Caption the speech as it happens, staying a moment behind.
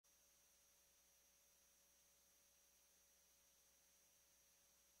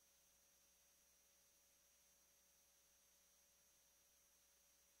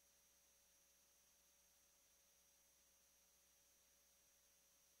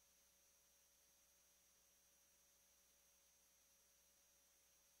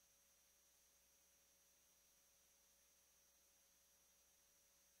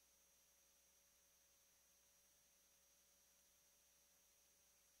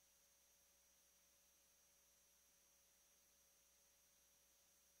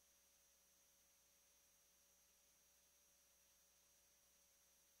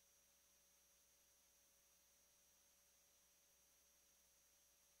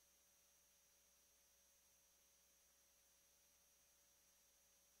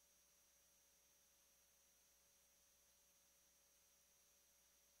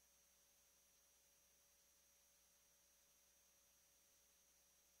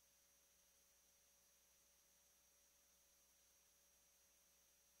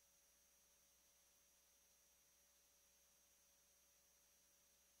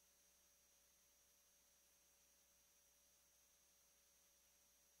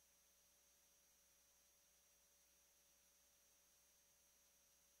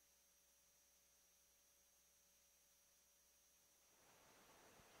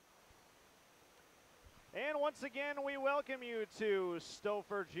once again, we welcome you to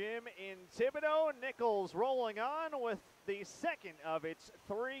Stouffer Gym in Thibodaux. Nicholls rolling on with the second of its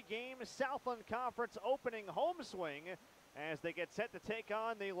three-game Southland Conference opening home swing as they get set to take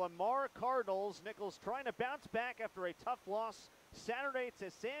on the Lamar Cardinals. Nicholls trying to bounce back after a tough loss Saturday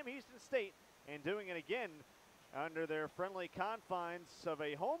to Sam Houston State, and doing it again under their friendly confines of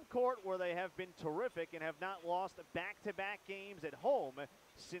a home court where they have been terrific and have not lost back-to-back games at home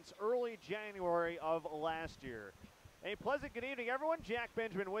since early January of last year. A pleasant good evening, everyone. Jack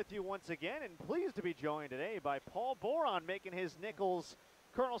Benjamin with you once again, and pleased to be joined today by Paul Boron, making his Nicholls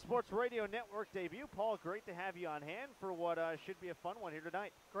Colonel Sports Radio Network debut. Paul, great to have you on hand for what should be a fun one here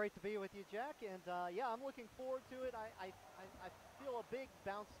tonight. Great to be with you, Jack, and yeah, I'm looking forward to it. I feel a big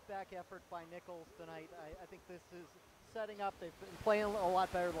bounce-back effort by Nicholls tonight. I think this is setting up. They've been playing a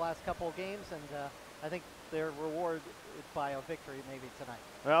lot better the last couple of games, and I think their reward is by a victory maybe tonight.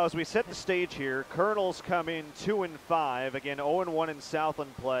 Well, as we set the stage here, Colonels come in 2-5. Again, 0-1 in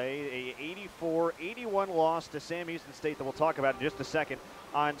Southland play. A 84-81 loss to Sam Houston State that we'll talk about in just a second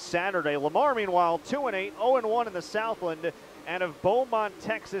on Saturday. Lamar, meanwhile, 2-8, 0-1 in the Southland. Out of Beaumont,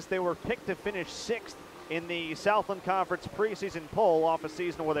 Texas, they were picked to finish 6th in the Southland Conference preseason poll off a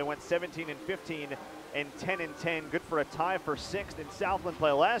season where they went 17-15 and 10-10. Good for a tie for 6th in Southland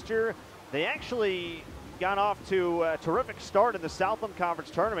play. Last year, they actually got off to a terrific start in the Southland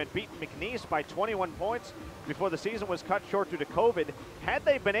Conference tournament, beating McNeese by 21 points before the season was cut short due to COVID. Had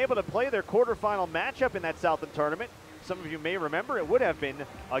they been able to play their quarterfinal matchup in that Southland tournament, some of you may remember, it would have been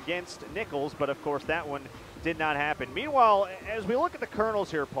against Nicholls, but of course that one did not happen. Meanwhile, as we look at the Colonels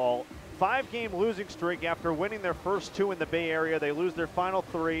here, Paul, 5-game losing streak after winning their first 2 in the Bay Area. They lose their final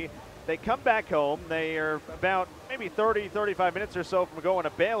 3. They come back home. They are about maybe 30, 35 minutes or so from going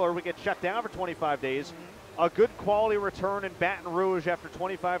to Baylor. We get shut down for 25 days. A good quality return in Baton Rouge after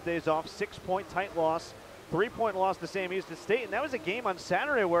 25 days off. 6-point tight loss. 3-point loss to Sam Houston State. And that was a game on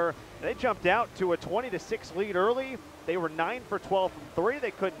Saturday where they jumped out to a 20-6 lead early. They were 9 for 12 from 3. They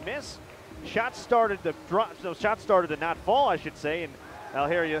couldn't miss. Shots started to drop. No, shots started to not fall, I should say. And well,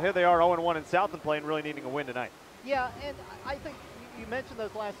 here they are, 0-1 in Southland play and really needing a win tonight. Yeah, and I think you mentioned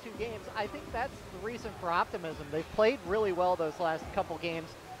those last 2 games. I think that's the reason for optimism. They've played really well those last couple games.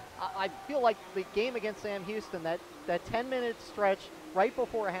 I feel like the game against Sam Houston, that 10-minute stretch right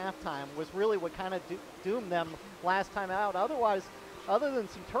before halftime was really what kind of doomed them last time out. Otherwise, other than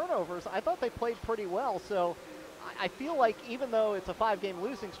some turnovers, I thought they played pretty well. So I feel like even though it's a 5-game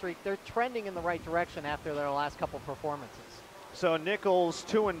losing streak, they're trending in the right direction after their last couple performances. So Nicholls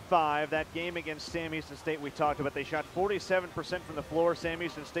 2-5. That game against Sam Houston State we talked about, they shot 47% from the floor. Sam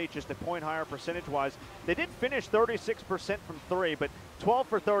Houston State just a point higher percentage-wise. They did finish 36% from 3, but 12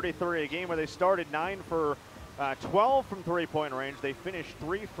 for 33, a game where they started 9 for 12 from three-point range. They finished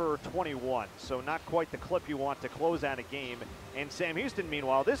 3 for 21, so not quite the clip you want to close out a game. And Sam Houston,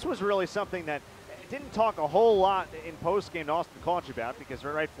 meanwhile, this was really something that didn't talk a whole lot in post-game to Austin Conch about, because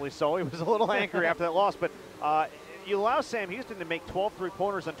rightfully so, he was a little angry after that loss, but you allow Sam Houston to make 12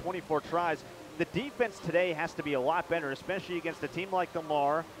 three-pointers on 24 tries. The defense today has to be a lot better, especially against a team like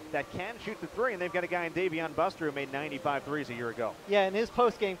Lamar that can shoot the 3, and they've got a guy in Davion Buster who made 95 threes a year ago. Yeah, in his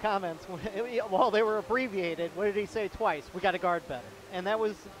post-game comments, while they were abbreviated, what did he say twice? We got to guard better. And that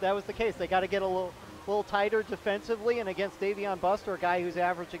was the case. They got to get a little tighter defensively, and against Davion Buster, a guy who's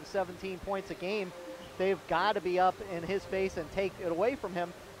averaging 17 points a game, they've got to be up in his face and take it away from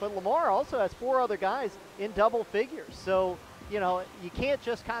him. But Lamar also has 4 other guys in double figures. So, you know, you can't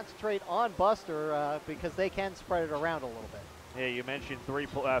just concentrate on Buster because they can spread it around a little bit. Yeah, you mentioned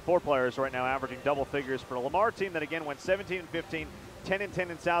 4 players right now averaging double figures for a Lamar team that, again, went 17-15, 10-10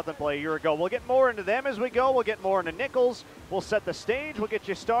 in Southland play a year ago. We'll get more into them as we go. We'll get more into Nicholls. We'll set the stage. We'll get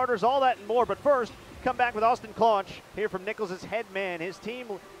you starters, all that and more. But first, come back with Austin Conch here from Nicholls' head man. His team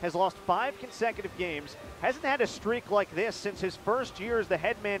has lost 5 consecutive games. Hasn't had a streak like this since his first year as the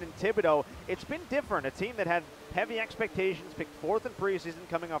head man in Thibodaux. It's been different. A team that had heavy expectations, picked 4th in preseason,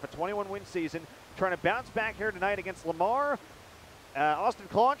 coming off a 21-win season, trying to bounce back here tonight against Lamar. Austin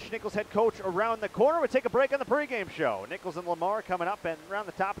Conch, Nicholls head coach, around the corner. We'll take a break on the pregame show. Nicholls and Lamar coming up and around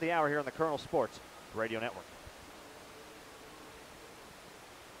the top of the hour here on the Colonel Sports Radio Network.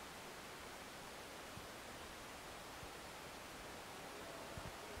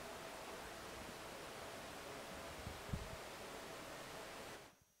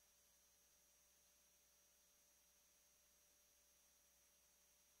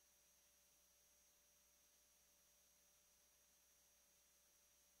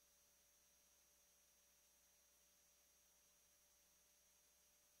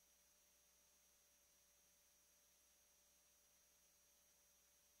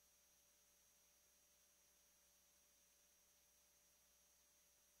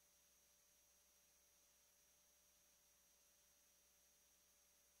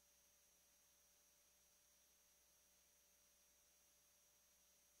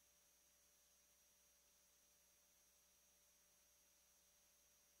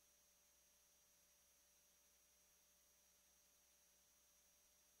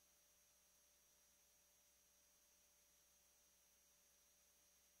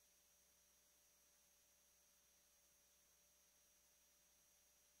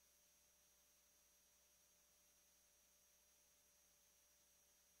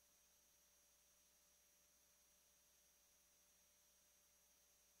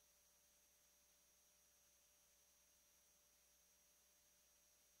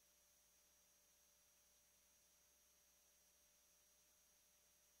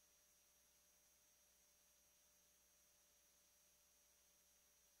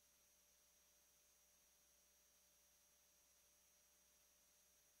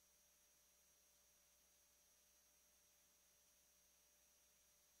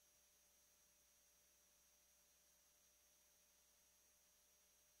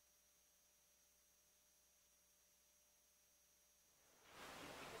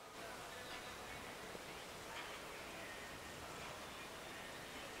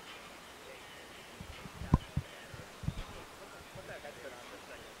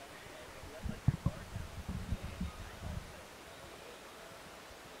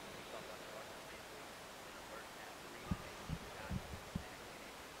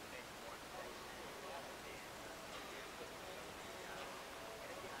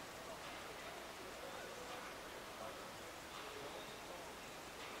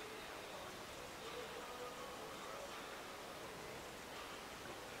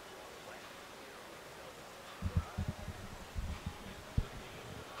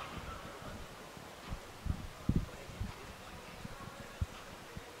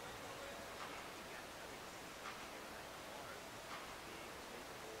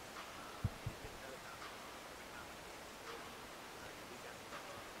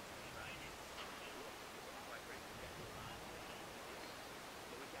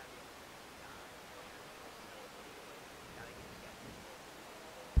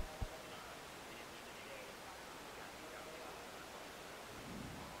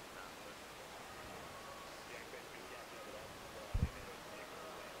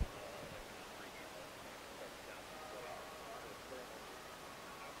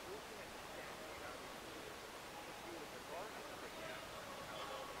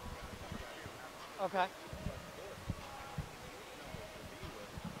 Okay.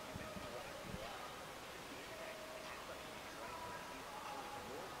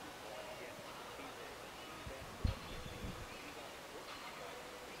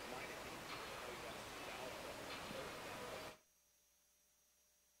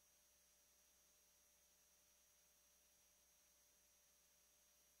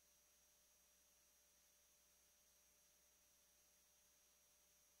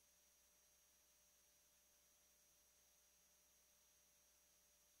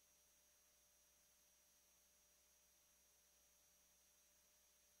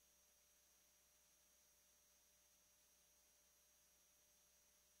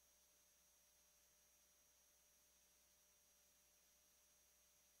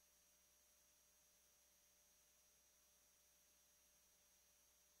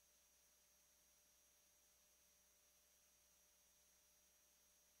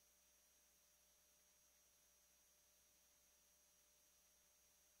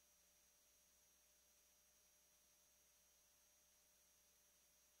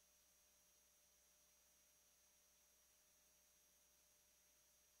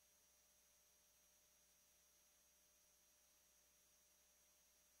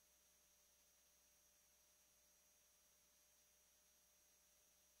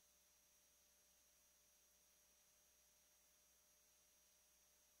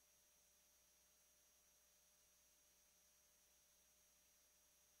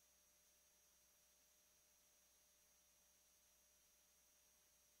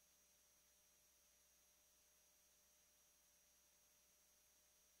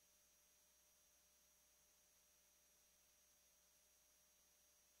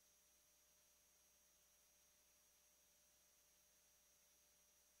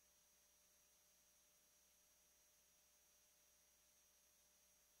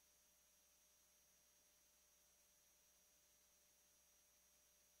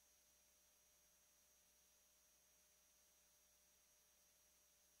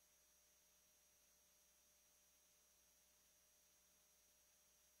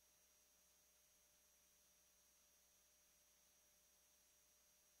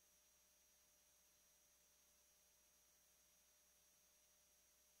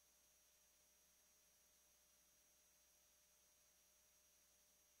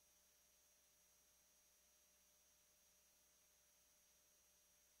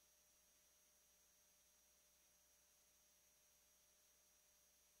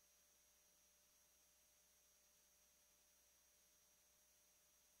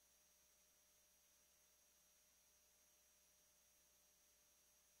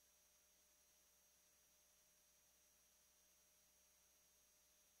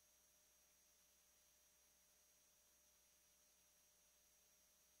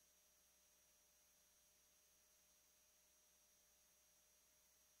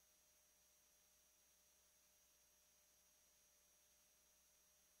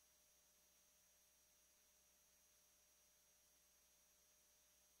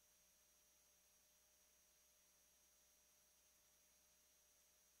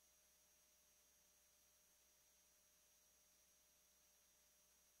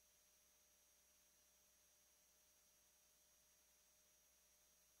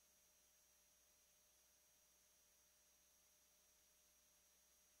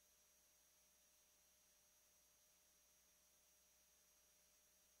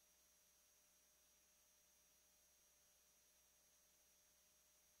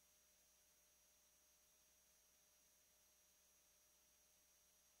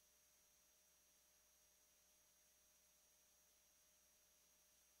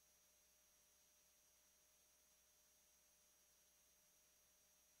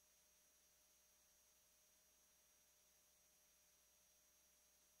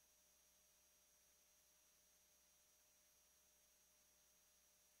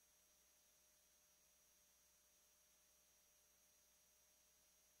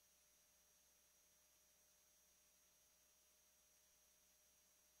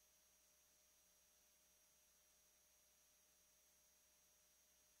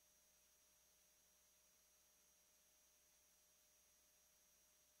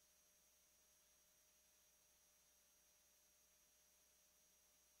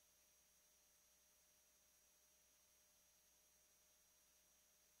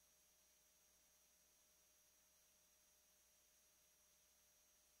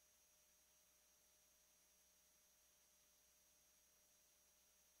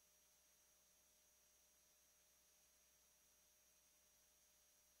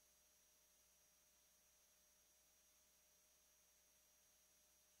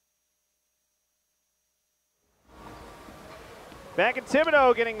 Back in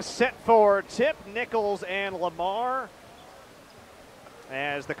Thibodaux, getting set for tip, Nicholls and Lamar,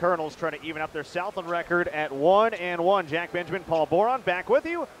 as the Colonels try to even up their Southland record at 1-1. Jack Benjamin, Paul Boron, back with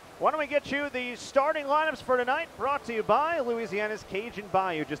you. Why don't we get you the starting lineups for tonight, brought to you by Louisiana's Cajun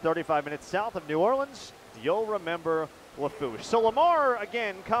Bayou, just 35 minutes south of New Orleans. You'll remember Lafourche. So Lamar,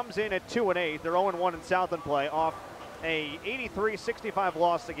 again, comes in at 2-8. They're 0-1 in Southland play off a 83-65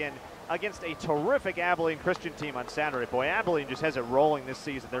 loss again against a terrific Abilene Christian team on Saturday. Boy, Abilene just has it rolling this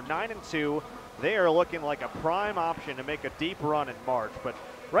season. They're 9-2. They are looking like a prime option to make a deep run in March. But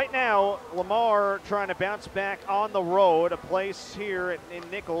right now, Lamar trying to bounce back on the road, a place here in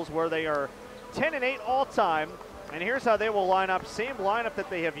Nicholls where they are 10-8 all time. And here's how they will line up. Same lineup that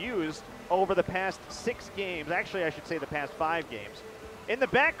they have used over the past 6 games. Actually, I should say the past 5 games. In the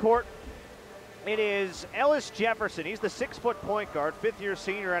backcourt, it is Ellis Jefferson. He's the 6-foot point guard, 5th-year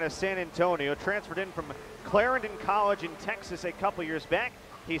senior out of San Antonio, transferred in from Clarendon College in Texas a couple years back.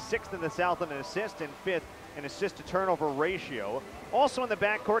 He's 6th in the Southland in assists and 5th in assist-to-turnover ratio. Also in the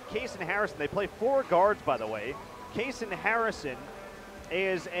backcourt, Kaysen Harrison. They play 4 guards, by the way. Kaysen Harrison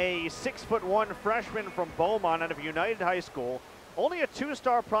is a 6'1" freshman from Beaumont out of United High School. Only a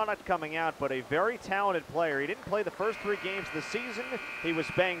 2-star product coming out, but a very talented player. He didn't play the first 3 games of the season. He was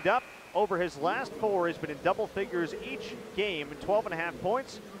banged up. Over his last 4, he's been in double figures each game, 12.5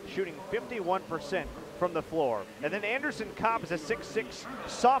 points, shooting 51% from the floor. And then Anderson Cobb is a 6'6"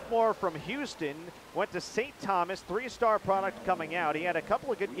 sophomore from Houston, went to St. Thomas, 3-star product coming out. He had a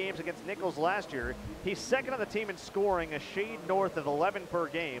couple of good games against Nicholls last year. He's second on the team in scoring, a shade north of 11 per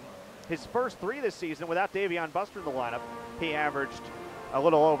game. His first 3 this season, without Davion Buster in the lineup, he averaged a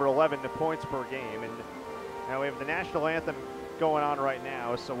little over 11 points per game. And now we have the national anthem going on right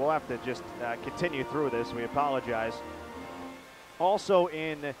now, so we'll have to just continue through this. We apologize. Also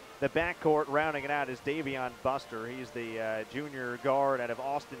in the backcourt, rounding it out, is Davion Buster. He's the junior guard out of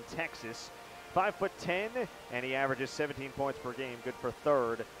Austin, Texas. 5'10", and he averages 17 points per game, good for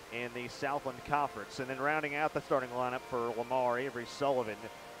 3rd in the Southland Conference. And then rounding out the starting lineup for Lamar, Avery Sullivan.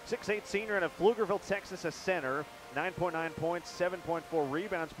 6'8" senior out of Pflugerville, Texas, a center. 9.9 points, 7.4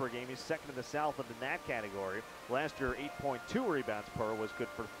 rebounds per game. He's second in the Southland in that category. Last year, 8.2 rebounds per was good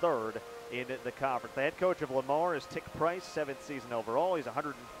for 3rd in the conference. The head coach of Lamar is Tick Price, 7th season overall. He's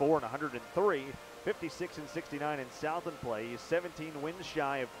 104 and 103, 56 and 69 in Southland play. He's 17 wins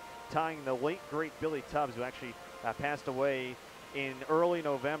shy of tying the late great Billy Tubbs, who actually passed away in early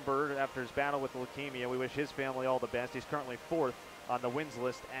November after his battle with leukemia. We wish his family all the best. He's currently 4th on the wins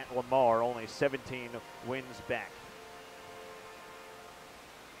list at Lamar, only 17 wins back.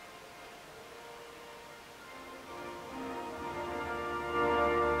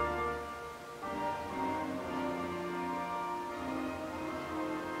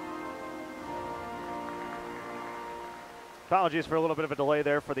 Apologies for a little bit of a delay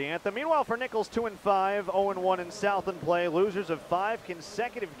there for the anthem. Meanwhile, for Nicholls, 2-5, 0-1 in Southland play. Losers of 5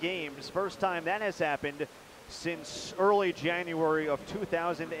 consecutive games. First time that has happened since early January of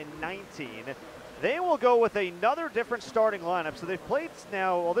 2019. They will go with another different starting lineup. So they've played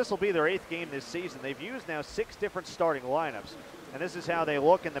now, well, this will be their 8th game this season. They've used now 6 different starting lineups. And this is how they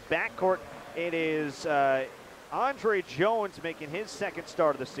look in the backcourt. It is Andre Jones making his 2nd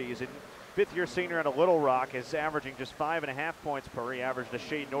start of the season. 5th-year senior out of Little Rock is averaging just 5.5 points per. He averaged a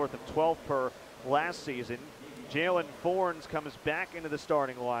shade north of 12 per last season. Jalen Fornes comes back into the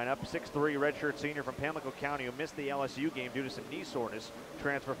starting lineup. 6'3" redshirt senior from Pamlico County who missed the LSU game due to some knee soreness.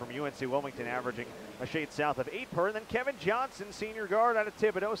 Transfer from UNC Wilmington, averaging a shade south of 8 per. And then Kevin Johnson, senior guard out of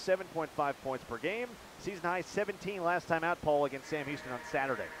Thibodaux, 7.5 points per game. Season high 17 last time out, Paul, against Sam Houston on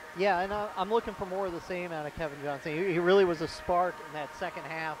Saturday. Yeah, and I'm looking for more of the same out of Kevin Johnson. He really was a spark in that second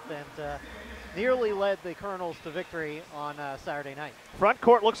half and nearly led the Colonels to victory on Saturday night. Front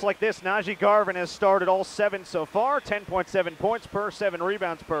court looks like this. Najee Garvin has started all 7 so far, 10.7 points per, 7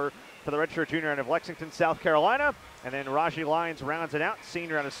 rebounds per for the redshirt junior out of Lexington, South Carolina. And then Raji Lyons rounds it out,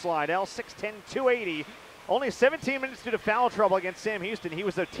 senior out of Slidell, 6'10", 280. Only 17 minutes due to foul trouble against Sam Houston. He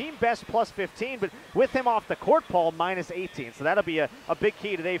was a team best plus 15, but with him off the court, Paul, minus 18. So that'll be a big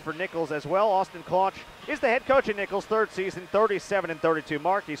key today for Nicholls as well. Austin Claunch is the head coach at Nicholls, 3rd season, 37-32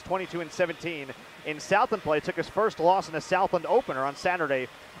 mark. He's 22-17 in Southland play. Took his first loss in the Southland opener on Saturday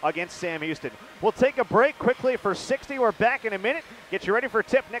against Sam Houston. We'll take a break quickly for 60. We're back in a minute. Get you ready for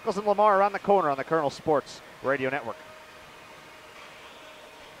tip. Nicholls and Lamar around the corner on the Colonel Sports Radio Network.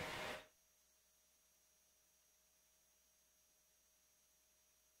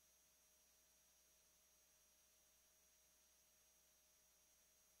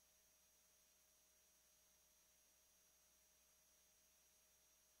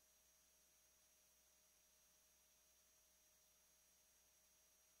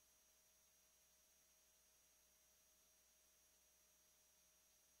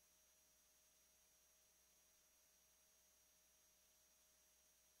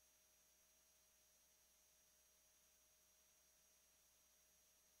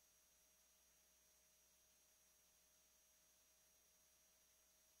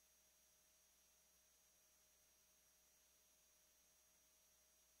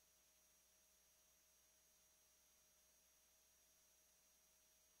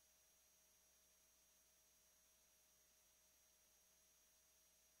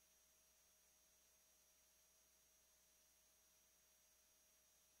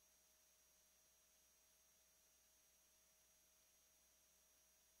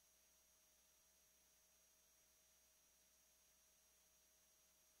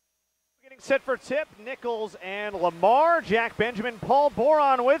 Set for tip, Nicholls and Lamar. Jack Benjamin, Paul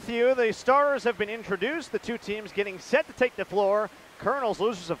Boron with you. The starters have been introduced. The two teams getting set to take the floor. Colonels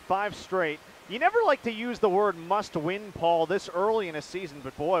losers of 5 straight. You never like to use the word must win, Paul, this early in a season,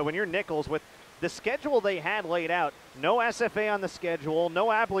 but boy, when you're Nicholls with the schedule they had laid out, no SFA on the schedule,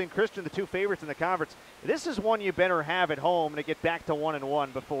 no Abilene Christian, the two favorites in the conference, this is one you better have at home to get back to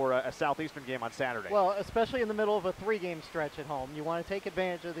 1-1 before a Southeastern game on Saturday. Well, especially in the middle of a 3-game stretch at home. You want to take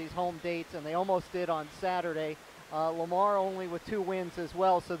advantage of these home dates, and they almost did on Saturday. Lamar only with 2 wins as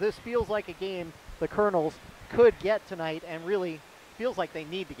well, so this feels like a game the Colonels could get tonight and really feels like they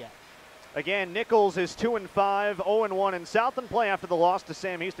need to get. Again, Nicholls is 2-5, 0-1 in Southland play after the loss to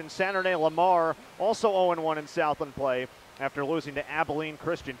Sam Houston Saturday. Lamar also 0-1 in Southland play after losing to Abilene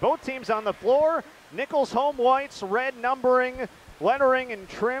Christian. Both teams on the floor. Nicholls home whites, red numbering, lettering and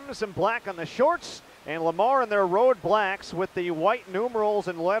trims, and black on the shorts. And Lamar in their road blacks with the white numerals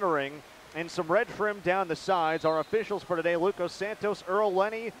and lettering and some red trim down the sides. Our officials for today, Lucas Santos, Earl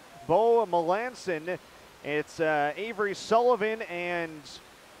Lenny, Bo Melanson. It's Avery Sullivan and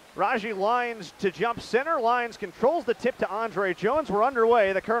Raji Lyons to jump center. Lyons controls the tip to Andre Jones. We're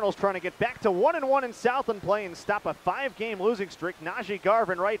underway. The Colonels trying to get back to 1-1 in Southland play and stop a 5-game losing streak. Najee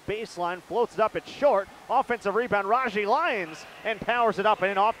Garvin, right baseline, floats it up. It's short. Offensive rebound, Raji Lyons, and powers it up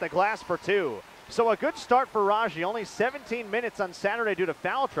and in off the glass for 2. So a good start for Raji. Only 17 minutes on Saturday due to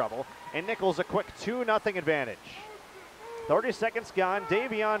foul trouble, and Nicholls a quick 2-0 advantage. 30 seconds gone.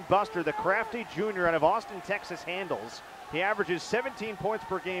 Davion Buster, the crafty junior out of Austin, Texas, handles. He averages 17 points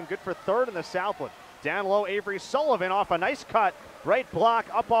per game, good for 3rd in the Southland. Down low, Avery Sullivan off a nice cut. Right block,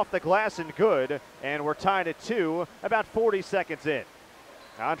 up off the glass and good. And we're tied at 2, about 40 seconds in.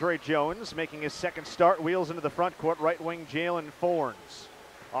 Andre Jones making his second start, wheels into the front court. Right wing, Jalen Fornes.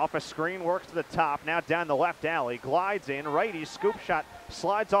 Off a screen, works to the top, now down the left alley. Glides in, righty, scoop shot,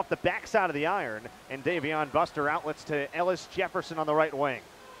 slides off the backside of the iron. And Davion Buster outlets to Ellis Jefferson on the right wing.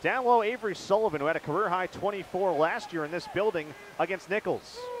 Down low, Avery Sullivan, who had a career-high 24 last year in this building against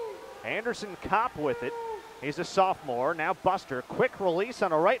Nicholls. Anderson Kopp with it. He's a sophomore. Now Buster, quick release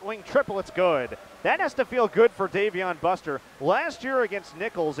on a right-wing triple. It's good. That has to feel good for Davion Buster. Last year against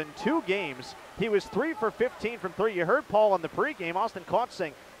Nicholls in 2 games, he was 3 for 15 from 3. You heard Paul on the pregame, Austin Klotz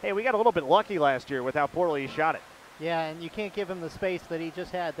saying, hey, we got a little bit lucky last year with how poorly he shot it. Yeah, and you can't give him the space that he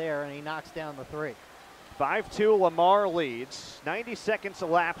just had there, and he knocks down the 3. 5-2, Lamar leads. 90 seconds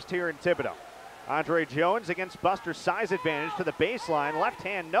elapsed here in Thibodaux. Andre Jones against Buster's size advantage to the baseline. Left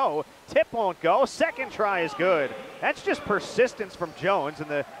hand, no. Tip won't go. Second try is good. That's just persistence from Jones, and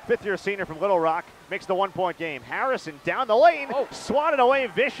the 5th-year senior from Little Rock makes the 1-point game. Harrison down the lane, swatted away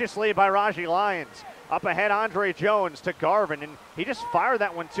viciously by Raji Lyons. Up ahead, Andre Jones to Garvin, and he just fired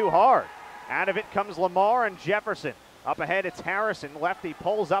that one too hard. Out of it comes Lamar and Jefferson. Up ahead, it's Harrison. Lefty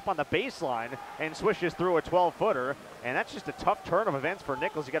pulls up on the baseline and swishes through a 12-footer. And that's just a tough turn of events for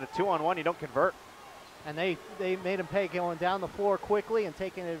Nicholls. You got a 2-on-1, you don't convert. And they made him pay, going down the floor quickly and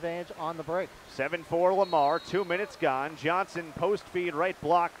taking advantage on the break. 7-4 Lamar, 2 minutes gone. Johnson post feed, right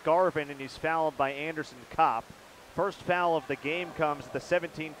block, Garvin, and he's fouled by Anderson Kopp. First foul of the game comes at the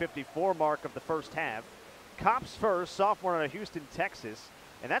 17:54 mark of the first half. Kopp's first, sophomore out of Houston, Texas.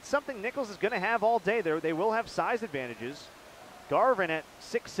 And that's something Nicholls is going to have all day there. They will have size advantages. Garvin at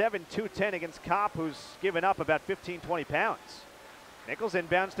 6'7", 210 against Kopp, who's given up about 15, 20 pounds. Nicholls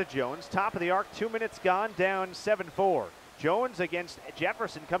inbounds to Jones. Top of the arc, 2 minutes gone, down 7-4. Jones against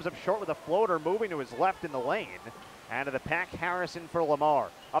Jefferson comes up short with a floater, moving to his left in the lane. Out of the pack, Harrison for Lamar.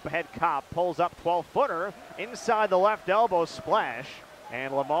 Up ahead, Kopp pulls up 12-footer. Inside the left elbow, splash.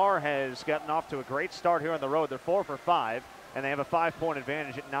 And Lamar has gotten off to a great start here on the road. They're 4 for 5. And they have a 5-point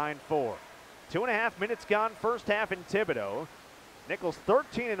advantage at 9-4. 2.5 minutes gone, first half in Thibodaux. Nicholls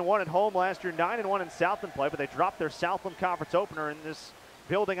 13-1 at home last year, 9-1 in Southland play, but they dropped their Southland Conference opener in this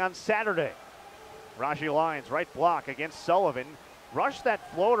building on Saturday. Raji Lyons, right block against Sullivan. Rushed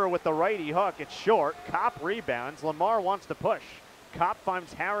that floater with the righty hook. It's short. Kopp rebounds. Lamar wants to push. Kopp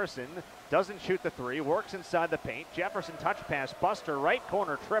finds Harrison. Doesn't shoot the 3. Works inside the paint. Jefferson touch pass. Buster right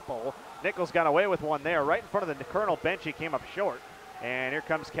corner triple. Nicholls got away with one there. Right in front of the Colonel bench. He came up short. And here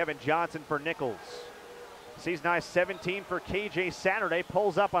comes Kevin Johnson for Nicholls. Season high 17 for KJ Saturday.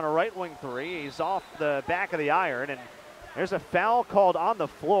 Pulls up on a right wing 3. He's off the back of the iron. And there's a foul called on the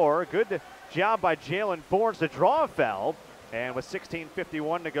floor. Good job by Jalen Fornes to draw a foul. And with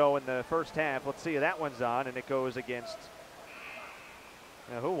 16:51 to go in the first half, let's see if that one's on. And it goes against,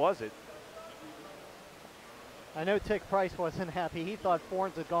 who was it? I know Tick Price wasn't happy. He thought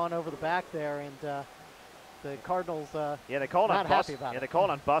Fornes had gone over the back there, and the Cardinals they called not on happy about it. They called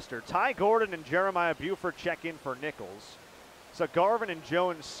on Buster. Ty Gordon and Jeremiah Buford check in for Nicholls. So Garvin and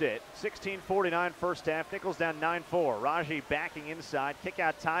Jones sit. 16:49 first half. Nicholls down 9-4. Raji backing inside. Kick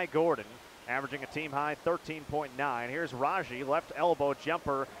out Ty Gordon, averaging a team high 13.9. Here's Raji, left elbow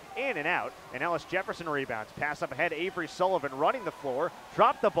jumper in and out. And Ellis Jefferson rebounds. Pass up ahead. Avery Sullivan running the floor.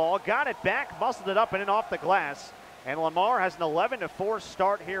 Dropped the ball. Got it back. Muscled it up and in off the glass. And Lamar has an 11-4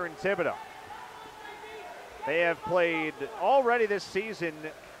 start here in Thibodaux. They have played already this season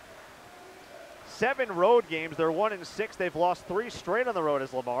 7 road games. They're 1-6. They've lost 3 straight on the road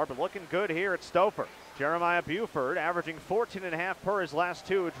as Lamar, but looking good here at Stouffer. Jeremiah Buford, averaging 14.5 per his last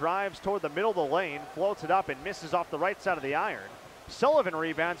 2, drives toward the middle of the lane, floats it up and misses off the right side of the iron. Sullivan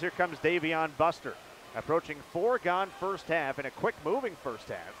rebounds. Here comes Davion Buster. Approaching 4 gone first half and a quick moving first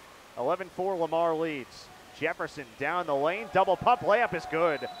half. 11-4 Lamar leads. Jefferson down the lane, double pump layup is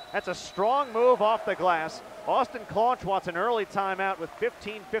good. That's a strong move off the glass. Austin Claunch wants an early timeout with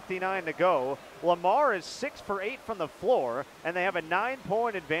 15:59 to go. Lamar is 6 for 8 from the floor, and they have a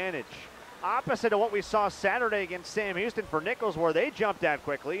 9-point advantage. Opposite of what we saw Saturday against Sam Houston for Nicholls, where they jumped out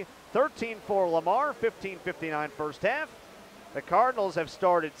quickly. 13-4 Lamar, 15:59 first half. The Cardinals have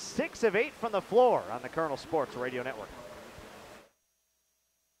started 6 of 8 from the floor on the Colonel Sports Radio Network.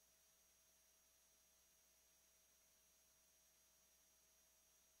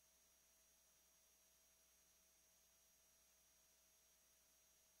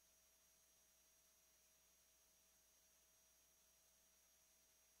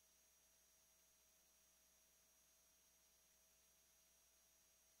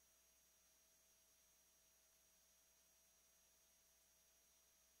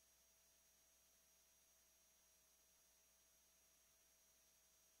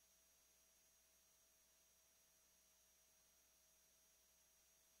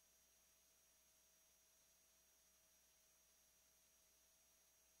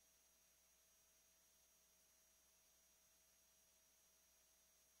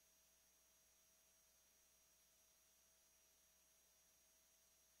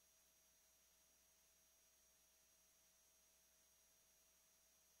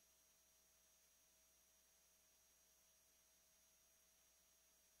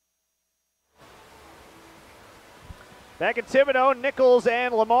 Back in Thibodaux, Nicholls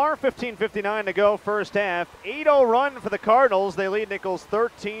and Lamar, 15:59 to go first half. 8-0 run for the Cardinals. They lead Nicholls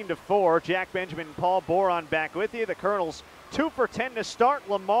 13-4. Jack Benjamin and Paul Boron back with you. The Colonels 2 for 10 to start.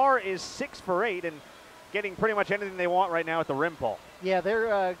 Lamar is 6 for 8 and getting pretty much anything they want right now at the rim, Paul. Yeah,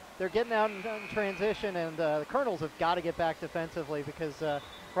 they're getting out in transition, and the Colonels have got to get back defensively because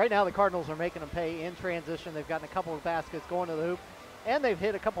right now the Cardinals are making them pay in transition. They've gotten a couple of baskets going to the hoop, and they've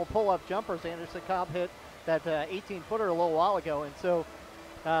hit a couple pull-up jumpers. Anderson Cobb hit that 18-footer a little while ago, and so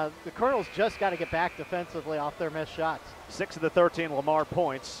the Colonels just got to get back defensively off their missed shots. 6 of the 13 Lamar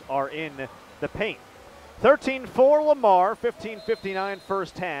points are in the paint. 13-4 Lamar, 15:59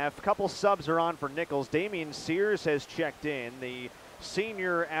 first half. Couple subs are on for Nicholls. Damian Sears has checked in, the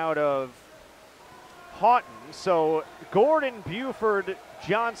senior out of Houghton. So Gordon, Buford,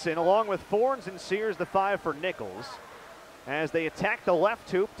 Johnson, along with Fornes and Sears, the 5 for Nicholls, as they attack the left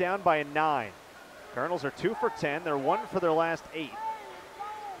hoop down by a 9. Colonels are 2 for 10. They're 1 for their last 8.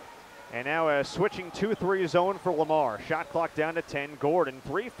 And now a switching 2-3 zone for Lamar. Shot clock down to 10. Gordon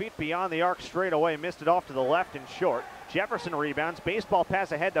 3 feet beyond the arc straight away. Missed it off to the left and short. Jefferson rebounds. Baseball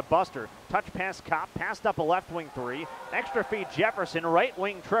pass ahead to Buster. Touch pass Kopp. Passed up a left wing 3. Extra feed Jefferson. Right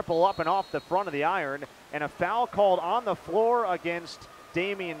wing triple up and off the front of the iron. And a foul called on the floor against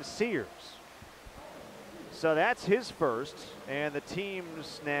Damian Sears. So that's his first, and the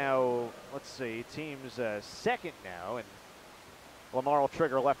team's now, let's see, team's second now, and Lamar will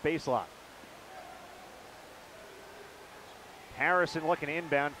trigger left baseline. Harrison looking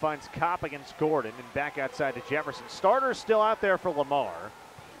inbound, finds Kopp against Gordon, and back outside to Jefferson. Starter's still out there for Lamar.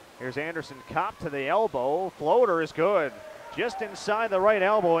 Here's Anderson Kopp to the elbow. Floater is good. Just inside the right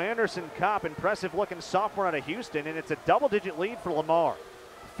elbow, Anderson Kopp, impressive looking sophomore out of Houston, and it's a double-digit lead for Lamar.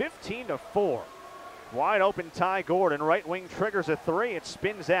 15-4. Wide open Ty Gordon, right wing triggers a 3. It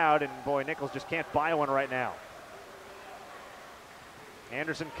spins out, and boy, Nicholls just can't buy one right now.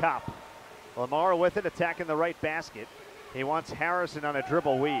 Anderson Kopp. Lamar with it, attacking the right basket. He wants Harrison on a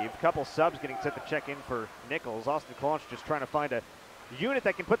dribble weave. Couple subs getting set to check in for Nicholls. Austin Claunch just trying to find a unit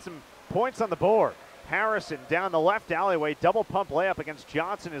that can put some points on the board. Harrison down the left alleyway, double pump layup against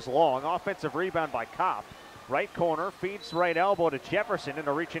Johnson is long. Offensive rebound by Kopp. Right corner, feeds right elbow to Jefferson, and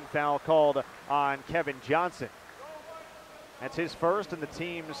a reach-in foul called on Kevin Johnson. That's his first and the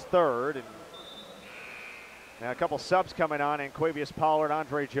team's third. And now a couple subs coming on, and Quavius Pollard,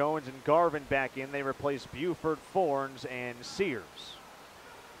 Andre Jones, and Garvin back in. They replace Buford, Fornes, and Sears.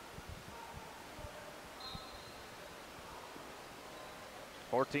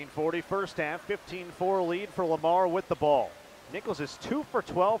 14:40 first half, 15-4 lead for Lamar with the ball. Nicholls is 2 for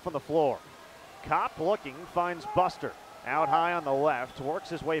 12 from the floor. Kopp looking, finds Buster. Out high on the left, works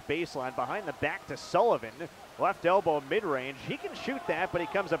his way baseline, behind the back to Sullivan. Left elbow mid-range, he can shoot that, but he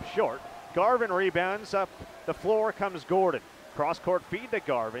comes up short. Garvin rebounds, up the floor comes Gordon. Cross-court feed to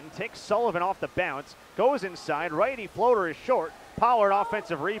Garvin, takes Sullivan off the bounce, goes inside, righty floater is short. Pollard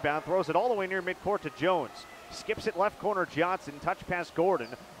offensive rebound, throws it all the way near midcourt to Jones. Skips it left corner Johnson, touch pass Gordon.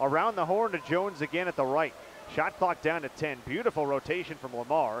 Around the horn to Jones again at the right. Shot clock down to 10. Beautiful rotation from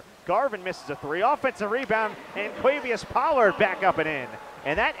Lamar. Garvin misses a three. Offensive rebound, and Quavius Pollard back up and in.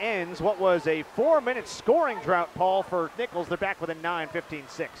 And that ends what was a 4-minute scoring drought, Paul, for Nicholls. They're back within 9,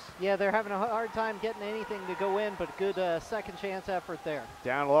 15-6. Yeah, they're having a hard time getting anything to go in, but good second chance effort there.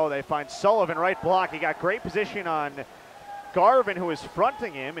 Down low, they find Sullivan, right block. He got great position on Garvin, who is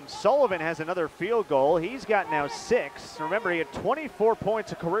fronting him, and Sullivan has another field goal. He's got now 6. Remember, he had 24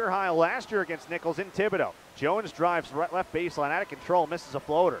 points, a career high last year against Nicholls in Thibodaux. Jones drives right left baseline, out of control, misses a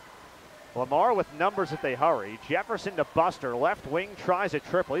floater. Lamar with numbers if they hurry. Jefferson to Buster, left wing, tries a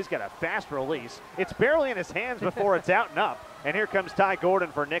triple. He's got a fast release. It's barely in his hands before it's out and up. And here comes Ty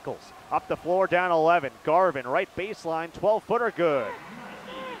Gordon for Nicholls. Up the floor, down 11. Garvin, right baseline, 12-footer, good.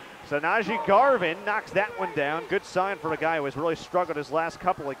 So Najee Garvin knocks that one down. Good sign for a guy who has really struggled his last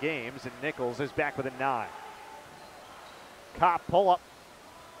couple of games, and Nicholls is back with a 9. Kopp pull up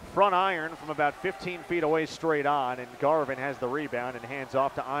front iron from about 15 feet away straight on, and Garvin has the rebound and hands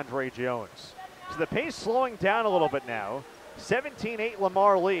off to Andre Jones. So the pace slowing down a little bit now. 17-8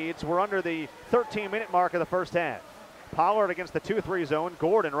 Lamar leads. We're under the 13-minute mark of the first half. Pollard against the 2-3 zone.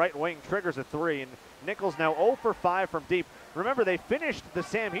 Gordon right wing triggers a 3, and Nicholls now 0 for 5 from deep. Remember, they finished the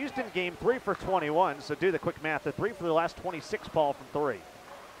Sam Houston game 3 for 21, so do the quick math. They're 3 for the last 26, Paul, from 3.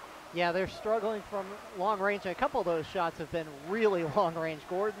 Yeah, they're struggling from long range. A couple of those shots have been really long range.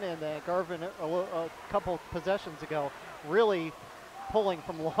 Gordon and Garvin a couple possessions ago really pulling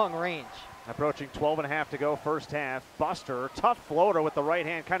from long range. Approaching 12.5 to go first half. Buster, tough floater with the right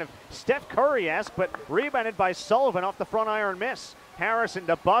hand, kind of Steph Curry-esque, but rebounded by Sullivan off the front iron miss. Harrison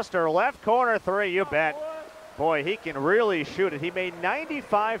to Buster, left corner 3, you bet. Boy, he can really shoot it. He made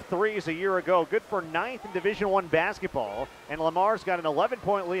 95 threes a year ago. Good for 9th in Division I basketball. And Lamar's got an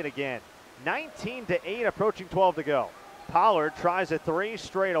 11-point lead again. 19-8, approaching 12 to go. Pollard tries a 3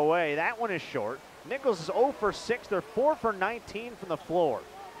 straight away. That one is short. Nicholls is 0 for 6. They're 4 for 19 from the floor.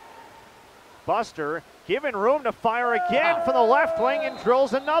 Buster given room to fire again from the left wing and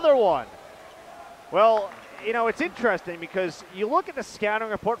drills another one. Well, you know, it's interesting because you look at the scouting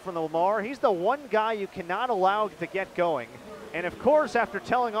report from Lamar, he's the one guy you cannot allow to get going. And of course, after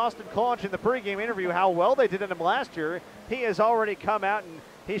telling Austin College in the pregame interview how well they did in him last year, he has already come out and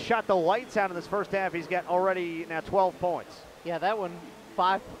he shot the lights out in this first half. He's got already now 12 points. Yeah, that one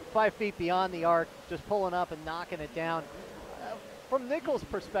 5 feet beyond the arc, just pulling up and knocking it down. From Nicholls'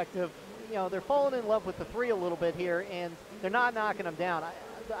 perspective, you know, they're falling in love with the 3 a little bit here, and they're not knocking them down.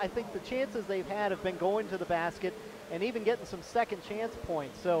 I think the chances they've had have been going to the basket and even getting some second chance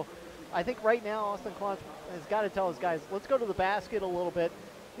points. So I think right now Austin Klontz has got to tell his guys, let's go to the basket a little bit.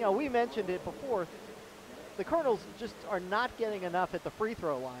 You know, we mentioned it before. The Colonels just are not getting enough at the free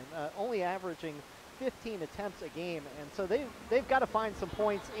throw line, only averaging 15 attempts a game. And so they've got to find some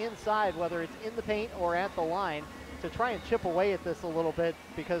points inside, whether it's in the paint or at the line, to try and chip away at this a little bit,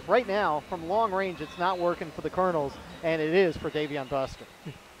 because right now, from long range, it's not working for the Colonels, and it is for Davion Buster.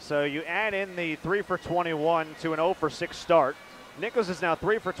 So you add in the 3 for 21 to an 0 for 6 start. Nicholls is now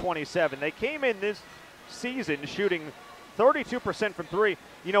 3 for 27. They came in this season shooting 32% from 3.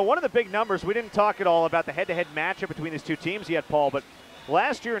 You know, one of the big numbers, we didn't talk at all about the head-to-head matchup between these two teams yet, Paul, but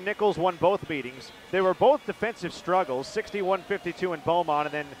last year Nicholls won both meetings. They were both defensive struggles, 61-52 in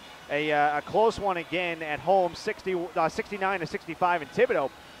Beaumont, and then a close one again at home, 69-65 in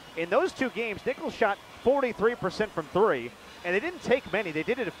Thibodaux. In those two games, Nicholls shot 43% from 3, and they didn't take many. They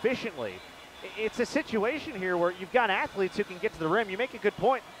did it efficiently. It's a situation here where you've got athletes who can get to the rim. You make a good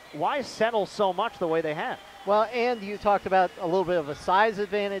point. Why settle so much the way they have? Well, and you talked about a little bit of a size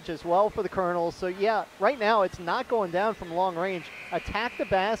advantage as well for the Colonels. So, yeah, right now it's not going down from long range. Attack the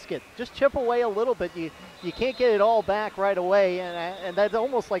basket. Just chip away a little bit. You can't get it all back right away, and that's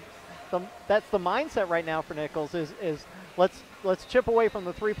almost like that's the mindset right now for Nicholls is let's chip away from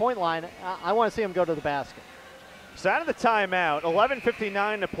the three-point line. I want to see him go to the basket. So out of the timeout,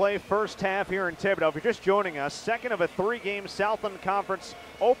 11:59 to play first half here in Thibodaux. If you're just joining us, second of a 3-game Southland Conference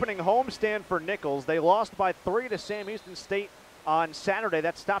opening homestand for Nicholls. They lost by 3 to Sam Houston State on Saturday.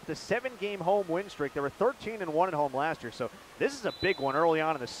 That stopped a 7-game home win streak. They were 13-1 at home last year, so this is a big one early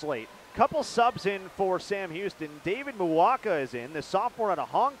on in the slate. Couple subs in for Sam Houston. David Muwaka is in, the sophomore out of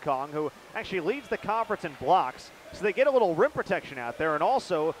Hong Kong, who actually leads the conference in blocks. So they get a little rim protection out there, and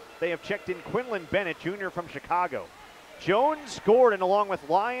also they have checked in Quinlan Bennett, Jr. from Chicago. Jones, Gordon, along with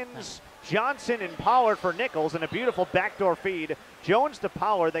Lyons, Johnson, and Pollard for Nicholls, and a beautiful backdoor feed. Jones to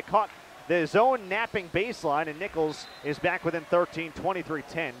Pollard. They caught the zone napping baseline, and Nicholls is back within 13,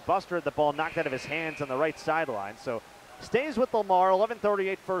 23-10. Buster had the ball knocked out of his hands on the right sideline. So stays with Lamar,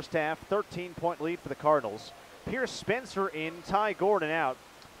 11:38 first half, 13-point lead for the Cardinals. Pierce Spencer in, Ty Gordon out.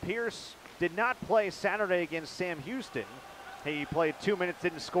 Pierce did not play Saturday against Sam Houston. He played 2 minutes,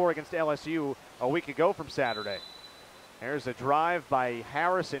 didn't score against LSU a week ago from Saturday. There's a drive by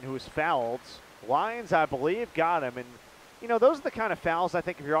Harrison, who's fouled. Lyons, I believe, got him. And, you know, those are the kind of fouls I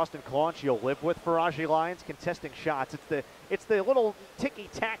think if you're Austin Claunch, you'll live with for Raji Lyons, contesting shots. It's the little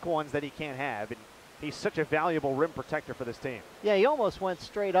ticky-tack ones that he can't have. And he's such a valuable rim protector for this team. Yeah, he almost went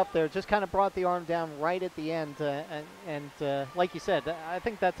straight up there, just kind of brought the arm down right at the end. Like you said, I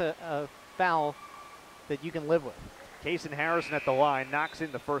think that's a foul that you can live with. Kason Harrison at the line knocks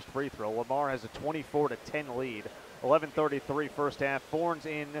in the first free throw. Lamar has a 24-10 lead. 11:33 first half. Forns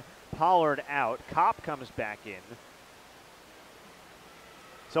in, Pollard out. Kopp comes back in.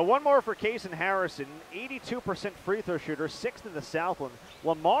 So one more for Kason Harrison, 82% free throw shooter, 6th in the Southland.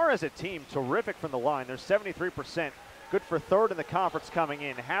 Lamar as a team, terrific from the line. They're 73%, good for 3rd in the conference coming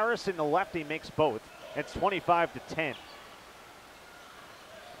in. Harrison, the lefty, makes both. It's 25-10.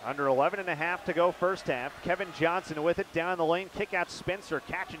 Under 11.5 to go first half. Kevin Johnson with it down the lane. Kick out Spencer.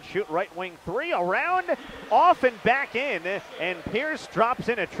 Catch and shoot right wing three. Around, off and back in. And Pierce drops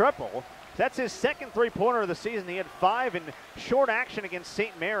in a triple. That's his second three-pointer of the season. He had 5 in short action against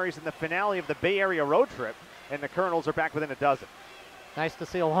St. Mary's in the finale of the Bay Area road trip. And the Colonels are back within a dozen. Nice to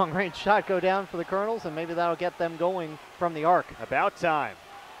see a long-range shot go down for the Colonels, and maybe that'll get them going from the arc. About time.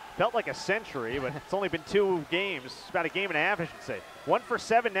 Felt like a century, but it's only been 2 games. About a game and a half, I should say. 1 for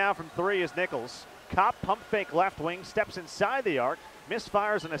 7 now from 3 is Nicholls. Kopp pump fake left wing, steps inside the arc,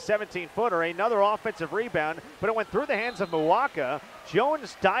 misfires on a 17-footer. Another offensive rebound, but it went through the hands of Muwaka.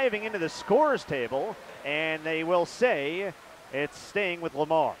 Jones diving into the scorer's table, and they will say it's staying with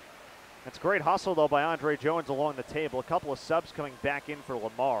Lamar. That's great hustle, though, by Andre Jones along the table. A couple of subs coming back in for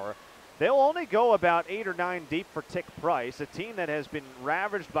Lamar. They'll only go about 8 or 9 deep for Tick Price, a team that has been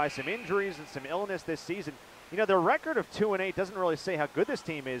ravaged by some injuries and some illness this season. You know, their record of 2-8 doesn't really say how good this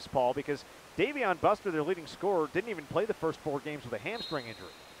team is, Paul, because Davion Buster, their leading scorer, didn't even play the first 4 games with a hamstring injury.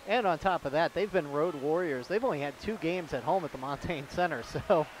 And on top of that, they've been road warriors. They've only had 2 games at home at the Montaigne Center,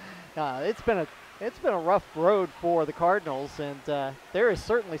 so it's been a rough road for the Cardinals, and there is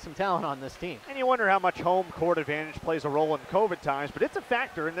certainly some talent on this team. And you wonder how much home court advantage plays a role in COVID times, but it's a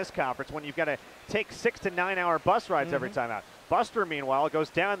factor in this conference when you've got to take 6 to 9 hour bus rides every time out. Buster, meanwhile, goes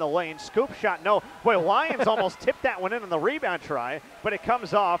down the lane, scoop shot, no. Boy, Lyons almost tipped that one in on the rebound try, but it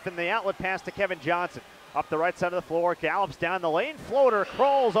comes off, and the outlet pass to Kevin Johnson. Up the right side of the floor, gallops down the lane, floater,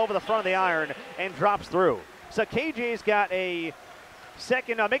 crawls over the front of the iron, and drops through. So KJ's got a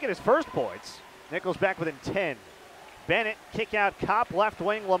second, making his first points. Nicholls back within 10. Bennett, kick out, Kopp, left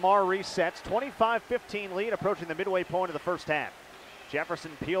wing, Lamar resets. 25-15 lead, approaching the midway point of the first half.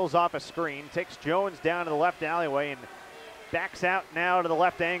 Jefferson peels off a screen, takes Jones down to the left alleyway, and backs out now to the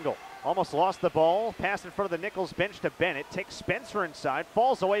left angle. Almost lost the ball, pass in front of the Nicholls bench to Bennett, takes Spencer inside,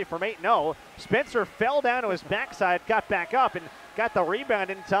 falls away from 8. No, Spencer fell down to his backside, got back up, and got the rebound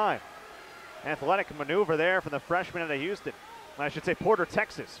in time. Athletic maneuver there from the freshman out of Houston. I should say Porter,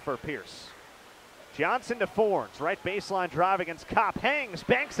 Texas for Pierce. Johnson to Forns, right baseline drive against Kopp, hangs,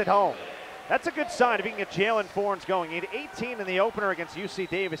 banks it home. That's a good sign if you can get Jalen Forns going. He had 18 in the opener against UC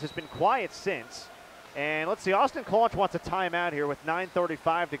Davis, has been quiet since. And let's see, Austin Claunch wants a timeout here with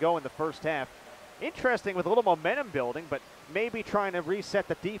 9:35 to go in the first half. Interesting with a little momentum building, but maybe trying to reset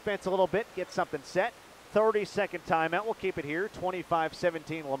the defense a little bit, get something set. 30-second timeout, we'll keep it here,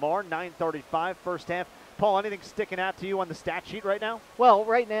 25-17 Lamar, 9:35 first half. Paul, anything sticking out to you on the stat sheet right now? Well,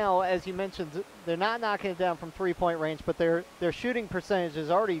 right now, as you mentioned, they're not knocking it down from three-point range, but their shooting percentage has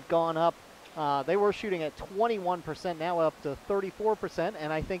already gone up. They were shooting at 21%, now up to 34%,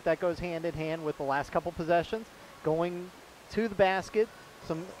 and I think that goes hand in hand with the last couple possessions, going to the basket,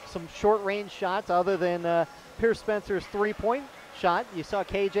 some short-range shots other than Pierce Spencer's three-point shot. You saw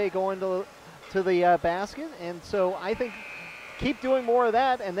KJ going to the basket, and so I think keep doing more of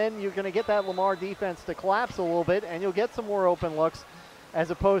that, and then you're going to get that Lamar defense to collapse a little bit, and you'll get some more open looks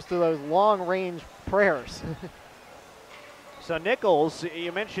as opposed to those long-range prayers. So Nicholls,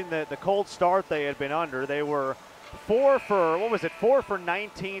 you mentioned the cold start they had been under. They were 4 for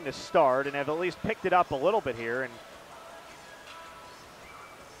 19 to start, and have at least picked it up a little bit here. And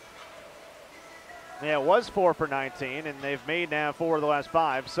yeah, it was 4 for 19, and they've made now 4 of the last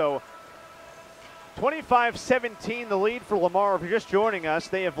 5. So 25-17 the lead for Lamar. If you're just joining us,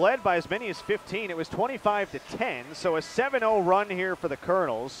 they have led by as many as 15. It was 25-10, so a 7-0 run here for the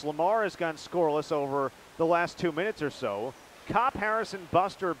Colonels. Lamar has gone scoreless over the last 2 minutes or so. Kopp, Harrison,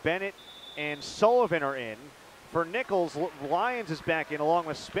 Buster, Bennett, and Sullivan are in. For Nicholls, Lyons is back in along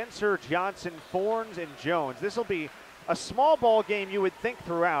with Spencer, Johnson, Fornes, and Jones. This will be a small ball game, you would think,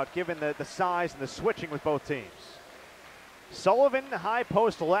 throughout, given the size and the switching with both teams. Sullivan, high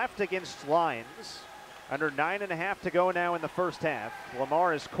post left against Lyons. Under 9.5 to go now in the first half.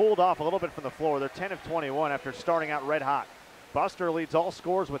 Lamar has cooled off a little bit from the floor. They're 10 of 21 after starting out red hot. Buster leads all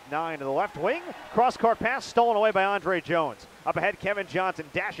scores with 9 to the left wing. Cross-court pass stolen away by Andre Jones. Up ahead, Kevin Johnson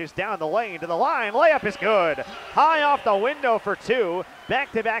dashes down the lane to the line. Layup is good. High off the window for 2.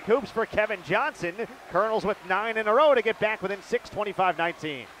 Back-to-back hoops for Kevin Johnson. Colonels with 9 in a row to get back within 6,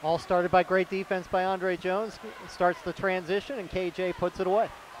 25-19. All started by great defense by Andre Jones. Starts the transition, and KJ puts it away.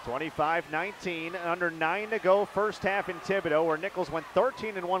 25-19, under 9 to go first half in Thibodaux, where Nicholls went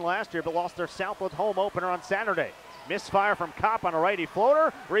 13-1 last year but lost their Southwood home opener on Saturday. Misfire from Kopp on a righty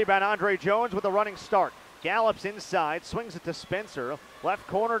floater. Rebound Andre Jones with a running start. Gallops inside, swings it to Spencer. Left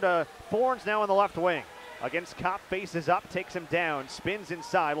corner to Fornes now on the left wing. Against Kopp, faces up, takes him down, spins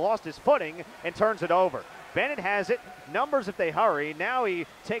inside, lost his footing, and turns it over. Bennett has it, numbers if they hurry. Now he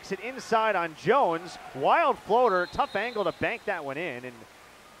takes it inside on Jones. Wild floater, tough angle to bank that one in. And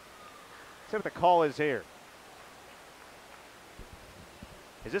see what the call is here.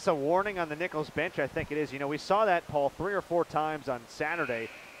 Is this a warning on the Nicholls bench? I think it is. You know, we saw that, Paul, 3 or 4 times on Saturday.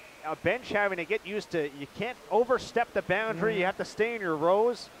 A bench having to get used to, you can't overstep the boundary. You have to stay in your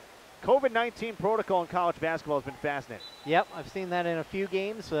rows. COVID-19 protocol in college basketball has been fascinating. Yep, I've seen that in a few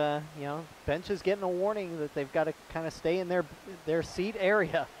games. You know, bench is getting a warning that they've got to kind of stay in their seat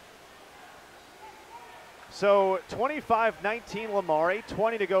area. So 25-19 Lamar,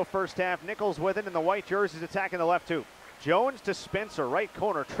 8:20 to go first half. Nicholls with it, and the white jerseys attacking the left hoop. Jones to Spencer, right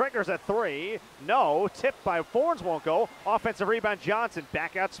corner, triggers a 3. No, tipped by Fornes, won't go. Offensive rebound Johnson,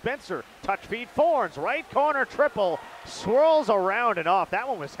 back out Spencer. Touch feed Fornes, right corner triple, swirls around and off. That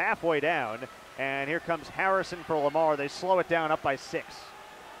one was halfway down. And here comes Harrison for Lamar. They slow it down up by 6.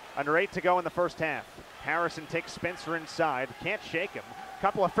 Under 8 to go in the first half. Harrison takes Spencer inside, can't shake him.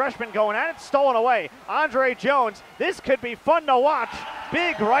 Couple of freshmen going at it, stolen away. Andre Jones, this could be fun to watch.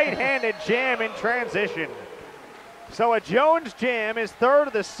 Big right-handed jam in transition. So a Jones jam is 3rd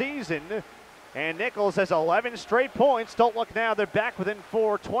of the season, and Nicholls has 11 straight points. Don't look now, they're back within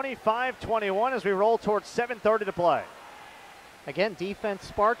 4, 25-21 as we roll towards 7:30 to play. Again, defense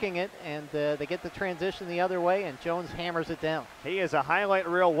sparking it, and they get the transition the other way, and Jones hammers it down. He is a highlight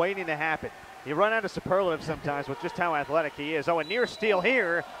reel waiting to happen. You run out of superlatives sometimes with just how athletic he is. Oh, a near steal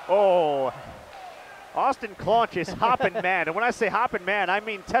here. Oh, Austin Claunch is hopping mad. And when I say hopping mad, I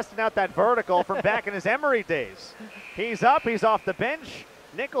mean testing out that vertical from back in his Emory days. He's up, he's off the bench.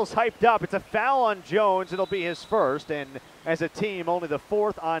 Nicholls hyped up. It's a foul on Jones. It'll be his first, and as a team, only the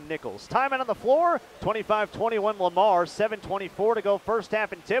 4th on Nicholls. Timeout on the floor, 25-21 Lamar, 7:24 to go first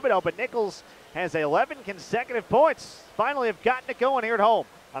half in Thibodaux, but Nicholls has 11 consecutive points. Finally have gotten it going here at home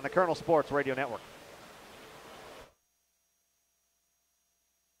on the Colonel Sports Radio Network.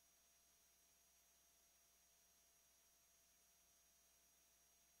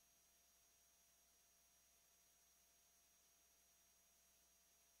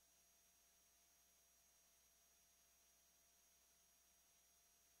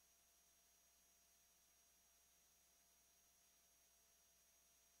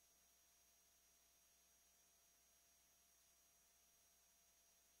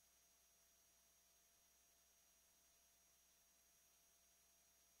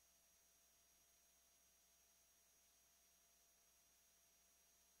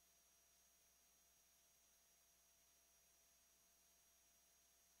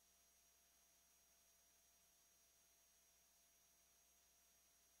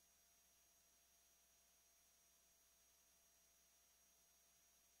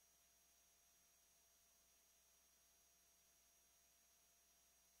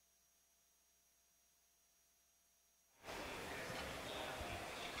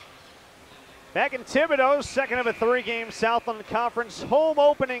 Back in Thibodaux, second of a 3-game Southland Conference home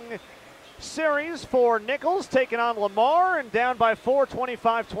opening series for Nicholls, taking on Lamar, and down by 4,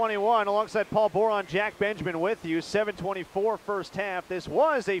 25-21. Alongside Paul Boron, Jack Benjamin with you. 7:24 first half. This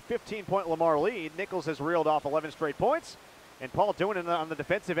was a 15-point Lamar lead. Nicholls has reeled off 11 straight points. And Paul doing it on the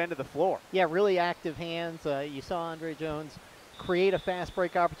defensive end of the floor. Yeah, really active hands. You saw Andre Jones create a fast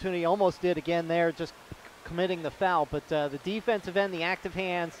break opportunity. Almost did again there, just committing the foul. But the defensive end, the active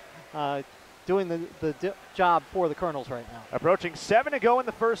hands, doing the job for the Colonels right now. Approaching 7 to go in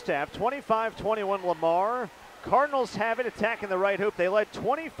the first half. 25-21 Lamar. Cardinals have it, attacking the right hoop. They led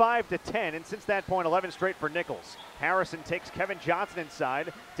 25-10, and since that point, 11 straight for Nicholls. Harrison takes Kevin Johnson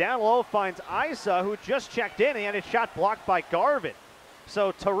inside. Down low finds Isa, who just checked in. He had his shot blocked by Garvin.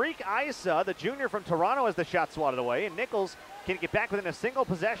 So Tariq Isa, the junior from Toronto, has the shot swatted away, and Nicholls can get back within a single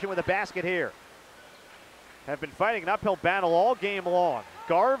possession with a basket here. Have been fighting an uphill battle all game long.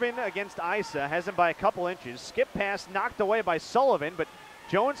 Garvin against Isa, has him by a couple inches. Skip pass knocked away by Sullivan, but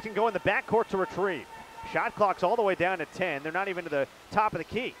Jones can go in the backcourt to retrieve. Shot clock's all the way down to 10. They're not even to the top of the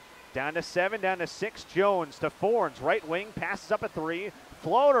key. Down to 7, down to 6. Jones to Forns, right wing, passes up a 3.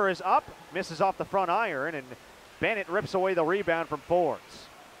 Floater is up, misses off the front iron, and Bennett rips away the rebound from Forns.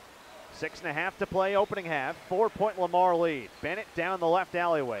 6.5 to play, opening half. 4-point Lamar lead. Bennett down the left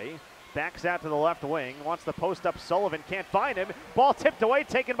alleyway. Backs out to the left wing. Wants the post up. Sullivan can't find him. Ball tipped away,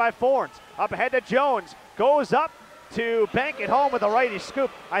 taken by Forns. Up ahead to Jones. Goes up to bank it home with a righty scoop.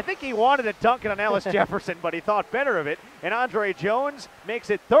 I think he wanted to dunk it on Ellis Jefferson, but he thought better of it. And Andre Jones makes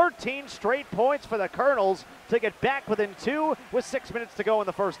it 13 straight points for the Colonels to get back within 2 with 6 minutes to go in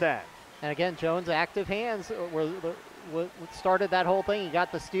the first half. And again, Jones' active hands started that whole thing. He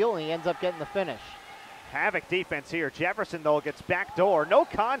got the steal, and he ends up getting the finish. Havoc defense here. Jefferson, though, gets back door. No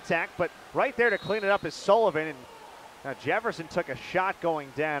contact, but right there to clean it up is Sullivan. And now Jefferson took a shot going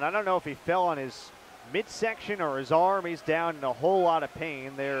down. I don't know if he fell on his midsection or his arm. He's down in a whole lot of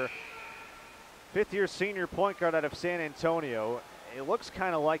pain. Their fifth-year senior point guard out of San Antonio. It looks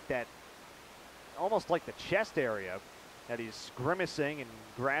kind of like that, almost like the chest area that he's grimacing and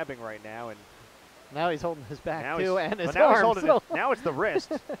grabbing right now. And now he's holding his back too, and his arm. Now it's the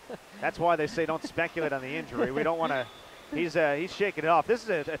wrist. That's why they say don't speculate on the injury. We don't want to. He's shaking it off. This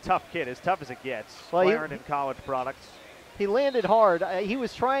is a tough kid, as tough as it gets. Well, Clarendon College products. He landed hard. He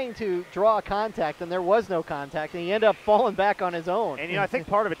was trying to draw contact, and there was no contact, and he ended up falling back on his own. And, I think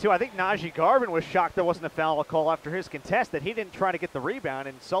part of it, too, I think Najee Garvin was shocked there wasn't a foul call after his contest, that he didn't try to get the rebound,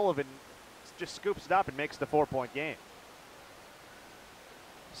 and Sullivan just scoops it up and makes the 4-point game.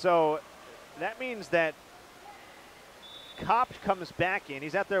 So that means that Kopp comes back in.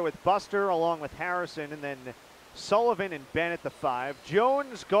 He's out there with Buster along with Harrison, and then Sullivan and Bennett, the 5.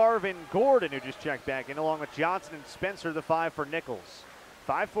 Jones, Garvin, Gordon, who just checked back in, along with Johnson and Spencer, the 5 for Nicholls.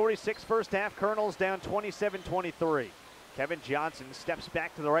 5:46 first half. Colonels down 27-23. Kevin Johnson steps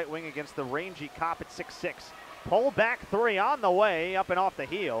back to the right wing against the rangy Kopp at 6'6". Pull back 3 on the way, up and off the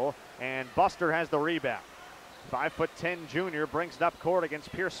heel, and Buster has the rebound. 5'10" junior brings it up court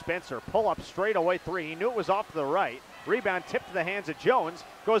against Pierce Spencer. Pull up straight away 3. He knew it was off to the right. Rebound tipped to the hands of Jones.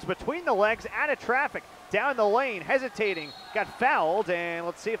 Goes between the legs, out of traffic. Down the lane, hesitating. Got fouled, and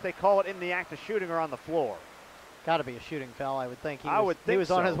let's see if they call it in the act of shooting or on the floor. Got to be a shooting foul, I would think. He was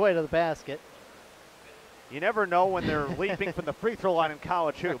on his way to the basket. You never know when they're leaping from the free throw line in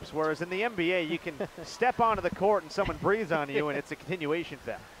college hoops, whereas in the NBA, you can step onto the court and someone breathes on you, and it's a continuation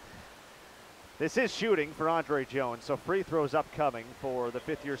foul. This is shooting for Andre Jones, so free throws upcoming for the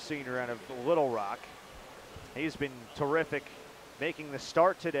 5th-year senior out of Little Rock. He's been terrific making the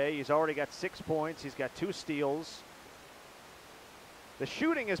start today. He's already got 6 points. He's got 2 steals. The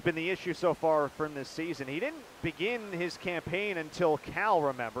shooting has been the issue so far from this season. He didn't begin his campaign until Cal,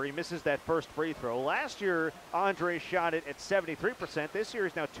 remember. He misses that first free throw. Last year, Andre shot it at 73%. This year,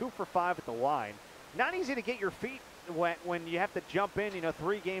 he's now 2 for 5 at the line. Not easy to get your feet wet when you have to jump in,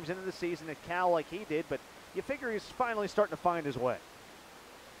 3 games into the season at Cal like he did, but you figure he's finally starting to find his way.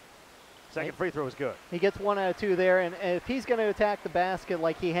 Second free throw is good. He gets 1 out of 2 there, and if he's going to attack the basket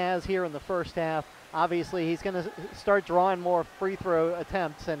like he has here in the first half, obviously he's going to start drawing more free throw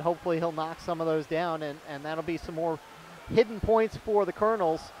attempts, and hopefully he'll knock some of those down, and that'll be some more hidden points for the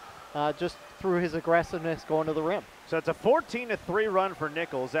Colonels just through his aggressiveness going to the rim. So it's a 14-3 run for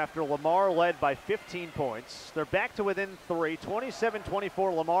Nicholls after Lamar led by 15 points. They're back to within 3,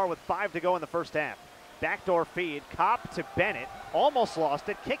 27-24 Lamar with 5 to go in the first half. Backdoor feed, Kopp to Bennett, almost lost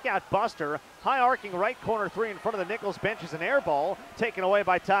it, kick out Buster, high arcing right corner 3 in front of the Nicholls bench is an air ball, taken away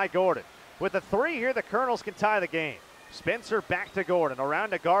by Ty Gordon. With a 3 here, the Colonels can tie the game. Spencer back to Gordon,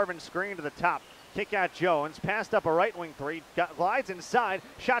 around to Garvin, screen to the top. Kick out Jones, passed up a right wing 3, glides inside,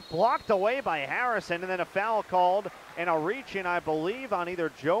 shot blocked away by Harrison, and then a foul called and a reach in, I believe, on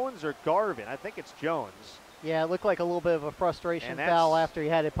either Jones or Garvin. I think it's Jones. Yeah, it looked like a little bit of a frustration And foul after he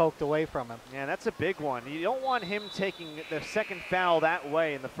had it poked away from him. Yeah, that's a big one. You don't want him taking the second foul that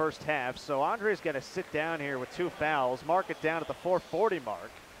way in the first half, so Andre's got to sit down here with 2 fouls, mark it down at the 4:40 mark.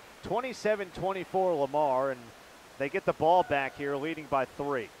 27-24 Lamar, and they get the ball back here, leading by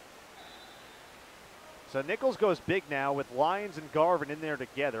 3. So Nicholls goes big now with Lyons and Garvin in there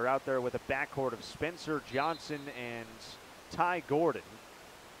together, out there with a backcourt of Spencer, Johnson, and Ty Gordon.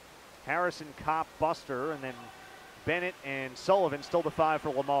 Harrison, Kopp, Buster, and then Bennett and Sullivan still the 5 for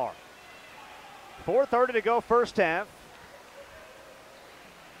Lamar. 4:30 to go first half.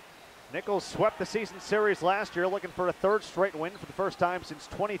 Nicholls swept the season series last year, looking for a 3rd straight win for the first time since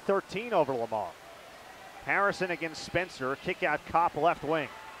 2013 over Lamar. Harrison against Spencer, kick out Kopp left wing.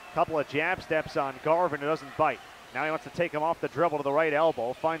 Couple of jab steps on Garvin, it doesn't bite. Now he wants to take him off the dribble to the right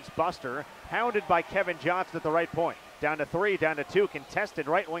elbow, finds Buster, hounded by Kevin Johnson at the right point. Down to 3, down to 2, contested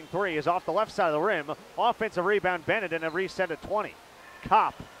right wing 3 is off the left side of the rim. Offensive rebound Bennett and a reset at 20.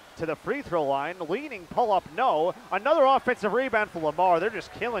 Kopp to the free throw line, leaning pull up, no. Another offensive rebound for Lamar. They're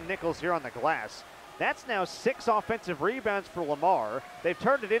just killing Nicholls here on the glass. That's now 6 offensive rebounds for Lamar. They've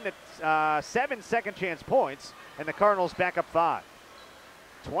turned it into 7 second chance points, and the Cardinals back up 5.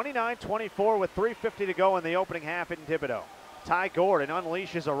 29-24 with 3:50 to go in the opening half in Thibodaux. Ty Gordon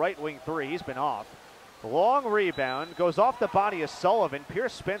unleashes a right wing 3. He's been off. Long rebound, goes off the body of Sullivan.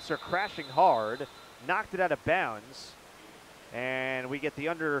 Pierce Spencer crashing hard, knocked it out of bounds. And we get the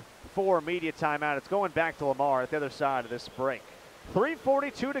under 4 media timeout. It's going back to Lamar at the other side of this break.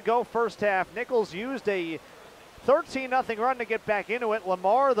 3:42 to go first half. Nicholls used a 13-0 run to get back into it.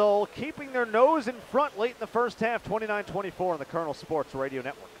 Lamar, though, keeping their nose in front late in the first half, 29-24 on the Colonel Sports Radio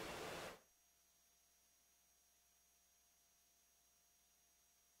Network.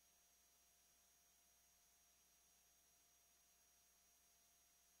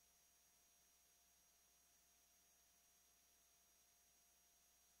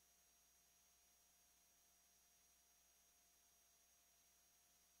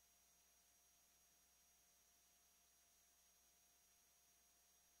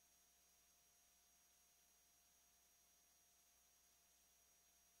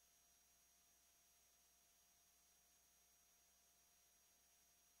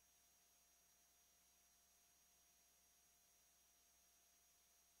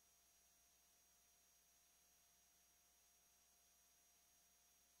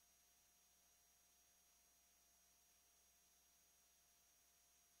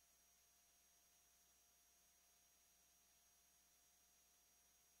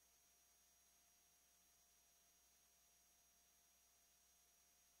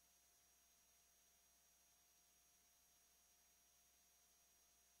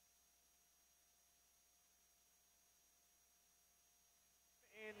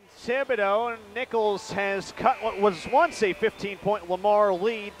 Thibodaux, and Nicholls has cut what was once a 15-point Lamar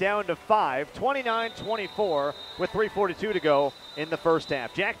lead down to 5, 29-24 with 3:42 to go in the first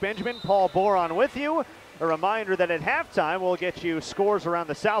half. Jack Benjamin, Paul Boron with you. A reminder that at halftime we'll get you scores around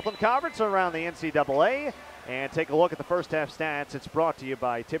the Southland Conference, around the NCAA, and take a look at the first half stats. It's brought to you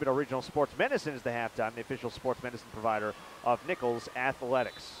by Thibodaux Regional Sports Medicine as the halftime, the official sports medicine provider of Nicholls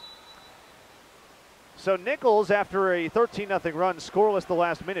Athletics. So Nicholls, after a 13-0 run, scoreless the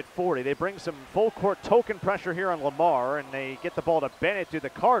last minute 40. They bring some full-court token pressure here on Lamar, and they get the ball to Bennett to the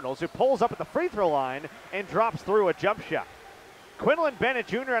Cardinals, who pulls up at the free throw line and drops through a jump shot. Quinlan Bennett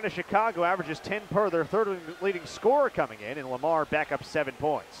Jr. out of Chicago averages 10 per, their third leading scorer coming in, and Lamar back up 7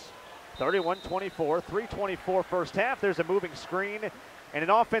 points. 31-24, 3:24 first half. There's a moving screen and an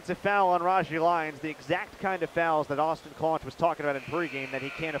offensive foul on Raji Lyons, the exact kind of fouls that Austin Claunch was talking about in pregame that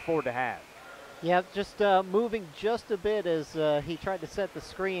he can't afford to have. Yeah, just moving just a bit as he tried to set the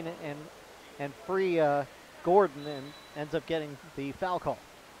screen and free Gordon, and ends up getting the foul call.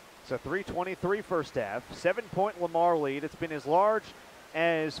 So 3:23 first half, 7-point Lamar lead. It's been as large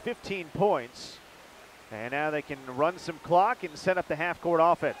as 15 points. And now they can run some clock and set up the half-court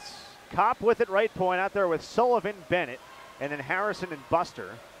offense. Kopp with it right point out there with Sullivan, Bennett, and then Harrison and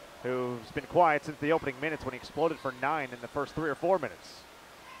Buster, who's been quiet since the opening minutes when he exploded for 9 in the first 3 or 4 minutes.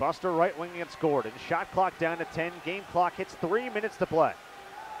 Buster right wing against Gordon. Shot clock down to 10. Game clock hits 3 minutes to play.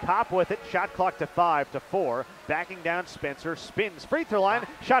 Kopp with it. Shot clock to 5 to 4. Backing down Spencer. Spins. Free throw line.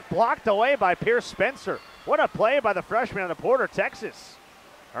 Shot blocked away by Pierce Spencer. What a play by the freshman out of Porter, Texas.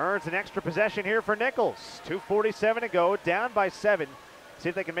 Earns an extra possession here for Nicholls. 2:47 to go. Down by 7. See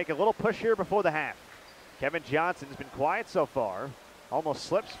if they can make a little push here before the half. Kevin Johnson's been quiet so far. Almost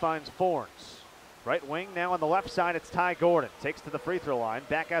slips, finds Fornes. Right wing now on the left side, it's Ty Gordon. Takes to the free throw line.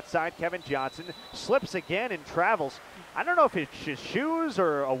 Back outside, Kevin Johnson. Slips again and travels. I don't know if it's his shoes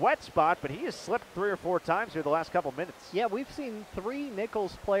or a wet spot, but he has slipped 3 or 4 times here the last couple minutes. Yeah, we've seen 3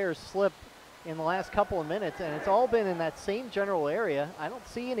 Nicholls players slip in the last couple of minutes, and it's all been in that same general area. I don't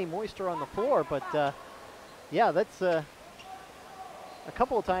see any moisture on the floor, but yeah, that's a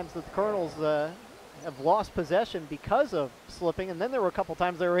couple of times that the Colonels have lost possession because of slipping, and then there were a couple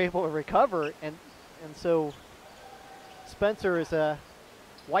times they were able to recover, and so Spencer is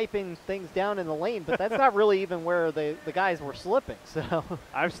wiping things down in the lane, but that's not really even where the guys were slipping. So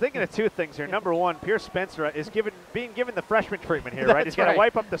I was thinking of 2 things here. Number 1, Pierce Spencer is being given the freshman treatment here, right? He's got to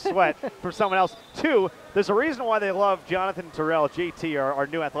wipe up the sweat from someone else. 2, there's a reason why they love Jonathan Terrell, JT, our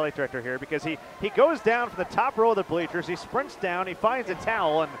new athletic director here, because he goes down from the top row of the bleachers, he sprints down, he finds a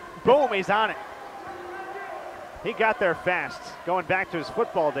towel, and boom, he's on it. He got there fast, going back to his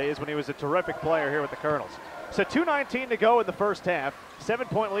football days when he was a terrific player here with the Colonels. So 2:19 to go in the first half.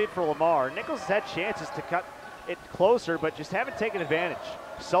 7-point lead for Lamar. Nicholls has had chances to cut it closer, but just haven't taken advantage.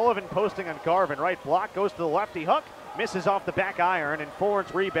 Sullivan posting on Garvin. Right block goes to the lefty hook. Misses off the back iron, and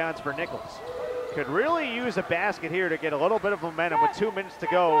Fornes rebounds for Nicholls. Could really use a basket here to get a little bit of momentum with 2 minutes to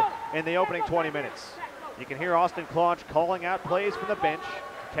go in the opening 20 minutes. You can hear Austin Claunch calling out plays from the bench.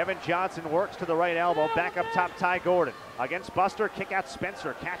 Kevin Johnson works to the right elbow. Back up top, Ty Gordon. Against Buster, kick out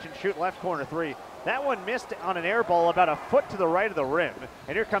Spencer. Catch and shoot left corner 3. That one missed on an air ball about a foot to the right of the rim.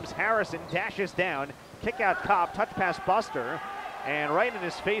 And here comes Harrison, dashes down. Kick out Cobb, touch pass Buster. And right in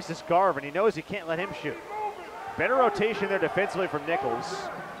his face is Garvin. He knows he can't let him shoot. Better rotation there defensively from Nicholls.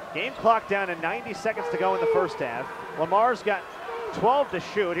 Game clock down to 90 seconds to go in the first half. Lamar's got 12 to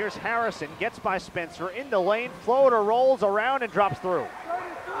shoot. Here's Harrison, gets by Spencer, in the lane, floater rolls around and drops through.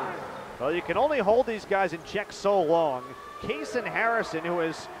 Well, you can only hold these guys in check so long. Kason Harrison, who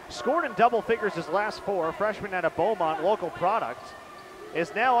has scored in double figures his last 4, freshman out of Beaumont, local product,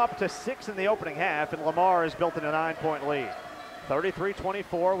 is now up to 6 in the opening half, and Lamar has built in a 9-point lead.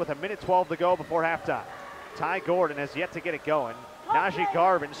 33-24 with 1:12 to go before halftime. Ty Gordon has yet to get it going. Najee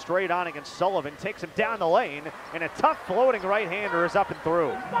Garvin straight on against Sullivan, takes him down the lane, and a tough floating right-hander is up and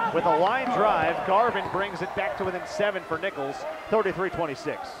through. With a line drive, Garvin brings it back to within 7 for Nicholls,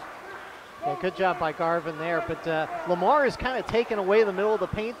 33-26. Yeah, good job by Garvin there, but Lamar is kind of taken away the middle of the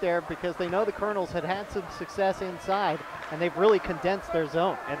paint there because they know the Colonels had some success inside, and they've really condensed their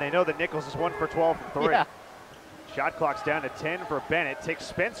zone. And they know that Nicholls is 1 for 12 from 3. Yeah. Shot clock's down to 10 for Bennett. Takes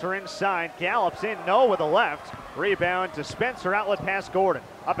Spencer inside, gallops in, no with the left. Rebound to Spencer, outlet pass Gordon.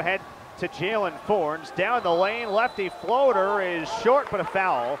 Up ahead to Jalen Fornes. Down the lane, lefty floater is short but a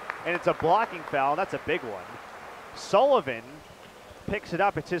foul, and it's a blocking foul. That's a big one. Sullivan picks it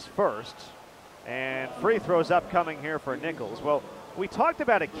up, it's his first. And free throws upcoming here for Nicholls. Well, we talked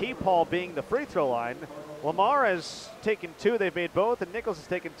about a key, Paul, being the free throw line. Lamar has taken 2, they've made both, and Nicholls has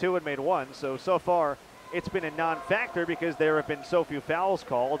taken 2 and made 1. So far, it's been a non-factor because there have been so few fouls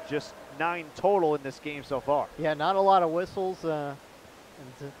called, just 9 total in this game so far. Yeah, not a lot of whistles.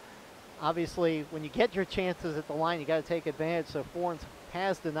 Obviously, when you get your chances at the line, you got to take advantage. So Fornes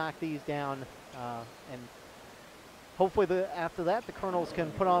has to knock these down, and hopefully after that, the Colonels can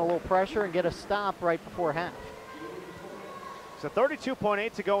put on a little pressure and get a stop right before half. So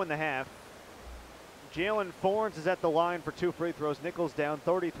 32.8 to go in the half. Jalen Fornes is at the line for 2 free throws. Nicholls down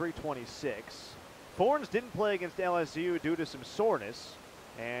 33-26. Fornes didn't play against LSU due to some soreness,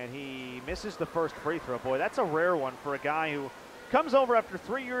 and he misses the first free throw. Boy, that's a rare one for a guy who comes over after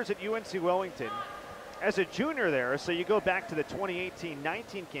 3 years at UNC Wellington as a junior there. So you go back to the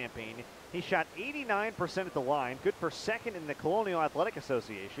 2018-19 campaign. He shot 89% at the line, good for 2nd in the Colonial Athletic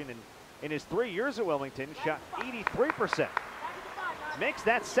Association, and in his 3 years at Wellington, shot 83%. Makes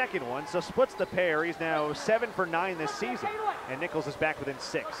that second one, so splits the pair. He's now 7 for 9 this season, and Nicholls is back within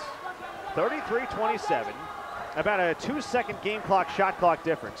 6. 33-27, about a 2-second game clock, shot clock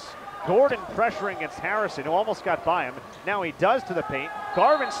difference. Gordon pressuring against Harrison, who almost got by him. Now he does to the paint.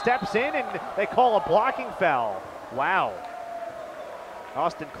 Garvin steps in, and they call a blocking foul. Wow.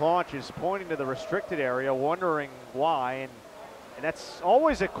 Austin Claunch is pointing to the restricted area, wondering why, and that's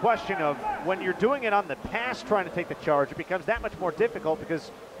always a question of when you're doing it on the pass, trying to take the charge, it becomes that much more difficult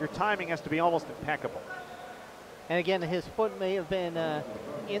because your timing has to be almost impeccable. And again, his foot may have been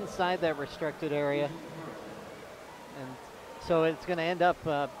inside that restricted area. And so it's going to end up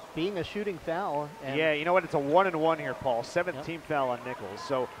being a shooting foul. And yeah, you know what? It's a 1-and-1 here, Paul. 7th team foul on Nicholls.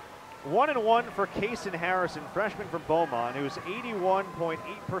 So 1-and-1 for Kason Harrison, freshman from Beaumont, who's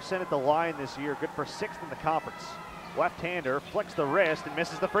 81.8% at the line this year, good for 6th in the conference. Left-hander flicks the wrist and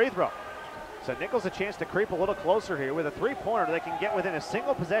misses the free throw. So Nicholls a chance to creep a little closer here with a three-pointer. They can get within a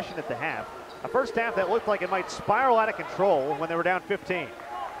single possession at the half. A first half that looked like it might spiral out of control when they were down 15.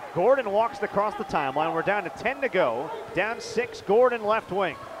 Gordon walks across the timeline. We're down to 10 to go. Down 6, Gordon left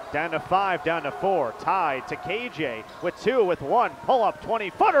wing. Down to 5, down to 4. Tied to KJ with 2, with 1. Pull-up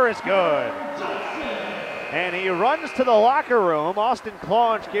 20-footer is good. And he runs to the locker room. Austin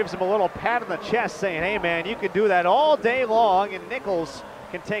Claunch gives him a little pat on the chest saying, hey man, you can do that all day long. And Nicholls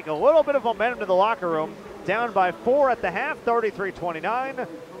can take a little bit of momentum to the locker room. Down by 4 at the half, 33-29.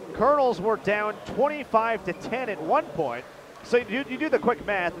 Colonels were down 25-10 at one point. So you do the quick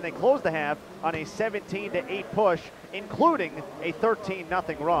math, and they close the half on a 17-8 push, including a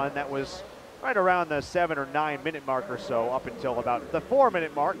 13-0 run that was right around the 7 or 9 minute mark or so up until about the 4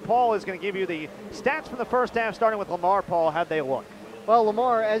 minute mark. Paul is going to give you the stats from the first half, starting with Lamar. Paul, how'd they look? Well,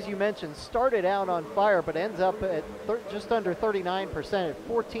 Lamar, as you mentioned, started out on fire, but ends up at just under 39% at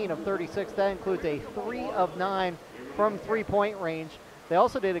 14 of 36. That includes a 3 of 9 from three-point range. They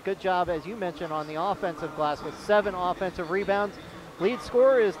also did a good job, as you mentioned, on the offensive glass with 7 offensive rebounds. Lead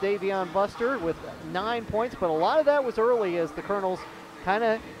scorer is Davion Buster with 9 points, but a lot of that was early as the Colonels kind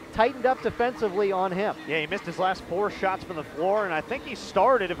of tightened up defensively on him. Yeah, he missed his last 4 shots from the floor, and I think he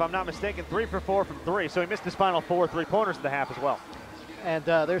started, if I'm not mistaken, 3 for 4 from 3, so he missed his final 4 three-pointers in the half as well. And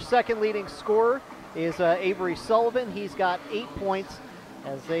their second leading scorer is Avery Sullivan. He's got 8 points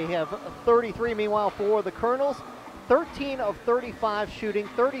as they have 33, meanwhile, for the Colonels. 13 of 35 shooting,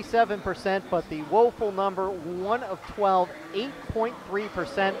 37%, but the woeful number, 1 of 12,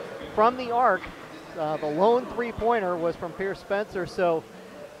 8.3% from the arc. The lone three-pointer was from Pierce Spencer, so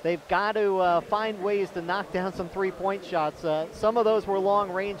they've got to find ways to knock down some three-point shots. Some of those were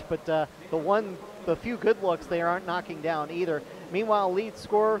long range, but the few good looks they aren't knocking down either. Meanwhile, lead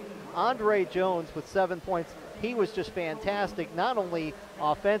scorer Andre Jones with 7 points. He was just fantastic, not only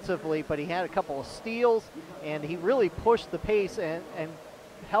offensively, but he had a couple of steals, and he really pushed the pace and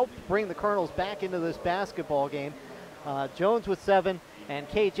helped bring the Colonels back into this basketball game. Jones with 7, and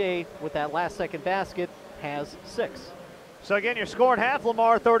KJ with that last-second basket has 6. So again, your score at half,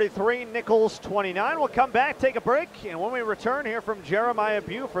 Lamar 33, Nicholls 29. We'll come back, take a break, and when we return, hear from Jeremiah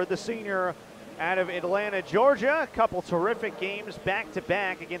Buford, the senior out of Atlanta, Georgia. A couple terrific games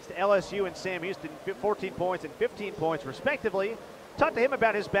back-to-back against LSU and Sam Houston, 14 points and 15 points respectively. Talked to him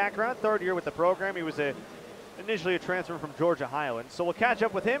about his background, third year with the program. He was initially a transfer from Georgia Highlands. So we'll catch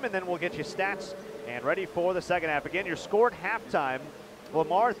up with him, and then we'll get you stats and ready for the second half. Again, your score at halftime,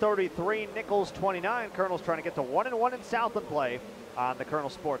 Lamar 33, Nicholls 29. Colonels trying to get to 1-1 in Southland play on the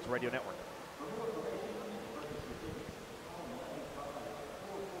Colonel Sports Radio Network.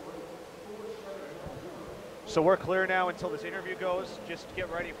 So we're clear now until this interview goes. Just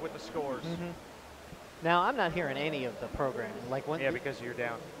get ready with the scores. Now, I'm not hearing any of the programming. Yeah, because you're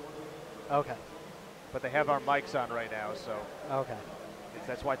down. Okay. But they have our mics on right now, so. Okay.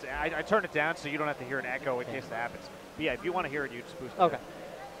 That's why I turned it down so you don't have to hear an echo in case that happens. But yeah, if you want to hear it, you just boost it. Okay. Down.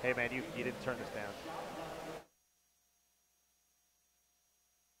 Hey, man, you didn't turn this down.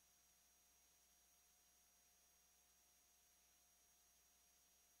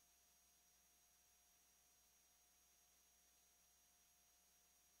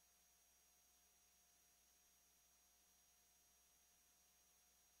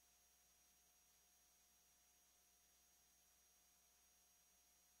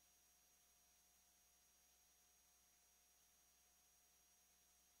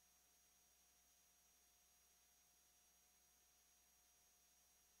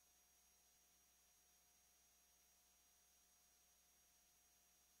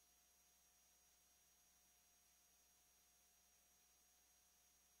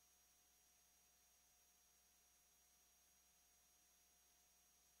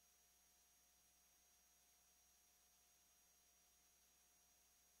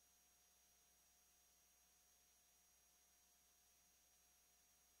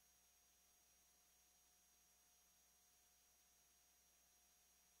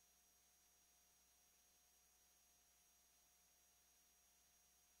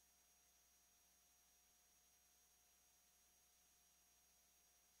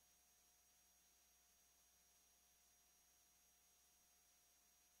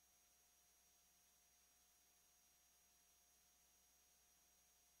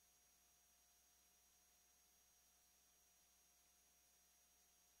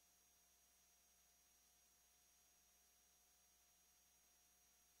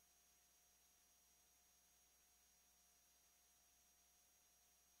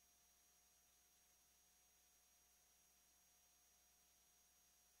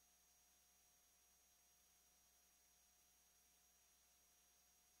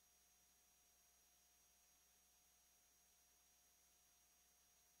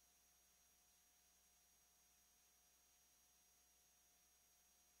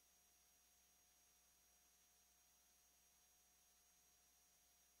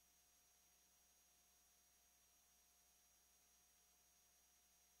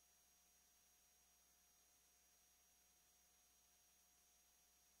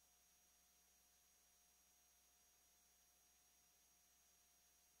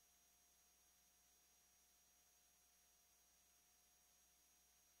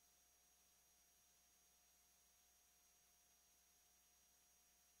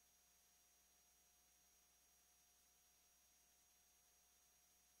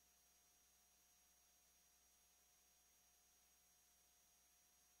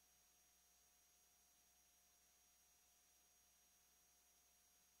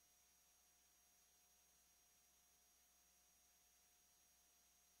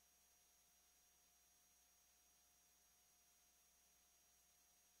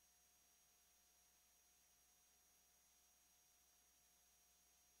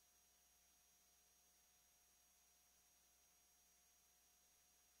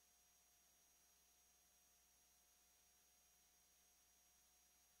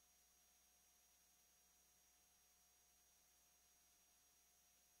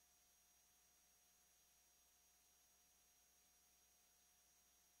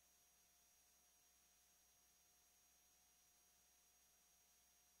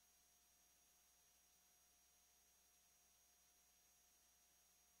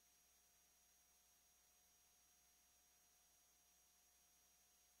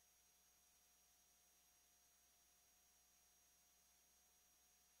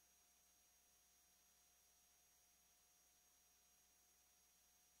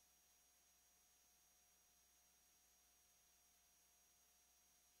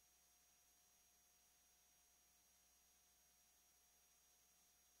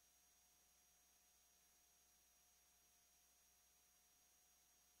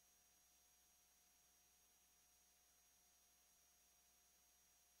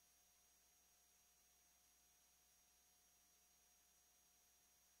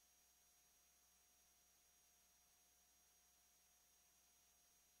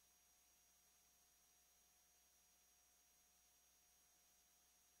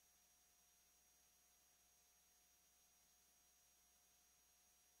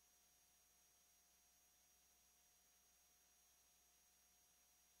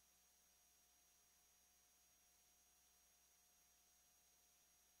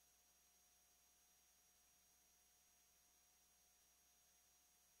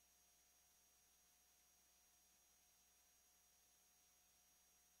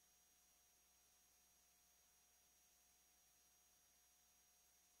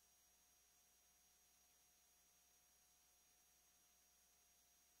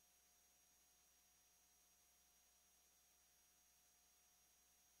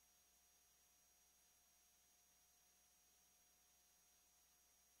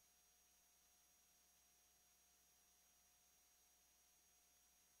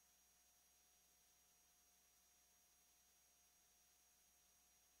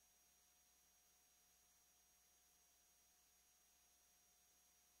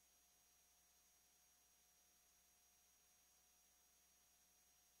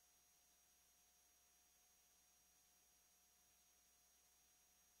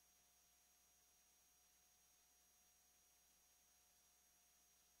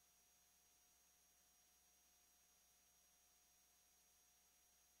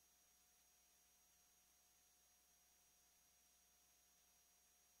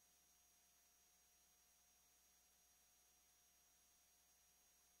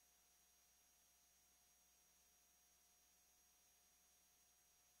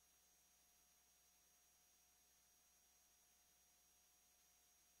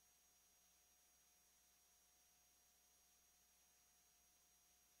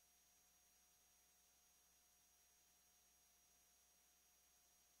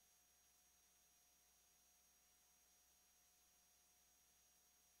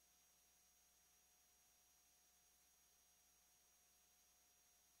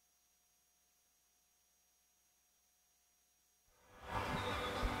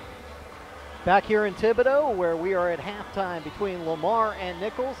 Back here in Thibodaux, where we are at halftime between Lamar and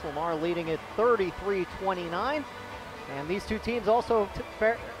Nicholls. Lamar leading at 33-29. And these two teams also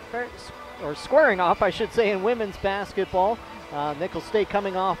squaring off, I should say, in women's basketball. Nicholls State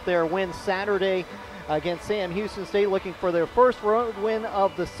coming off their win Saturday against Sam Houston State, looking for their first road win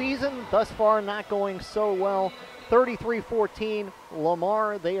of the season. Thus far, not going so well. 33-14,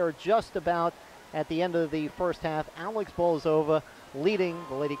 Lamar. They are just about at the end of the first half. Alex Bolzova leading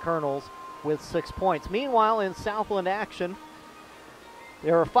the Lady Colonels with 6 points. Meanwhile, in Southland action,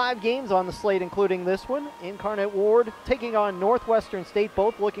 there are 5 games on the slate, including this one. Incarnate Ward taking on Northwestern State,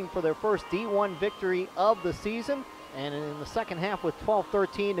 both looking for their first D1 victory of the season. And in the second half with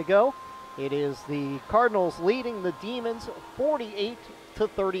 12-13 to go, it is the Cardinals leading the Demons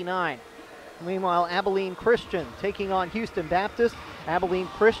 48-39. Meanwhile, Abilene Christian taking on Houston Baptist. Abilene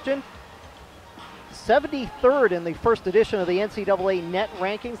Christian 73rd in the first edition of the NCAA net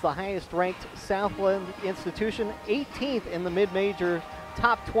rankings, the highest ranked Southland institution, 18th in the mid-major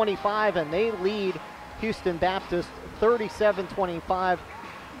top 25, and they lead Houston Baptist 37-25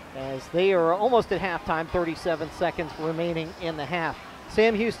 as they are almost at halftime, 37 seconds remaining in the half.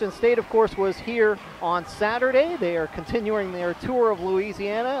 Sam Houston State, of course, was here on Saturday. They are continuing their tour of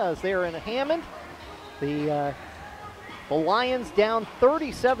Louisiana as they are in Hammond. The Lions down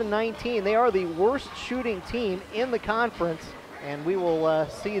 37-19. They are the worst shooting team in the conference, and we will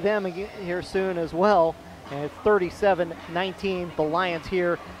see them again here soon as well. And it's 37-19, the Lions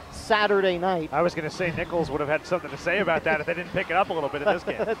here Saturday night. I was going to say Nicholls would have had something to say about that if they didn't pick it up a little bit in this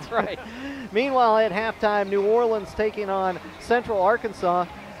game. That's right. Meanwhile, at halftime, New Orleans taking on Central Arkansas.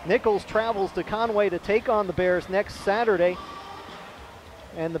 Nicholls travels to Conway to take on the Bears next Saturday.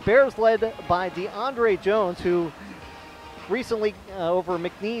 And the Bears led by DeAndre Jones, who recently over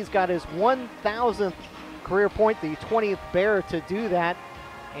McNeese got his 1,000th career point, the 20th Bear to do that.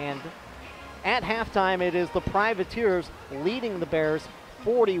 And at halftime, it is the Privateers leading the Bears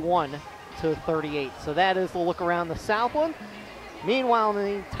 41-38. So that is the look around the Southland. Meanwhile,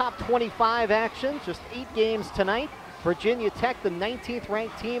 in the top 25 action, just 8 games tonight. Virginia Tech, the 19th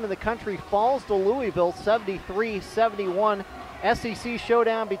ranked team in the country, falls to Louisville 73-71. SEC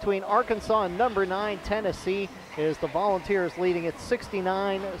showdown between Arkansas and number 9 Tennessee. It is the Volunteers leading at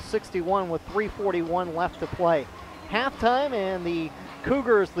 69-61 with 3:41 left to play. Halftime, and the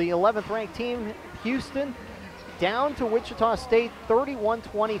Cougars, the 11th ranked team, Houston, down to Wichita State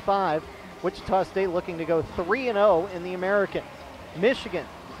 31-25. Wichita State looking to go 3-0 in the American. Michigan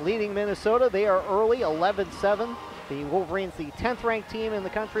leading Minnesota. They are early 11-7. The Wolverines, the 10th ranked team in the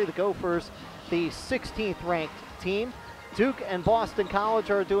country. The Gophers, the 16th ranked team. Duke and Boston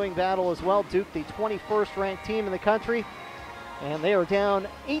College are doing battle as well. Duke, the 21st ranked team in the country. And they are down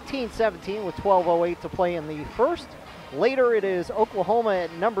 18-17 with 12:08 to play in the first. Later it is Oklahoma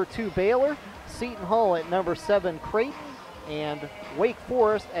at number 2 Baylor, Seton Hall at number 7 Creighton, and Wake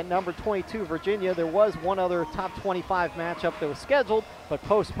Forest at number 22 Virginia. There was one other top 25 matchup that was scheduled but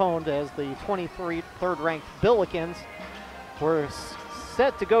postponed as the 23rd ranked Billikens were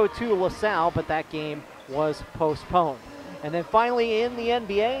set to go to LaSalle, but that game was postponed. And then finally in the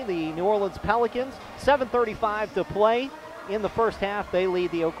NBA, the New Orleans Pelicans, 7:35 to play in the first half. They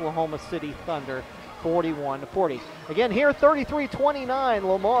lead the Oklahoma City Thunder 41-40. Again here, 33-29,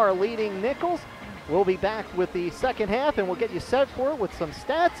 Lamar leading Nicholls. We'll be back with the second half, and we'll get you set for it with some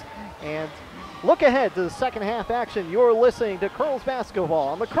stats and look ahead to the second half action. You're listening to Colonels Basketball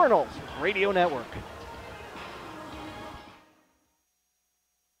on the Colonels Radio Network.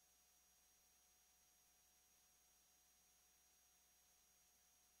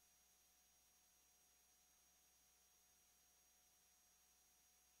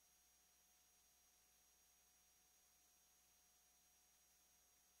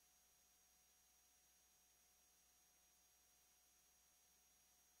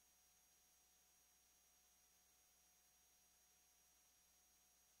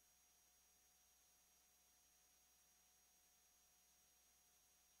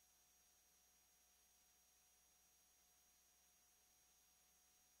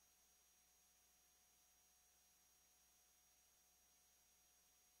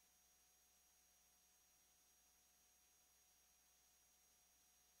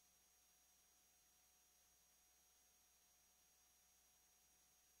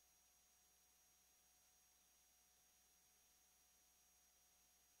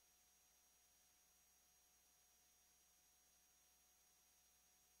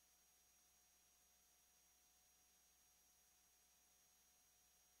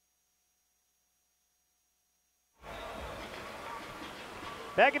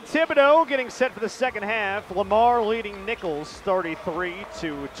 Back in Thibodaux, getting set for the second half. Lamar leading Nicholls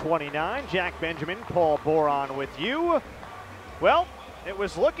 33-29. Jack Benjamin, Paul Boron with you. Well, it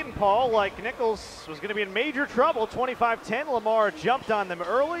was looking, Paul, like Nicholls was going to be in major trouble. 25-10, Lamar jumped on them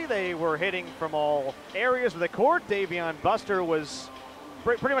early. They were hitting from all areas of the court. Davion Buster was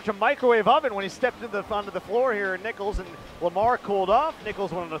pretty much a microwave oven when he stepped onto the floor here in Nicholls, and Lamar cooled off.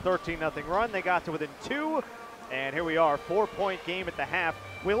 Nicholls went on a 13-0 run. They got to within 2. And here we are, 4-point game at the half.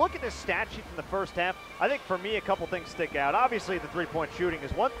 We look at this stat sheet from the first half. I think for me, a couple things stick out. Obviously, the three-point shooting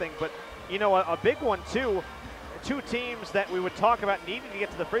is one thing, but you know, a big one too. Two teams that we would talk about needing to get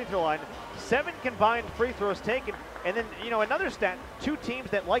to the free throw line. 7 combined free throws taken, and then you know another stat: 2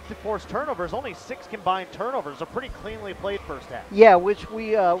 teams that like to force turnovers. Only 6 combined turnovers. A pretty cleanly played first half. Yeah, which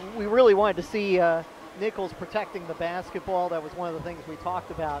we really wanted to see. Nicholls protecting the basketball. That was one of the things we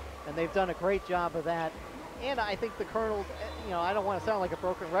talked about, and they've done a great job of that. And I think the Colonels, you know, I don't want to sound like a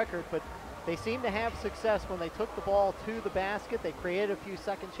broken record, but they seem to have success when they took the ball to the basket. They created a few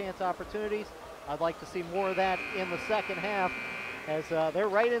second chance opportunities. I'd like to see more of that in the second half, as they're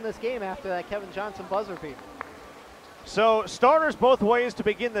right in this game after that Kevin Johnson buzzer beat. So starters both ways to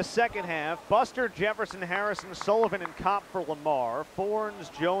begin the second half. Buster, Jefferson, Harrison, Sullivan, and Kopp for Lamar. Forns,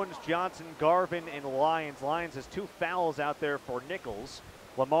 Jones, Johnson, Garvin, and Lyons. Lyons has 2 fouls out there for Nicholls.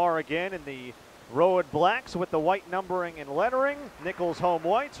 Lamar again in the Road blacks with the white numbering and lettering. Nicholls home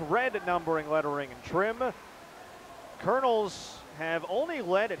whites, red numbering, lettering, and trim. Colonels have only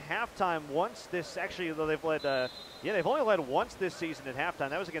led at halftime once this, actually, though they've led, they've only led once this season at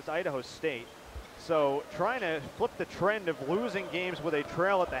halftime. That was against Idaho State. So trying to flip the trend of losing games with a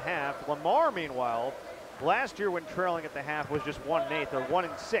trail at the half. Lamar, meanwhile, last year when trailing at the half was just 1-8. They're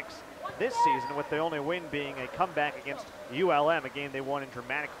 1-6 this season, with the only win being a comeback against ULM, a game they won in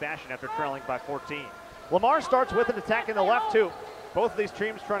dramatic fashion after trailing by 14. Lamar starts with an attack in the left too. Both of these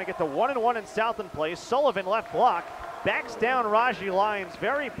teams trying to get to 1-1 in Southland play. Sullivan left block, backs down Raji Lyons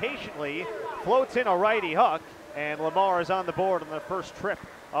very patiently, floats in a righty hook, and Lamar is on the board on the first trip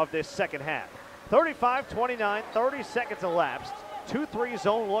of this second half. 35-29, 30 seconds elapsed. 2-3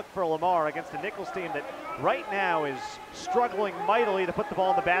 zone look for Lamar against a Nicholls team that right now is struggling mightily to put the ball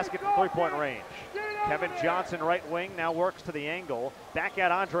in the basket from three-point range. Kevin Johnson, right wing, now works to the angle. Back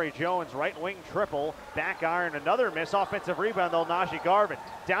out Andre Jones, right wing triple. Back iron, another miss. Offensive rebound, though, Najee Garvin.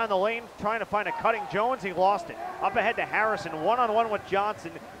 Down the lane, trying to find a cutting Jones. He lost it. Up ahead to Harrison, one-on-one with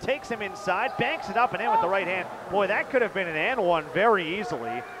Johnson. Takes him inside, banks it up and in with the right hand. Boy, that could have been an and one very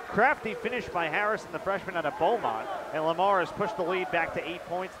easily. Crafty finish by Harrison, the freshman out of Beaumont. And Lamar has pushed the lead back to 8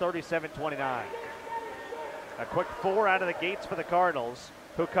 points, 37-29. A quick 4 out of the gates for the Cardinals,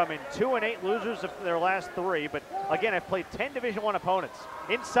 who come in 2-8 losers of their last 3, but again, have played 10 Division I opponents.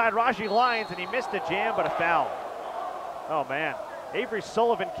 Inside Raji Lyons, and he missed a jam, but a foul. Oh man, Avery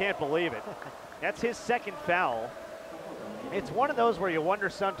Sullivan can't believe it. That's his second foul. It's one of those where you wonder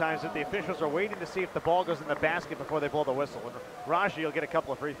sometimes if the officials are waiting to see if the ball goes in the basket before they blow the whistle. And Raji will get a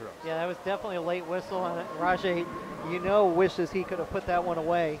couple of free throws. Yeah, that was definitely a late whistle, and Raji, you know, wishes he could have put that one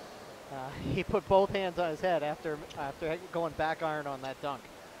away. He put both hands on his head after going back iron on that dunk.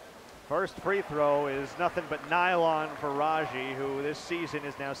 First free throw is nothing but nylon for Raji, who this season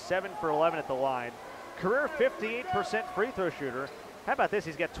is now 7 for 11 at the line. Career 58% free throw shooter. How about this?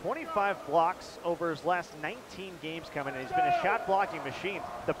 He's got 25 blocks over his last 19 games coming in. He's been a shot blocking machine.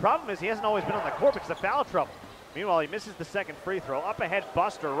 The problem is he hasn't always been on the court because of foul trouble. Meanwhile, he misses the second free throw. Up ahead,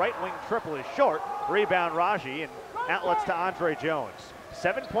 Buster, right wing triple is short. Rebound Raji, and outlets to Andre Jones.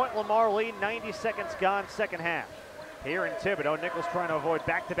 7-point Lamar lead, 90 seconds gone, second half. Here in Thibodaux, Nicholls trying to avoid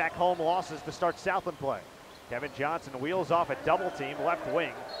back-to-back home losses to start Southland play. Kevin Johnson wheels off a double team, left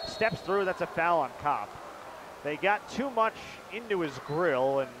wing, steps through, that's a foul on Kopp. They got too much into his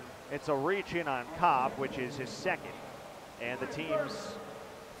grill, and it's a reach in on Kopp, which is his second. And the team's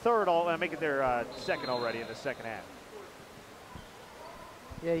third, make it their second already in the second half.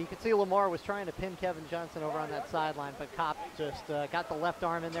 Yeah, you can see Lamar was trying to pin Kevin Johnson over on that sideline, but Kopp just got the left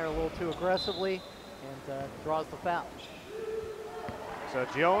arm in there a little too aggressively and draws the foul. So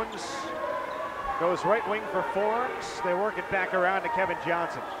Jones goes right wing for Forns. They work it back around to Kevin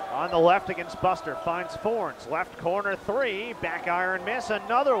Johnson. On the left against Buster, finds Forns. Left corner 3, back iron miss,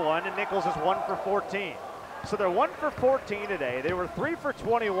 another one, and Nicholls is 1 for 14. So they're 1 for 14 today. They were 3 for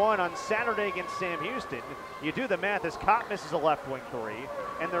 21 on Saturday against Sam Houston. You do the math as Kopp misses a left wing 3,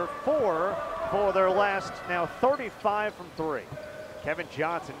 and they're 4 for their last now 35 from 3. Kevin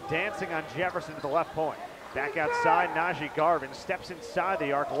Johnson dancing on Jefferson to the left point. Back outside, Najee Garvin steps inside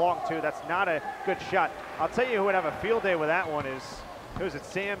the arc, long 2. That's not a good shot. I'll tell you who would have a field day with that one is who is it,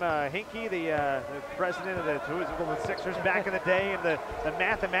 Sam Hinkie, the president of the Sixers back in the day, and the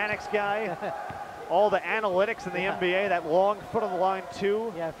mathematics guy. All the analytics in the NBA, that long foot on the line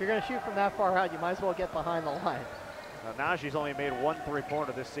too. Yeah, if you're going to shoot from that far out, you might as well get behind the line. Najee's only made 1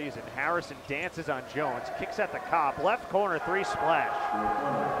 3-pointer this season. Harrison dances on Jones, kicks at the Kopp, left corner 3 splash.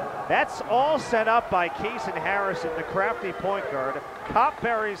 That's all set up by Kaysen Harrison, the crafty point guard. Kopp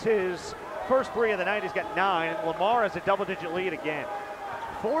buries his first 3 of the night. He's got 9. Lamar has a double-digit lead again.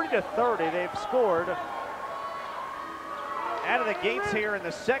 40-30, they've scored out of the gates here in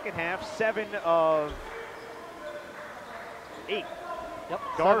the second half, 7 of 8. Yep.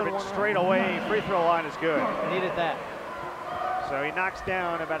 Garvin straight away, free throw line is good. Needed that. So he knocks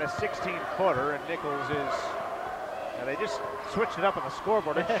down about a 16-footer, and Nicholls is, they just switched it up on the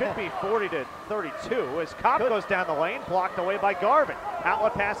scoreboard. It should be 40-32 as Kopp goes down the lane, blocked away by Garvin.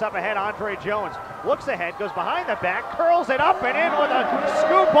 Outlet pass up ahead, Andre Jones looks ahead, goes behind the back, curls it up and in with a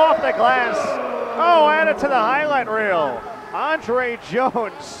scoop off the glass. Oh, add it to the highlight reel. Andre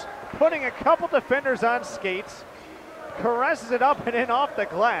Jones putting a couple defenders on skates, caresses it up and in off the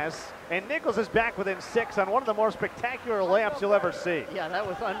glass, and Nicholls is back within 6 on one of the more spectacular layups you'll ever see. Yeah, that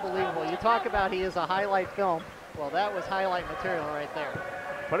was unbelievable. You talk about he is a highlight film. Well, that was highlight material right there.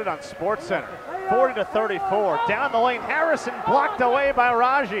 Put it on SportsCenter. 40-34. Down the lane, Harrison blocked away by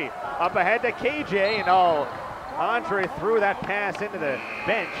Raji. Up ahead to KJ, and Andre threw that pass into the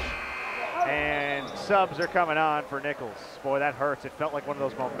bench. And subs are coming on for Nicholls. Boy, that hurts. It felt like one of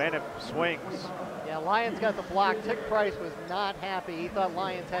those momentum swings. Yeah, Lyons got the block. Tick Price was not happy. He thought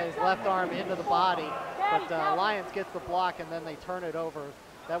Lyons had his left arm into the body, but Lyons gets the block and then they turn it over.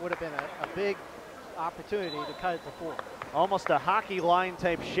 That would have been a big opportunity to cut it to 4. Almost a hockey line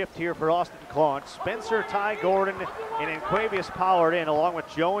type shift here for Austin Claunch. Spencer, Ty Gordon, and Inquavius Pollard in along with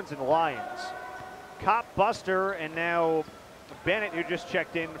Jones and Lyons. Kopp, Buster, and now Bennett, who just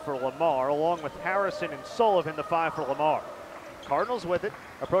checked in for Lamar, along with Harrison and Sullivan, the 5 for Lamar. Cardinals with it,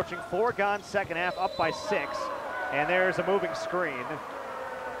 approaching 4 gone second half, up by 6. And there's a moving screen.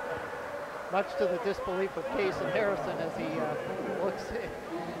 Much to the disbelief of Kaysen Harrison as he looks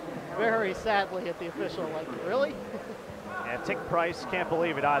very sadly at the official, like, really? Yeah, Tick Price can't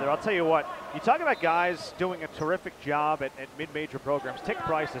believe it either. I'll tell you what, you talk about guys doing a terrific job at mid-major programs. Tick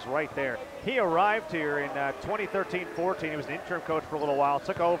Price is right there. He arrived here in 2013-14. He was an interim coach for a little while,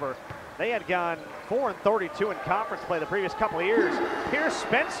 took over. They had gone 4-32 in conference play the previous couple of years. Here's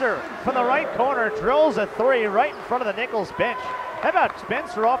Spencer from the right corner, drills a 3 right in front of the Nicholls bench. How about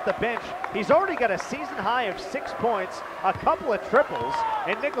Spencer off the bench? He's already got a season high of 6 points, a couple of triples,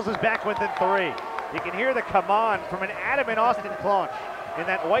 and Nicholls is back within 3. You can hear the come on from an adamant Austin Claunch in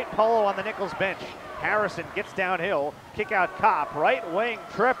that white polo on the Nicholls bench. Harrison gets downhill, kick out Kopp, right wing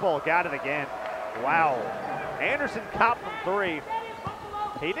triple, got it again. Wow. Anderson Kopp from 3.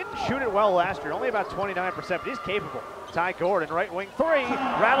 He didn't shoot it well last year, only about 29%, but he's capable. Ty Gordon, right wing 3,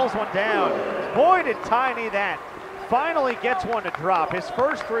 rattles one down. Boy, did Ty need that. Finally gets one to drop. His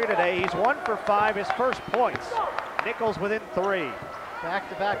first 3 today. He's 1 for 5, his first points. Nicholls within 3.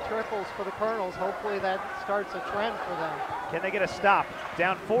 Back-to-back triples for the Colonels. Hopefully that starts a trend for them. Can they get a stop?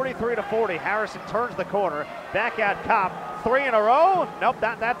 Down 43-40. Harrison turns the corner. Back out Kopp. 3 in a row. Nope,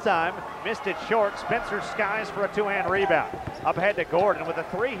 not that time. Missed it short. Spencer skies for a 2-hand rebound. Up ahead to Gordon. With a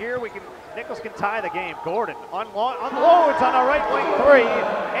 3 here, Nicholls can tie the game. Gordon unloads on a right wing 3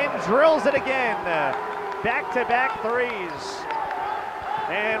 and drills it again. Back-to-back 3s.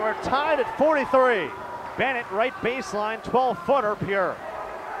 And we're tied at 43. Bennett, right baseline, 12-footer, pure.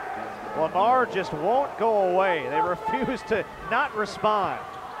 Lamar just won't go away. They refuse to not respond.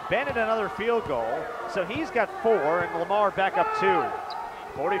 Bennett another field goal, so he's got 4, and Lamar back up 2.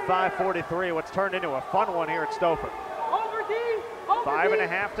 45-43, what's turned into a fun one here at Stouffer.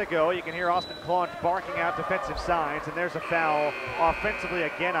 5.5 to go. You can hear Austin Claunch barking out defensive signs, and there's a foul offensively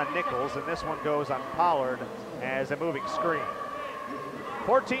again on Nicholls, and this one goes on Pollard as a moving screen.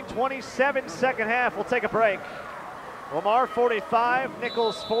 14-27 second half. We'll take a break. Lamar 45,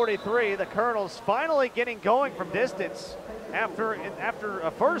 Nicholls 43. The Colonels finally getting going from distance after a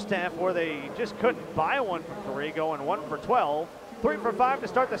first half where they just couldn't buy one from 3, going 1 for 12. 3 for 5 to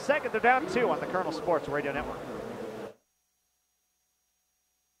start the second. They're down 2 on the Colonel Sports Radio Network.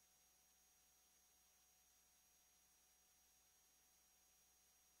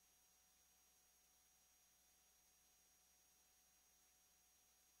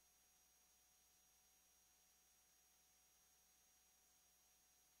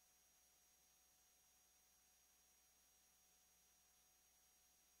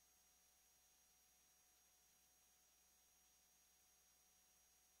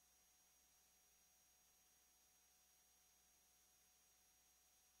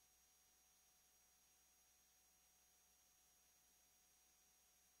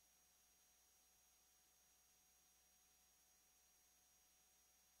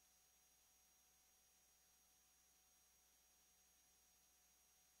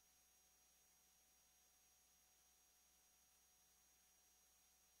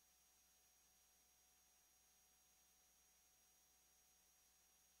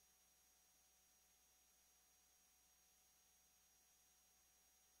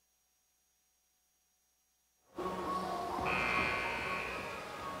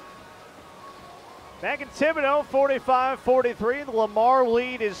 Back in Thibodaux, 45-43. The Lamar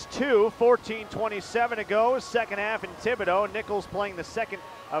lead is 2, 14:27 to go. Second half in Thibodaux. Nicholls playing the second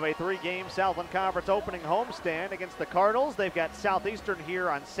of a 3-game Southland Conference opening homestand against the Cardinals. They've got Southeastern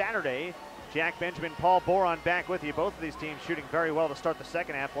here on Saturday. Jack Benjamin, Paul Boron back with you. Both of these teams shooting very well to start the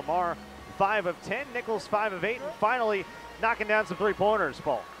second half. Lamar 5 of 10, Nicholls 5 of 8, and finally knocking down some three-pointers,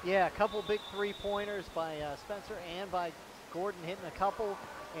 Paul. Yeah, a couple big three-pointers by Spencer and by Gordon hitting a couple.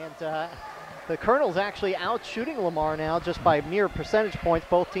 And the Colonels actually out shooting Lamar now just by mere percentage points.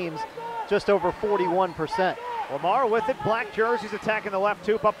 Both teams just over 41%. Lamar with it, black jerseys attacking the left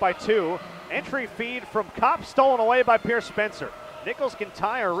hoop, up by 2. Entry feed from Kopp, stolen away by Pierce Spencer. Nicholls can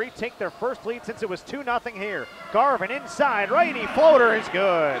tie or retake their first lead since it was 2-0 here. Garvin inside, righty floater is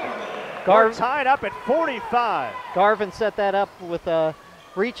good. We're tied up at 45. Garvin set that up with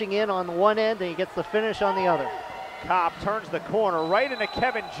reaching in on one end, and he gets the finish on the other. Kopp turns the corner right into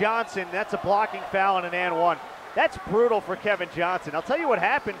Kevin Johnson. That's a blocking foul and an and one. That's brutal for Kevin Johnson. I'll tell you what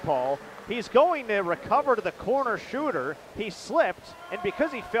happened, Paul. He's going to recover to the corner shooter. He slipped, and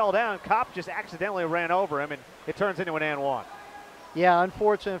because he fell down, Kopp just accidentally ran over him, and it turns into an and one. Yeah,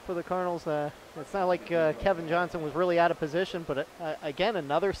 unfortunate for the Colonels. It's not like Kevin Johnson was really out of position, but again,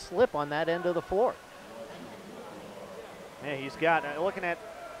 another slip on that end of the floor. Yeah, he's got, looking at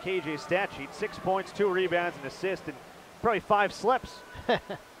KJ's stat sheet, 6 points, 2 rebounds, an assist, and probably 5 slips.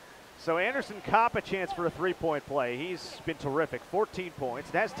 So Anderson Kopp a chance for a three-point play. He's been terrific, 14 points.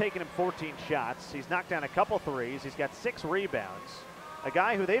 It has taken him 14 shots. He's knocked down a couple threes. He's got 6 rebounds. A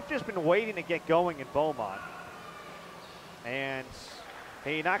guy who they've just been waiting to get going in Beaumont. And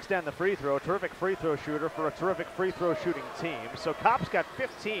he knocks down the free throw. Terrific free throw shooter for a terrific free throw shooting team. So Kopp's got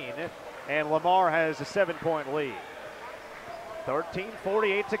 15, and Lamar has a 7-point lead.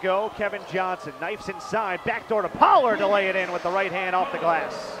 13:48 to go. Kevin Johnson knifes inside, backdoor to Pollard to lay it in with the right hand off the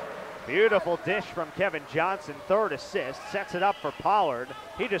glass. Beautiful dish from Kevin Johnson, 3rd assist, sets it up for Pollard.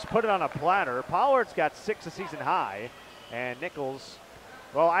 He just put it on a platter. Pollard's got 6 a season high, and Nicholls,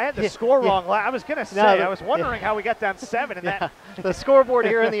 well, I had the score wrong. I was going to say, I was wondering how we got down 7. And that the scoreboard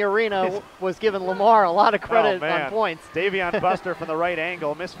here in the arena was giving Lamar a lot of credit on points. Davion Buster from the right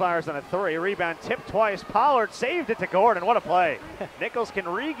angle, misfires on a 3. Rebound tipped twice. Pollard saved it to Gordon. What a play. Nicholls can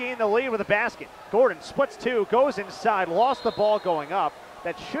regain the lead with a basket. Gordon splits 2, goes inside, lost the ball going up.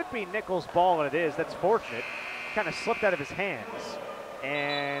 That should be Nicholls' ball, and it is. That's fortunate. Kind of slipped out of his hands.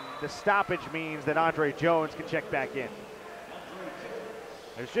 And the stoppage means that Andre Jones can check back in.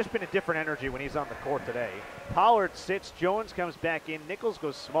 There's just been a different energy when he's on the court today. Pollard sits, Jones comes back in, Nicholls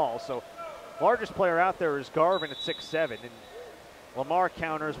goes small. So largest player out there is Garvin at 6'7", and Lamar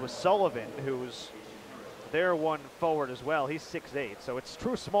counters with Sullivan, who's their one forward as well. He's 6'8", so it's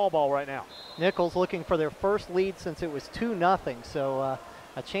true small ball right now. Nicholls looking for their first lead since it was 2-0, so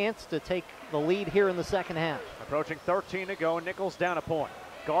a chance to take the lead here in the second half. Approaching 13 to go, Nicholls down a point.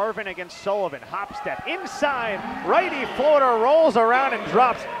 Garvin against Sullivan, hop step, inside, righty floater, rolls around and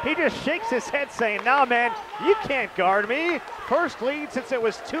drops. He just shakes his head saying, nah man, you can't guard me. First lead since it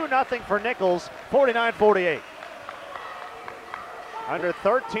was 2-0 for Nicholls, 49-48. Under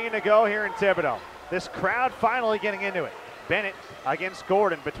 13 to go here in Thibodaux. This crowd finally getting into it. Bennett against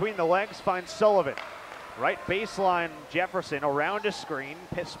Gordon, between the legs finds Sullivan. Right baseline, Jefferson around a screen.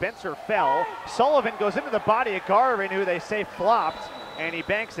 Spencer fell. Sullivan goes into the body of Garvin, who they say flopped, and he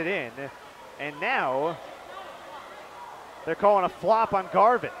banks it in. And now they're calling a flop on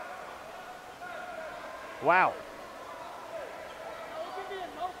Garvin. Wow.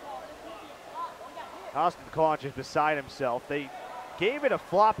 Austin Claunch is beside himself. They gave it a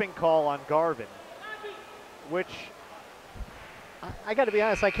flopping call on Garvin, which I got to be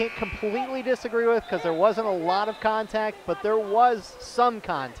honest, I can't completely disagree with, because there wasn't a lot of contact, but there was some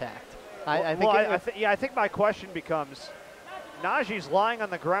contact. I think my question becomes, Najee's lying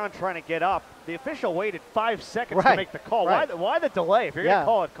on the ground trying to get up. The official waited 5 seconds to make the call. Right. Why the delay? If you're going to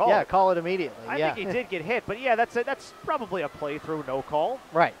call it, call it. Yeah, call it immediately. I think he did get hit, but yeah, that's probably a play-through, no call.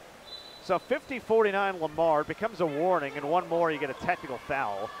 Right. So 50-49 Lamar, becomes a warning, and one more, you get a technical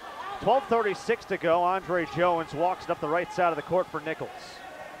foul. 12:36 to go. Andre Jones walks it up the right side of the court for Nicholls.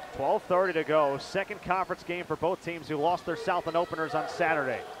 12:30 to go. Second conference game for both teams who lost their Southland openers on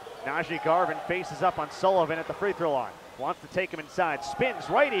Saturday. Najee Garvin faces up on Sullivan at the free throw line. Wants to take him inside. Spins,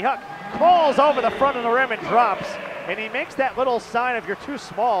 righty hook, crawls over the front of the rim and drops. And he makes that little sign of you're too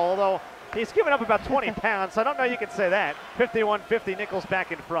small, although he's given up about 20 pounds, so I don't know you can say that. 51-50, Nicholls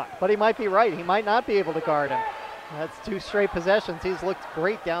back in front. But he might be right. He might not be able to guard him. That's 2 straight possessions. He's looked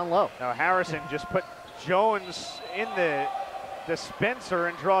great down low. Now Harrison just put Jones in the dispenser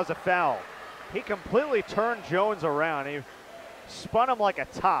and draws a foul. He completely turned Jones around. He spun him like a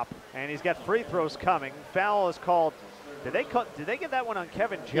top, and he's got free throws coming. Foul is called. Did they get that one on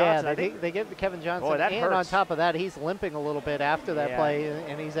Kevin Johnson? Yeah, they give Kevin Johnson. Boy, that and hurts. on top of that, he's limping a little bit after that play,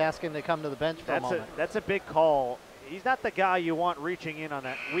 and he's asking to come to the bench for a moment. That's a big call. He's not the guy you want reaching in on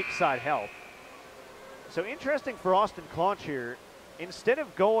that weak side help. So interesting for Austin Claunch here. Instead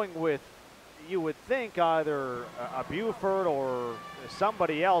of going with, you would think, either a Buford or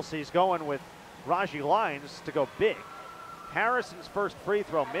somebody else, he's going with Raji Lyons to go big. Harrison's first free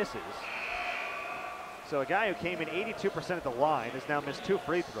throw misses. So a guy who came in 82% at the line has now missed 2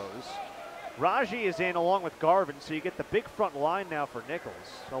 free throws. Raji is in along with Garvin, so you get the big front line now for Nicholls,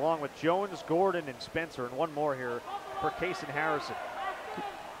 along with Jones, Gordon, and Spencer, and one more here for Kaysen Harrison.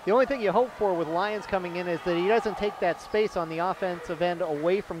 The only thing you hope for with Lyons coming in is that he doesn't take that space on the offensive end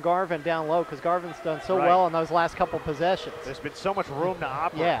away from Garvin down low, because Garvin's done so well on those last couple possessions. There's been so much room to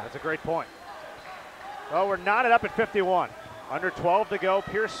operate. Yeah. That's a great point. Well, we're knotted up at 51. Under 12 to go.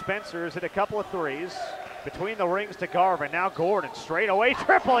 Pierce Spencer's hit a couple of threes. Between the rings to Garvin. Now Gordon straight away.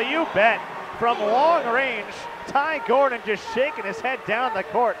 Triple, you bet. From long range, Ty Gordon just shaking his head down the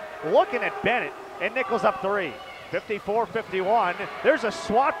court, looking at Bennett, and Nicholls up 3. 54-51. There's a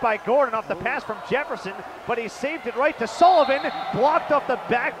swat by Gordon off the pass from Jefferson, but he saved it right to Sullivan. Blocked off the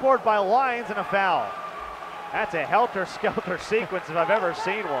backboard by Lyons, and a foul. That's a helter-skelter sequence if I've ever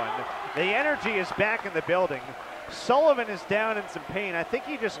seen one. The energy is back in the building. Sullivan is down in some pain. I think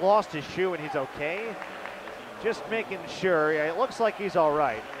he just lost his shoe and he's okay. Just making sure. Yeah, it looks like he's all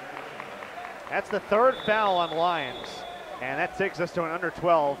right. That's the 3rd foul on Lyons, and that takes us to an under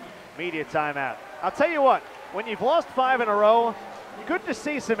 12 media timeout. I'll tell you what, when you've lost 5 in a row, good to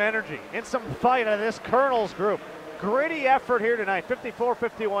see some energy and some fight out of this Colonels group. Gritty effort here tonight,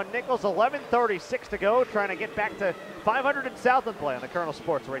 54-51. Nicholls, 11:36 to go, trying to get back to 500 in Southland play on the Colonel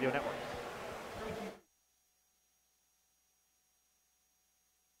Sports Radio Network.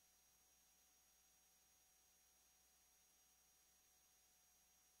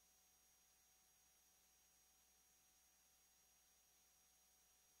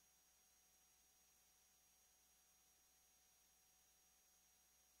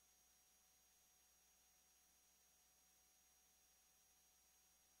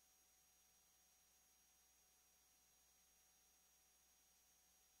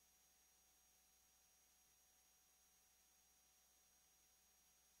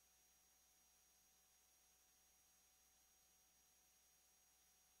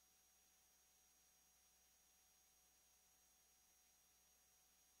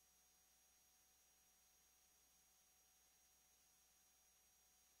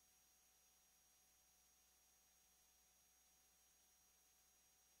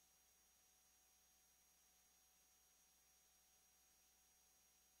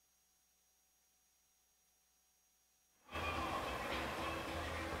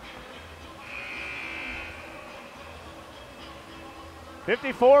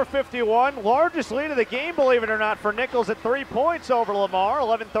 (54-51), largest lead of the game, believe it or not, for Nicholls at 3 points over Lamar.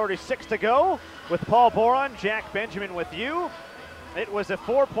 11:36 to go with Paul Boron, Jack Benjamin with you. It was a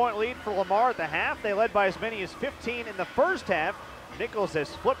 4-point lead for Lamar at the half. They led by as many as 15 in the first half. Nicholls has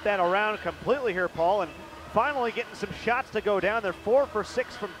flipped that around completely here, Paul, and finally getting some shots to go down. They're 4 for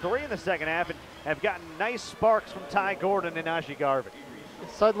 6 from 3 in the second half and have gotten nice sparks from Ty Gordon and Najee Garvin.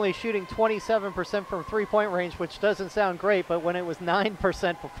 Suddenly shooting 27% from three-point range, which doesn't sound great, but when it was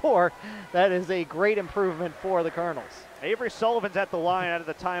 9% before, that is a great improvement for the Colonels. Avery Sullivan's at the line out of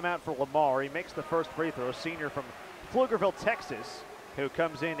the timeout for Lamar. He makes the first free throw, senior from Pflugerville, Texas, who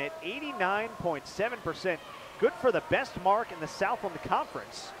comes in at 89.7%. Good for the best mark in the Southland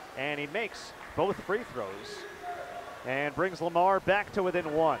Conference, and he makes both free throws and brings Lamar back to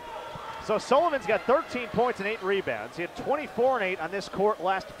within 1. So Sullivan's got 13 points and 8 rebounds. He had 24 and 8 on this court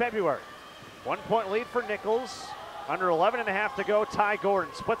last February. 1-point lead for Nicholls. Under 11.5 to go. Ty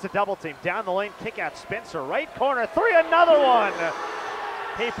Gordon splits a double team. Down the lane, kick out Spencer. Right corner, 3, another one.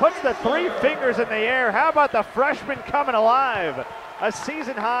 He puts the 3 fingers in the air. How about the freshman coming alive? A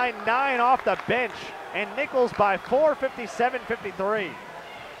season high 9 off the bench. And Nicholls by 4, 57-53.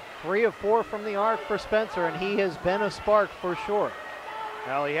 3 of 4 from the arc for Spencer, and he has been a spark for sure.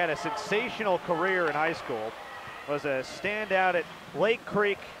 Well, he had a sensational career in high school. Was a standout at Lake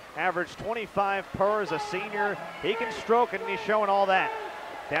Creek, averaged 25 per as a senior. He can stroke it, and he's showing all that.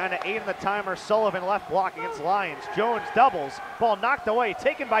 Down to 8 in the timer. Sullivan left block against Lyons. Jones doubles. Ball knocked away,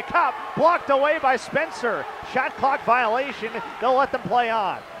 taken by Kopp. Blocked away by Spencer. Shot clock violation. They'll let them play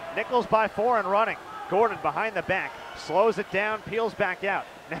on. Nicholls by 4 and running. Gordon behind the back. Slows it down, peels back out.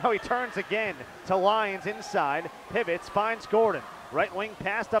 Now he turns again to Lyons inside. Pivots, finds Gordon. Right wing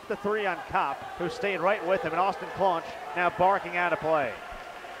passed up the three on Kopp, who stayed right with him, and Austin Claunch now barking out of play.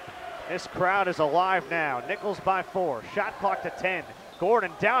 This crowd is alive now. Nicholls by 4, shot clock to 10.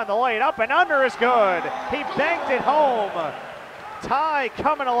 Gordon down the lane, up and under is good. He banked it home. Tie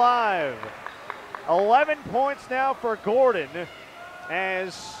coming alive. 11 points now for Gordon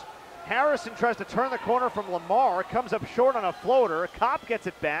as Harrison tries to turn the corner from Lamar, comes up short on a floater. Kopp gets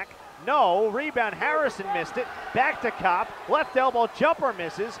it back. No, rebound, Harrison missed it. Back to Kopp, left elbow jumper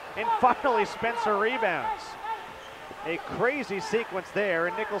misses, and finally Spencer rebounds. A crazy sequence there,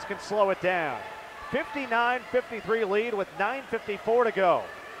 and Nicholls can slow it down. 59-53 lead with 9:54 to go.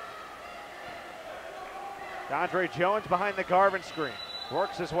 Andre Jones behind the Garvin screen.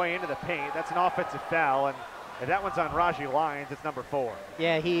 Works his way into the paint. That's an offensive foul, and if that one's on Raji Lyons, it's number 4.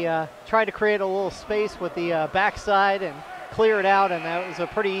 Yeah, he tried to create a little space with the backside and clear it out, and that was a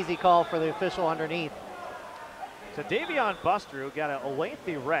pretty easy call for the official underneath. So Davion Buster, who got a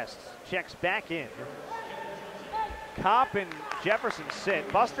lengthy rest, checks back in. Kopp and Jefferson sit.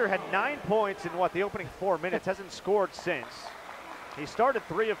 Buster had 9 points in the opening 4 minutes, hasn't scored since. He started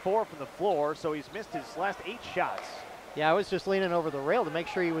 3 of 4 from the floor, so he's missed his last 8 shots. Yeah, I was just leaning over the rail to make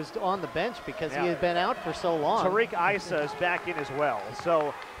sure he was on the bench because he had been out for so long. Tariq Issa is back in as well.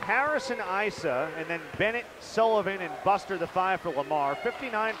 So Harrison, Issa, and then Bennett, Sullivan, and Buster the 5 for Lamar.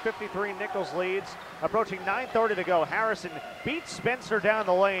 59-53, Nicholls leads. Approaching 9:30 to go. Harrison beats Spencer down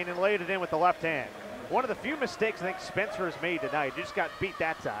the lane and laid it in with the left hand. One of the few mistakes I think Spencer has made tonight. He just got beat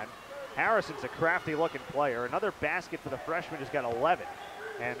that time. Harrison's a crafty looking player. Another basket for the freshman who's got 11.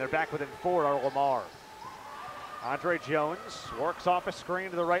 And they're back within 4 are Lamar. Andre Jones works off a screen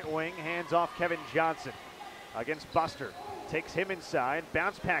to the right wing, hands off Kevin Johnson against Buster. Takes him inside,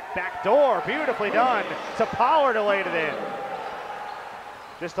 bounce back door, beautifully done. To Pollard to laid it in.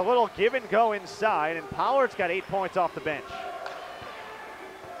 Just a little give and go inside, and Pollard's got 8 points off the bench.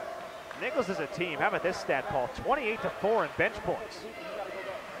 Nicholls is a team. How about this stat, Paul? 28-4 in bench points.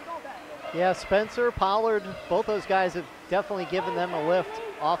 Yeah, Spencer, Pollard, both those guys have definitely given them a lift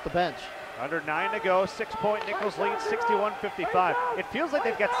off the bench. Under 9 to go, 6-point Nicholls lead, 61-55. It feels like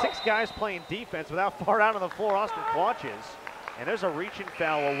they've got 6 guys playing defense without far out on the floor Austin Claunch is. And there's a reaching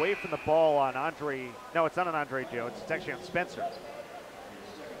foul away from the ball on Andre. No, it's not on Andre Jones. It's actually on Spencer.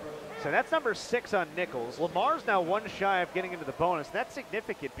 So that's number 6 on Nicholls. Lamar's now 1 shy of getting into the bonus. That's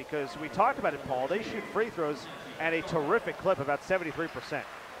significant because we talked about it, Paul. They shoot free throws at a terrific clip, about 73%.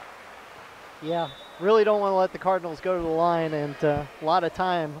 Yeah, really don't want to let the Cardinals go to the line, and a lot of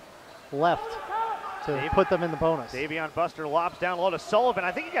time left to put them in the bonus. Davion Buster lobs down low to Sullivan.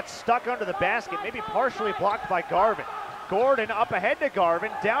 I think he got stuck under the basket, maybe partially blocked by Garvin. Gordon up ahead to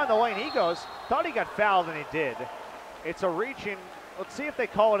Garvin, down the lane he goes. Thought he got fouled, and he did. It's a reach in. Let's see if they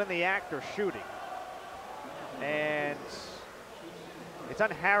call it in the act or shooting. And it's on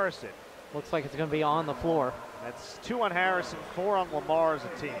Harrison. Looks like it's going to be on the floor. That's 2 on Harrison, 4 on Lamar as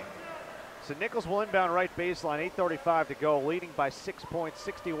a team. So Nicholls will inbound right baseline, 8:35 to go, leading by 6 points,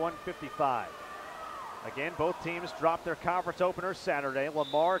 61-55. Again, both teams dropped their conference openers Saturday.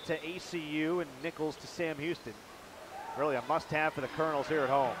 Lamar to ACU and Nicholls to Sam Houston. Really a must-have for the Colonels here at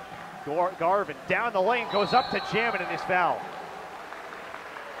home. Garvin down the lane, goes up to jam it, and he's fouled.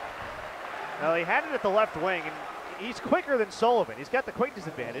 Now he had it at the left wing, and he's quicker than Sullivan. He's got the quickness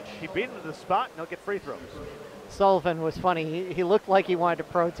advantage. He beat him to the spot, and he'll get free throws. Sullivan was funny. He looked like he wanted to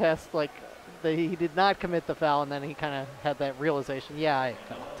protest, like he did not commit the foul, and then he kind of had that realization, yeah, I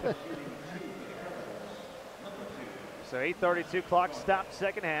fouled. So 8:32 clock stopped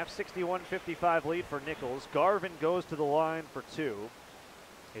second half, 61-55 lead for Nicholls. Garvin goes to the line for 2.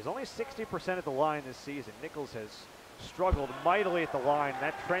 He's only 60% at the line this season. Nicholls has struggled mightily at the line.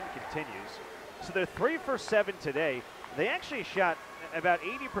 That trend continues. So they're 3 for 7 today. They actually shot about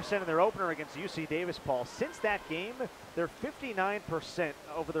 80% in their opener against UC Davis, Paul. Since that game, they're 59%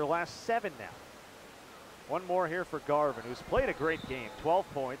 over their last 7 now. One more here for Garvin, who's played a great game. 12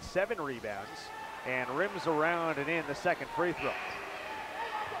 points, 7 rebounds, and rims around and in the second free throw.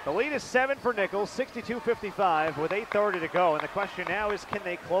 The lead is 7 for Nicholls, 62-55 with 8:30 to go. And the question now is, can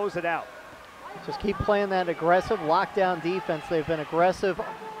they close it out? Just keep playing that aggressive lockdown defense. They've been aggressive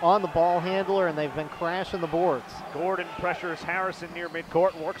on the ball handler, and they've been crashing the boards. Gordon pressures Harrison near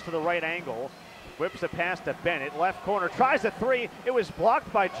midcourt, works to the right angle, whips a pass to Bennett. Left corner, tries a 3. It was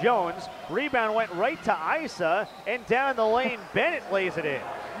blocked by Jones. Rebound went right to Issa, and down the lane, Bennett lays it in.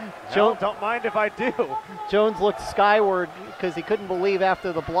 Jones, don't mind if I do. Jones looked skyward because he couldn't believe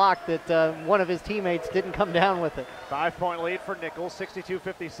after the block that one of his teammates didn't come down with it. 5-point lead for Nicholls,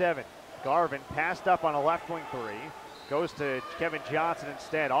 62-57. Garvin passed up on a left wing 3. Goes to Kevin Johnson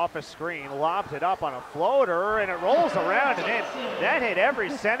instead, off a screen, lobs it up on a floater, and it rolls around and in. That hit every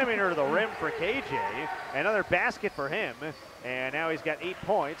centimeter of the rim for KJ. Another basket for him, and now he's got 8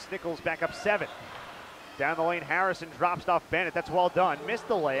 points. Nicholls back up 7. Down the lane, Harrison drops off Bennett. That's well done. Missed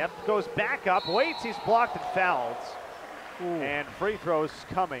the layup, goes back up, waits, he's blocked and fouled. And free throws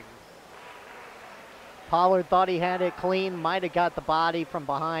coming. Pollard thought he had it clean, might have got the body from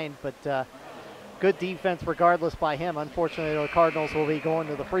behind, but good defense regardless by him. Unfortunately, the Cardinals will be going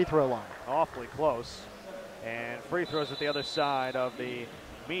to the free throw line. Awfully close. And free throws at the other side of the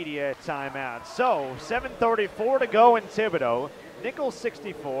media timeout. So 7:34 to go in Thibodaux. Nicholls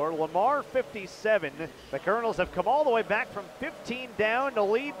 64, Lamar 57. The Colonels have come all the way back from 15 down to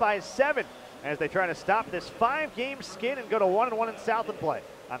lead by 7 as they try to stop this 5-game skid and go to 1-1 in Southland play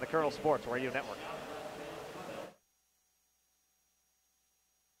on the Colonel Sports Radio Network.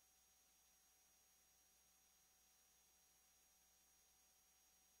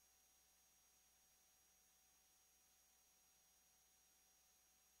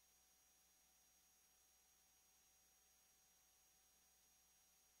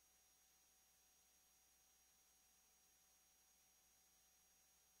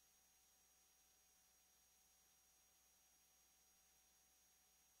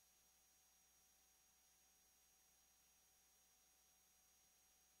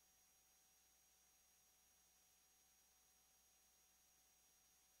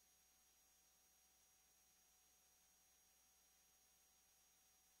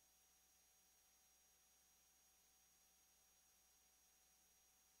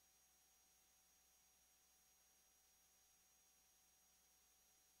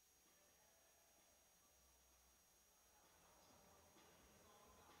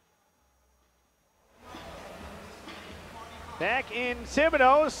 Back in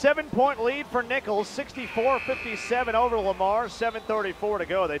Thibodaux, 7-point lead for Nicholls, 64-57 over Lamar, 7:34 to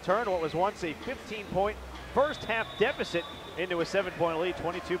go. They turned what was once a 15-point first half deficit into a 7-point lead,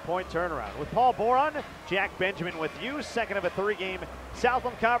 22-point turnaround. With Paul Boron, Jack Benjamin with you, second of a 3-game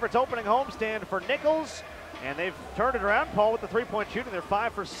Southland Conference opening homestand for Nicholls. And they've turned it around, Paul, with the 3-point shooting. They're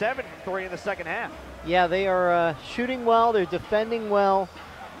 5 for 7 from 3 in the second half. Yeah, they are shooting well, they're defending well.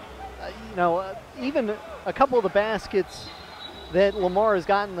 Even a couple of the baskets that Lamar has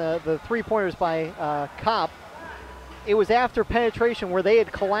gotten, the three-pointers by Kopp, it was after penetration where they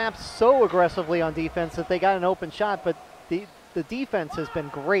had collapsed so aggressively on defense that they got an open shot, but the defense has been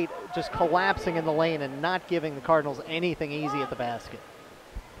great, just collapsing in the lane and not giving the Cardinals anything easy at the basket.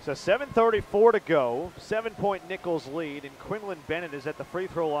 So 7:34 to go, 7-point Nicholls lead, and Quinlan Bennett is at the free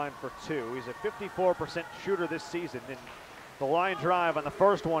throw line for 2. He's a 54% shooter this season, and the line drive on the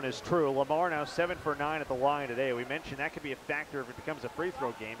first one is true. Lamar now 7 for 9 at the line today. We mentioned that could be a factor if it becomes a free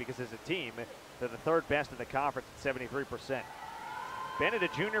throw game because as a team, they're the 3rd best in the conference at 73%. Bennett, a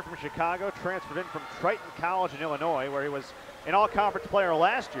junior from Chicago, transferred in from Triton College in Illinois, where he was an all-conference player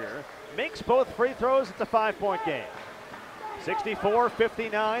last year. Makes both free throws. It's a 5-point game.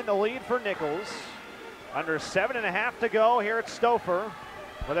 64-59, the lead for Nicholls. Under 7.5 to go here at Stouffer,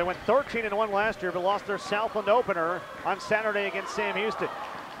 where they went 13-1 last year, but lost their Southland opener on Saturday against Sam Houston.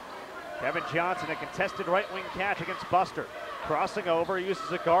 Kevin Johnson, a contested right wing catch against Buster. Crossing over,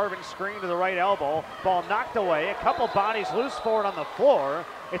 uses a Garvin screen to the right elbow. Ball knocked away, a couple bodies loose forward on the floor.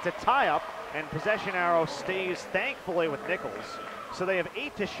 It's a tie-up, and possession arrow stays, thankfully, with Nicholls. So they have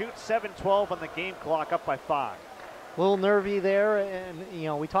 8 to shoot, 7-12 on the game clock, up by 5. A little nervy there,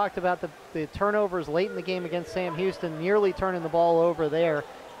 and we talked about the turnovers late in the game against Sam Houston, nearly turning the ball over there.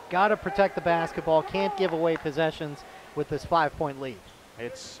 Got to protect the basketball, can't give away possessions with this 5-point lead.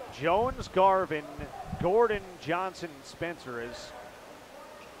 It's Jones, Garvin, Gordon, Johnson, and Spencer as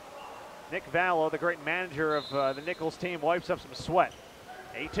Nick Vallow, the great manager of the Nicholls team, wipes up some sweat.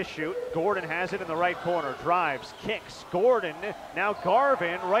 8 to shoot. Gordon has it in the right corner. Drives, kicks. Gordon, now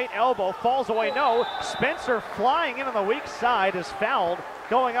Garvin, right elbow, falls away. No. Spencer flying in on the weak side is fouled,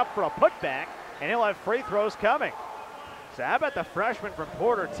 going up for a putback, and he'll have free throws coming. So how about the freshman from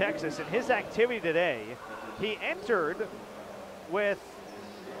Porter, Texas, and his activity today? He entered with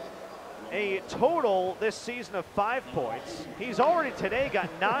a total this season of 5 points. He's already today got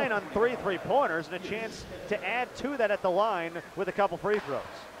 9 on 3 3-pointers and a chance to add to that at the line with a couple free throws.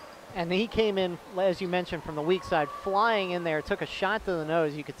 And he came in, as you mentioned, from the weak side, flying in there, took a shot to the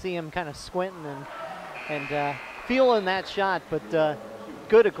nose. You could see him kind of squinting and feeling that shot, but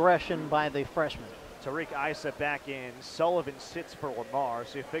good aggression by the freshman. Tariq Issa back in. Sullivan sits for Lamar,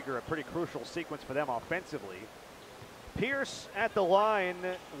 so you figure a pretty crucial sequence for them offensively. Pierce at the line,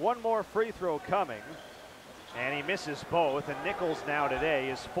 one more free throw coming, and he misses both. And Nicholls now today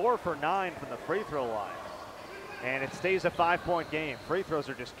is 4 for 9 from the free throw line. and it stays a 5-point game. Free throws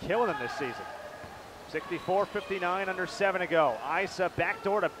are just killing them this season. 64-59, under 7 to go. Isa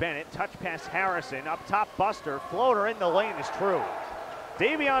backdoor to Bennett, touch pass Harrison, up top Buster, floater in the lane is true.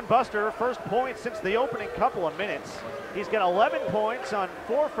 Davion Buster, first point since the opening couple of minutes. He's got 11 points on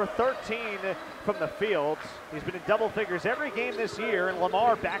 4 for 13 from the field. He's been in double figures every game this year, and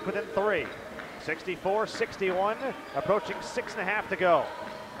Lamar back within 3. 64-61, approaching 6.5 to go.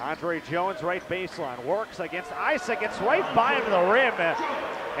 Andre Jones, right baseline, works against Isa, gets right by him to the rim,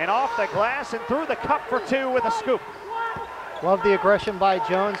 and off the glass and through the cup for 2 with a scoop. Love the aggression by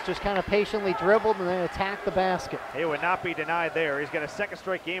Jones, just kind of patiently dribbled and then attacked the basket. He would not be denied there. He's got a second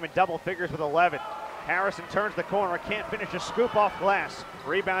straight game in double figures with 11. Harrison turns the corner, can't finish a scoop off glass.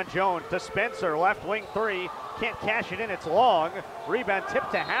 Rebound Jones to Spencer, left wing 3, can't cash it in, it's long. Rebound tip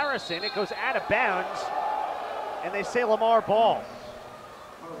to Harrison, it goes out of bounds, and they say Lamar ball.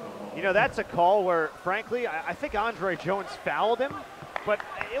 You know, that's a call where, frankly, I think Andre Jones fouled him, but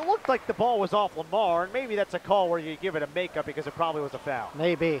it looked like the ball was off Lamar, and maybe that's a call where you give it a makeup because it probably was a foul.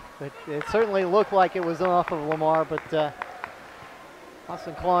 Maybe, but it certainly looked like it was off of Lamar, but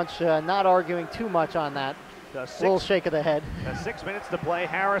Austin Claunch not arguing too much on that. Little shake of the head. 6 minutes to play.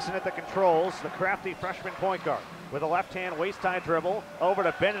 Harrison at the controls, the crafty freshman point guard. With a left-hand waist-high dribble, over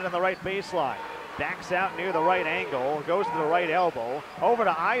to Bennett on the right baseline. Backs out near the right angle, goes to the right elbow. Over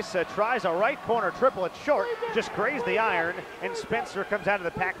to Isa, tries a right corner triple. It's short, just grazed the iron, and Spencer comes out of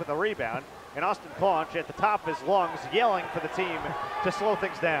the pack with a rebound. And Austin Claunch at the top of his lungs yelling for the team to slow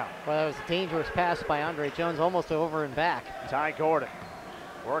things down. Well, that was a dangerous pass by Andre Jones, almost over and back. Ty Gordon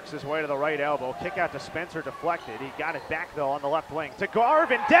works his way to the right elbow. Kick out to Spencer, deflected. He got it back, though, on the left wing. To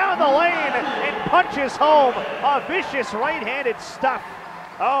Garvin, down the lane, and punches home a vicious right-handed stuff.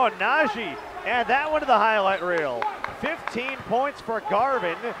 Oh, Najee, and that one to the highlight reel. 15 points for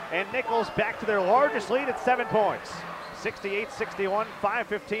Garvin, and Nicholls back to their largest lead at 7 points. 68-61,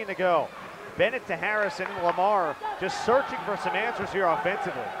 5:15 to go. Bennett to Harrison, and Lamar just searching for some answers here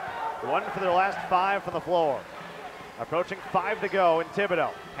offensively. 1 for their last 5 from the floor. Approaching 5 to go in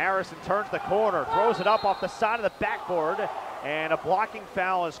Thibodaux. Harrison turns the corner, throws it up off the side of the backboard, and a blocking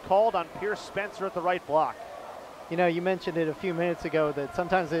foul is called on Pierce Spencer at the right block. You know, you mentioned it a few minutes ago that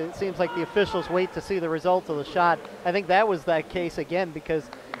sometimes it seems like the officials wait to see the results of the shot. I think that was that case again, because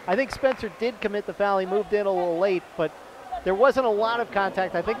I think Spencer did commit the foul. He moved in a little late, but there wasn't a lot of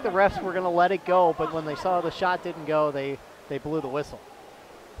contact. I think the refs were going to let it go, but when they saw the shot didn't go, they blew the whistle.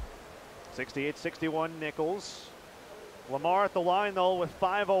 68-61 Nicholls. Lamar at the line, though, with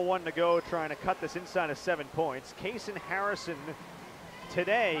 5:01 to go, trying to cut this inside of 7 points. Kason Harrison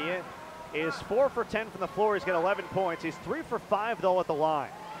today is 4 for 10 from the floor. He's got 11 points. He's 3 for 5, though, at the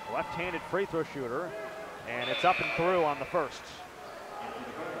line. Left-handed free throw shooter, and it's up and through on the first.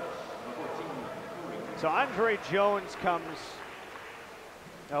 So Andre Jones comes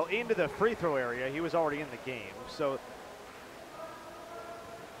into the free throw area. He was already in the game. So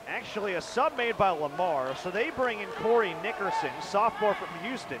actually a sub made by Lamar. So they bring in Corey Nickerson, sophomore from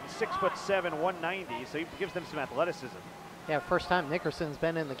Houston, 6'7", 190. So he gives them some athleticism. Yeah, first time Nickerson's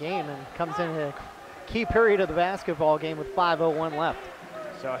been in the game and comes in a key period of the basketball game with 5:01 left.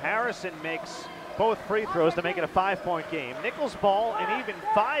 So Harrison makes both free throws to make it a 5-point game. Nicholls ball and even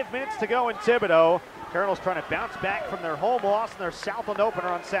 5 minutes to go in Thibodaux. Colonels trying to bounce back from their home loss in their Southland opener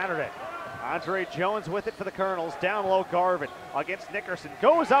on Saturday. Andre Jones with it for the Colonels. Down low, Garvin against Nickerson.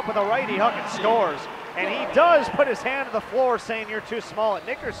 Goes up with a righty hook and scores. And he does put his hand to the floor saying you're too small at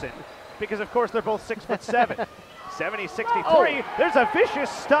Nickerson, because of course they're both 6'7". 70-63. Oh. There's a vicious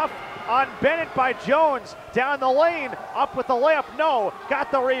stuff on Bennett by Jones. Down the lane, up with the layup, no.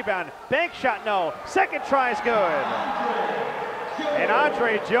 Got the rebound. Bank shot, no. Second try is good. And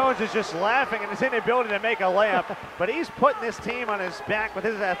Andre Jones is just laughing at his inability to make a layup, but he's putting this team on his back with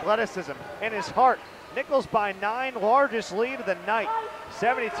his athleticism and his heart. Nicholls by 9, largest lead of the night.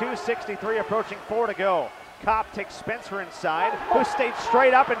 72-63, approaching 4 to go. Kopp takes Spencer inside, who stayed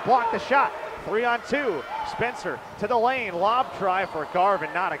straight up and blocked the shot. 3-on-2. Spencer to the lane. Lob try for Garvin.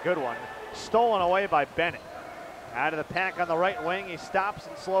 Not a good one. Stolen away by Bennett. Out of the pack on the right wing. He stops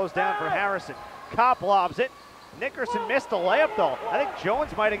and slows down for Harrison. Kopp lobs it. Nickerson missed a layup, though. I think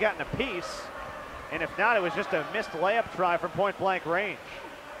Jones might have gotten a piece. And if not, it was just a missed layup try from point-blank range.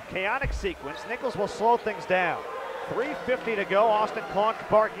 Chaotic sequence. Nicholls will slow things down. 3:50 to go. Austin Claunch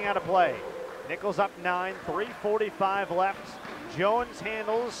barking out of play. Nicholls up 9. 3:45 left. Jones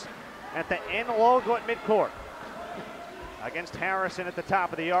handles at the end logo at midcourt. Against Harrison at the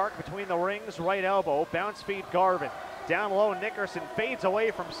top of the arc, between the rings, right elbow, bounce feed Garvin. Down low, Nickerson fades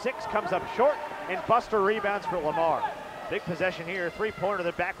away from 6, comes up short, and Buster rebounds for Lamar. Big possession here, 3-pointer,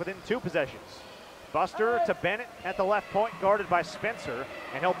 they're back within 2 possessions. Buster to Bennett at the left point, guarded by Spencer,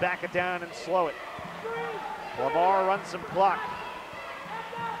 and he'll back it down and slow it. Lamar runs some clock.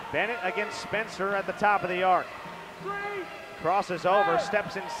 Bennett against Spencer at the top of the arc. Crosses over,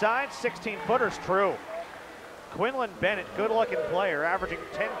 steps inside, 16-footers true. Quinlan Bennett, good-looking player, averaging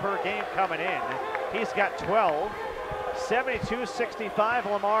 10 per game coming in. He's got 12.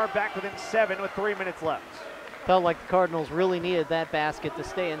 72-65, Lamar back within 7 with 3 minutes left. Felt like the Cardinals really needed that basket to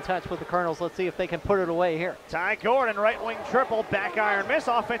stay in touch with the Colonels. Let's see if they can put it away here. Ty Gordon, right wing triple, back iron miss,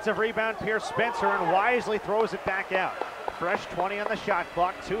 offensive rebound, Pierce Spencer, and wisely throws it back out. Fresh 20 on the shot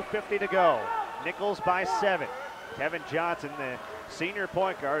clock, 2:50 to go. Nichols by 7. Kevin Johnson, the senior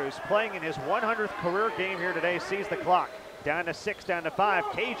point guard who's playing in his 100th career game here today, sees the clock. Down to 6, down to 5.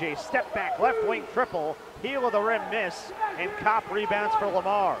 KJ step back, left wing triple, heel of the rim miss, and Kopp rebounds for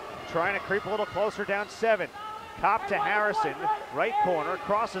Lamar. Trying to creep a little closer, down 7. Kopp to Harrison, right corner,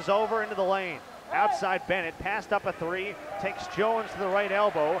 crosses over into the lane. Outside Bennett, passed up a 3, takes Jones to the right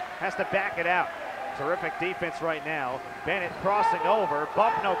elbow, has to back it out. Terrific defense right now. Bennett crossing over,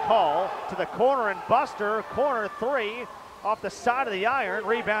 bump no call, to the corner and Buster, corner 3, off the side of the iron,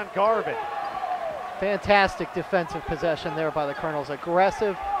 rebound Garvin. Fantastic defensive possession there by the Colonels.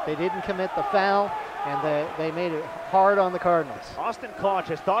 Aggressive, they didn't commit the foul, and they made it hard on the Cardinals. Austin Claunch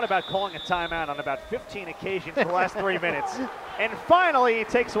has thought about calling a timeout on about 15 occasions for the last 3 minutes. And finally, he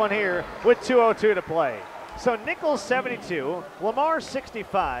takes one here with 2:02 to play. So Nicholls 72, Lamar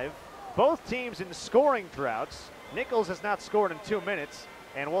 65. Both teams in scoring droughts. Nicholls has not scored in 2 minutes,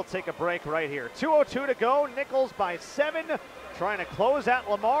 and we'll take a break right here. 2:02 to go, Nicholls by 7, trying to close out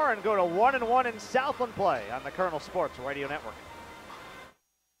Lamar and go to 1-1 in Southland play on the Colonel Sports Radio Network.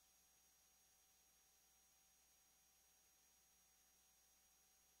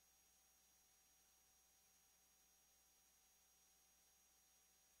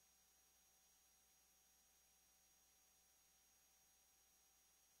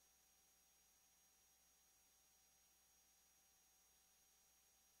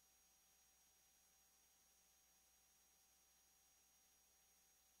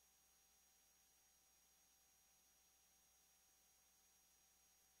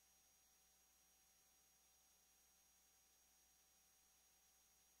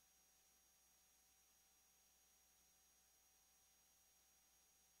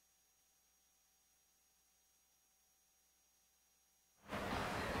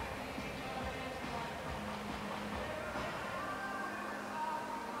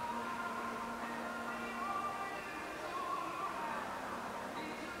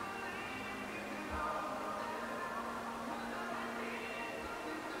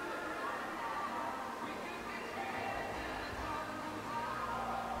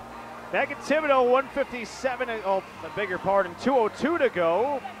 Back at Thibodaux, 157, I beg your pardon, 2:02 to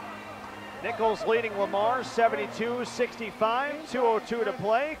go. Nicholls leading Lamar, 72-65, 2:02 to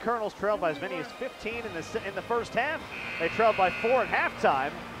play. Colonels trailed by as many as 15 in the first half. They trailed by 4 at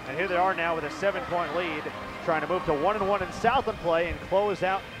halftime, and here they are now with a 7-point lead, trying to move to 1-1 in Southland play and close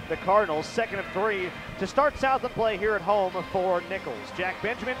out the Cardinals. 2nd of 3 to start Southland play here at home for Nicholls. Jack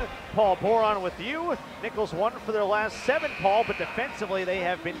Benjamin, Paul Boron with you. Nicholls won for their last 7, Paul, but defensively they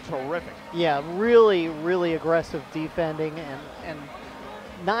have been terrific. Yeah, really, really aggressive defending and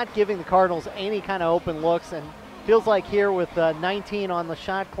not giving the Cardinals any kind of open looks. And feels like here with 19 on the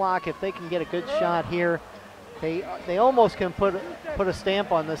shot clock, if they can get a good shot here, they almost can put a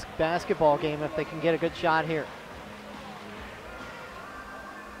stamp on this basketball game if they can get a good shot here.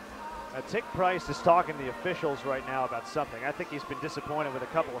 Tick Price is talking to the officials right now about something. I think he's been disappointed with a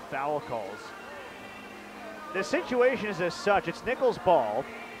couple of foul calls. The situation is as such, it's Nicholls' ball.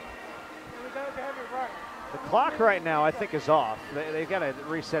 The clock right now, I think, is off. They've got to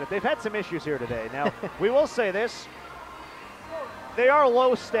reset it. They've had some issues here today. Now, we will say this. They are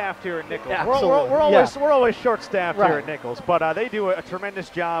low-staffed here at Nicholls. We're always short-staffed here at Nicholls, but they do a tremendous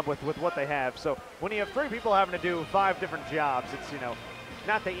job with what they have. So when you have 3 people having to do 5 different jobs, it's,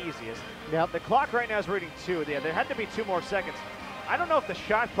 not the easiest. Yep. The clock right now is reading 2. Yeah, there had to be 2 more seconds. I don't know if the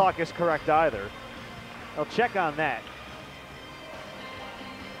shot clock is correct either. I'll check on that.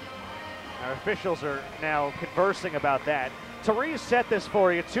 Our officials are now conversing about that. To reset this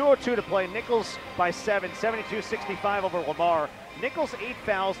for you, 2:02 to play. Nicholls by 7, 72-65 over Lamar. Nicholls 8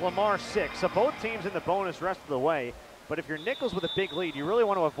 fouls, Lamar 6. So both teams in the bonus rest of the way. But if you're Nicholls with a big lead, you really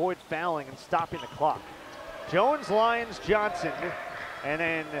want to avoid fouling and stopping the clock. Jones, Lyons, Johnson, and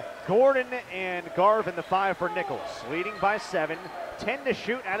then Gordon and Garvin, the 5 for Nicholls. Leading by 7, 10 to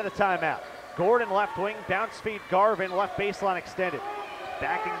shoot out of the timeout. Gordon left wing, bounce feed, Garvin left baseline extended.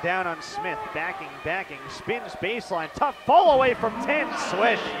 Backing down on Smith, backing, spins baseline, tough fall away from 10,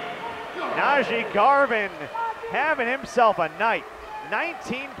 swish. Najee Garvin having himself a night.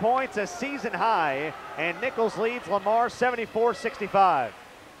 19 points, a season high, and Nicholls leads Lamar 74-65.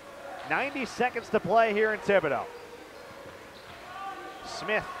 90 seconds to play here in Thibodaux.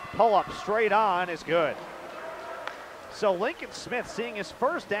 Smith, pull-up straight on is good. So Lincoln Smith, seeing his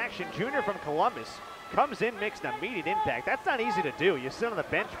first action, junior from Columbus, comes in, makes an immediate impact. That's not easy to do. You sit on the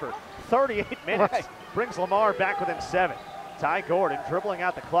bench for 38 minutes, right. Brings Lamar back within 7. Ty Gordon dribbling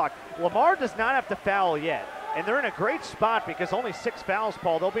out the clock. Lamar does not have to foul yet, and they're in a great spot because only 6 fouls,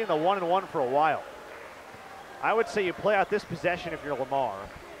 Paul. They'll be in the 1-and-1 for a while. I would say you play out this possession if you're Lamar.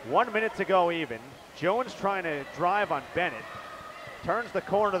 1 minute to go even. Jones trying to drive on Bennett. Turns the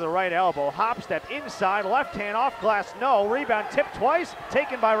corner to the right elbow. Hop step inside, left hand off glass, no. Rebound tipped twice,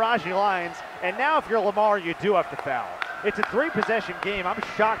 taken by Raji Lyons. And now if you're Lamar, you do have to foul. It's a 3-possession game. I'm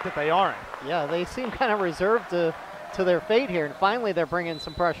shocked that they aren't. Yeah, they seem kind of reserved to their fate here. And finally they're bringing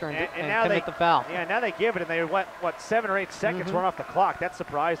some pressure and now commit the foul. Yeah, now they give it, and they let, 7 or 8 seconds run off the clock. That's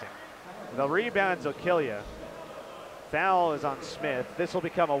surprising. The rebounds will kill you. Foul is on Smith. This will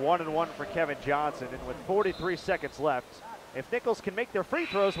become a 1-and-1 for Kevin Johnson. And with 43 seconds left, if Nicholls can make their free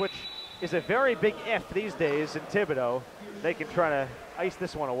throws, which is a very big if these days in Thibodaux, they can try to ice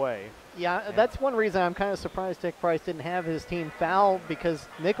this one away. Yeah, that's one reason I'm kind of surprised Dick Price didn't have his team foul, because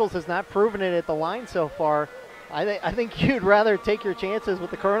Nicholls has not proven it at the line so far. I think you'd rather take your chances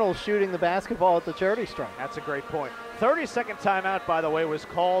with the Colonels shooting the basketball at the charity stripe. That's a great point. 30-second timeout, by the way, was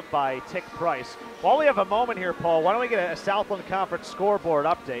called by Tick Price. While we have a moment here, Paul, why don't we get a Southland Conference scoreboard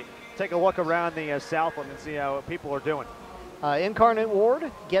update? Take a look around the Southland and see how people are doing. Incarnate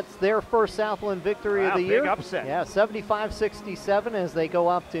Ward gets their first Southland victory of the year. Big upset. Yeah, 75-67 as they go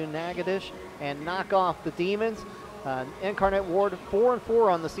up to Natchitoches and knock off the Demons. Incarnate Ward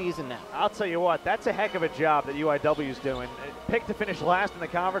 4-4 on the season now. I'll tell you what, that's a heck of a job that UIW is doing. Picked to finish last in the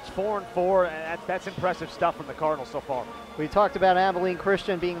conference, 4-4. That's impressive stuff from the Cardinals so far. We talked about Abilene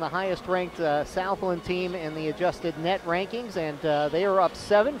Christian being the highest-ranked Southland team in the adjusted net rankings, and they are up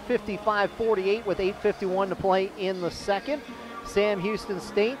 7, 55-48 with 8:51 to play in the second. Sam Houston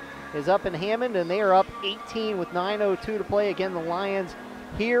State is up in Hammond, and they are up 18 with 9:02 to play. Again, the Lions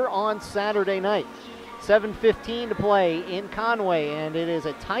here on Saturday night. 7:15 to play in Conway, and it is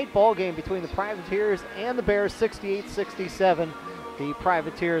a tight ball game between the Privateers and the Bears, 68-67. The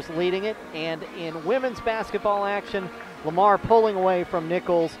Privateers leading it. And in women's basketball action, Lamar pulling away from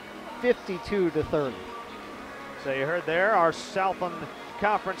Nicholls, 52-30. So you heard there our Southland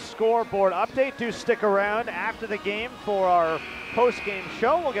Conference scoreboard update. Do stick around after the game for our post-game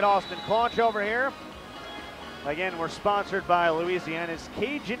show. We'll get Austin Claunch over here. Again, we're sponsored by Louisiana's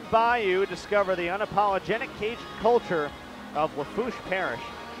Cajun Bayou. Discover the unapologetic Cajun culture of Lafourche Parish.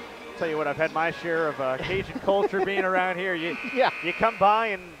 Tell you what, I've had my share of Cajun culture being around here. You come by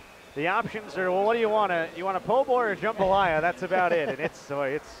and the options are, well, what do you want? You want a po' boy or jambalaya? That's about it. And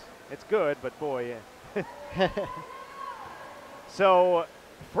it's good, but boy, yeah. So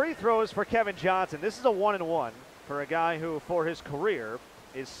free throws for Kevin Johnson. This is a 1-and-1 for a guy who, for his career,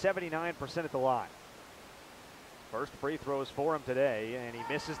 is 79% at the line. First free throws for him today, and he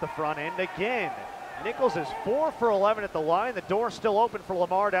misses the front end again. Nicholls is 4 for 11 at the line. The door still open for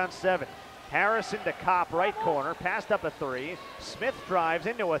Lamar down 7. Harrison to Kopp, right corner, passed up a 3. Smith drives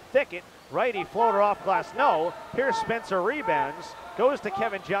into a thicket. Righty floater off glass, no. Here's Spencer rebounds. Goes to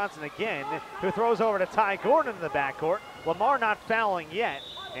Kevin Johnson again, who throws over to Ty Gordon in the backcourt. Lamar not fouling yet,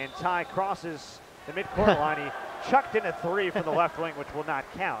 and Ty crosses the midcourt line. He chucked in a 3 from the left wing, which will not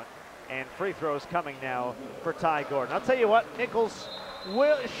count. And free throws coming now for Ty Gordon. I'll tell you what, Nicholls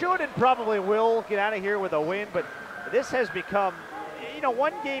should and probably will get out of here with a win, but this has become,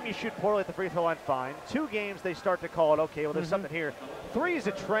 one game you shoot poorly at the free throw line, fine. 2 games they start to call it, okay, well, there's something here. 3 is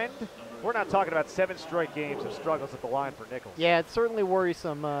a trend. We're not talking about 7 straight games of struggles at the line for Nicholls. Yeah, it's certainly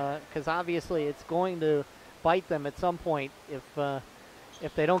worrisome because obviously it's going to bite them at some point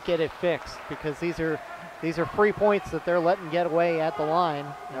if they don't get it fixed, because these are free points that they're letting get away at the line.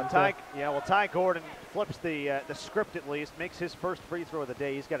 Now, Ty Gordon flips the script at least, makes his first free throw of the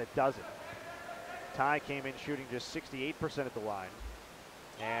day. He's got a dozen. Ty came in shooting just 68% at the line.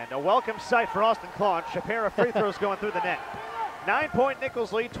 And a welcome sight for Austin Claunch. A pair of free throws going through the net. 9-point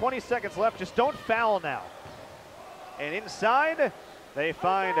Nicholls lead, 20 seconds left. Just don't foul now. And inside, they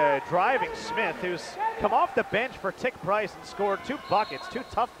find a driving Smith, who's come off the bench for Tick Price and scored 2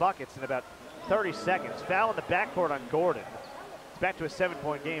 tough buckets in about 30 seconds. Foul in the backcourt on Gordon. It's back to a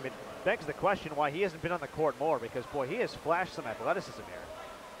 7-point game. It begs the question why he hasn't been on the court more, because, boy, he has flashed some athleticism here.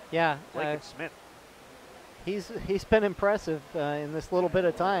 Yeah. Lincoln Smith. He's been impressive in this little bit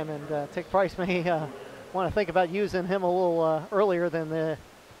of time, and Tick Price may want to think about using him a little earlier than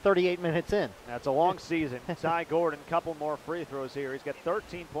 38 minutes in. That's a long season. Ty Gordon, couple more free throws here. He's got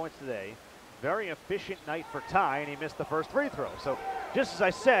 13 points today. Very efficient night for Ty, and he missed the first free throw. So just as I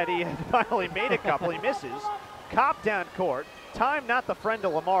said, he had finally made a couple. He misses. Cop down court. Time not the friend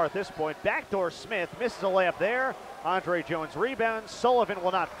of Lamar at this point. Backdoor Smith misses a layup there. Andre Jones rebounds. Sullivan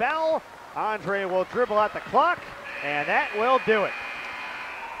will not foul. Andre will dribble out the clock, and that will do it.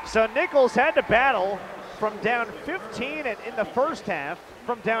 So Nicholls had to battle from down 15 in the first half,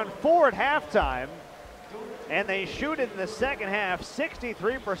 from down 4 at halftime, and they shoot it in the second half,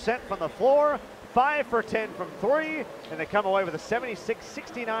 63% from the floor, 5 for 10 from 3, and they come away with a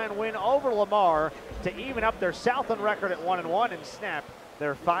 76-69 win over Lamar to even up their Southland record at 1-1 and snap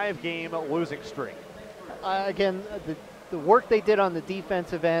their 5-game losing streak. Again, the work they did on the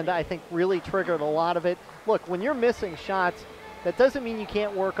defensive end, I think, really triggered a lot of it. Look, when you're missing shots, that doesn't mean you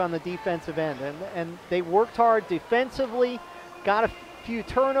can't work on the defensive end. And they worked hard defensively, got a few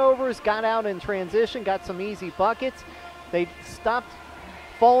turnovers, got out in transition, got some easy buckets. They stopped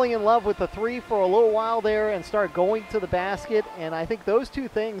falling in love with the three for a little while there and started going to the basket. And I think those two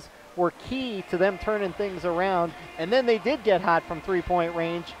things were key to them turning things around. And then they did get hot from three-point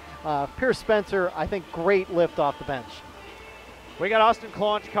range. Pierce Spencer, I think, great lift off the bench. We got Austin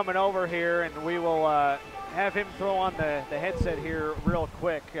Claunch coming over here, and we will have him throw on the headset here real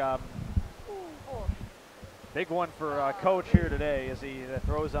quick. Big one for Coach here today as he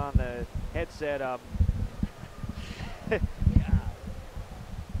throws on the headset. Here's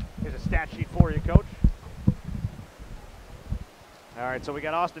a stat sheet for you, Coach. All right, so we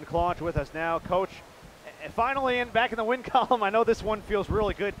got Austin Claunch with us now. Coach, finally back in the win column. I know this one feels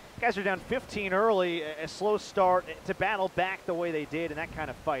really good. You guys are down 15 early, a slow start to battle back the way they did in that kind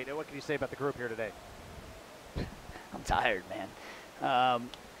of fight. What can you say about the group here today? I'm tired, man.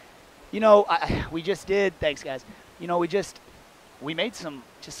 You know, we just did. Thanks, guys. You know, we made some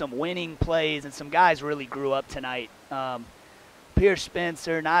winning plays, and some guys really grew up tonight. Pierce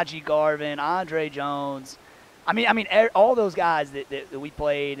Spencer, Najee Garvin, Andre Jones. I mean, all those guys that we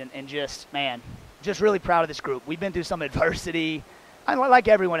played, and just, man, just really proud of this group. We've been through some adversity, like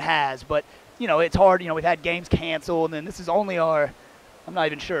everyone has, but you know, it's hard. You know, we've had games canceled, and then this is only I'm not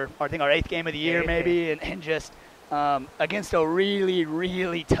even sure, I think our 8th game of the year maybe, and just against a really,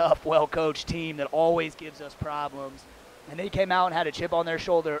 really tough, well-coached team that always gives us problems. And they came out and had a chip on their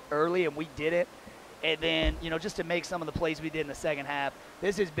shoulder early, and we did it. And then, you know, just to make some of the plays we did in the second half,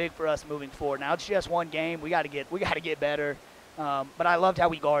 this is big for us moving forward. Now it's just one game. We got to get better. But I loved how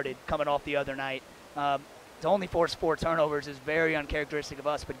we guarded coming off the other night. To only force 4 turnovers is very uncharacteristic of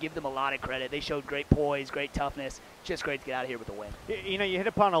us, but give them a lot of credit. They showed great poise, great toughness. Just great to get out of here with a win. You know, you hit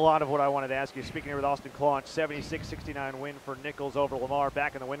upon a lot of what I wanted to ask you. Speaking here with Austin Claunch, 76-69 win for Nicholls over Lamar,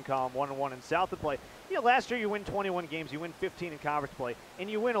 back in the win column, 1-1 in Southland play. You know, last year you win 21 games, you win 15 in conference play, and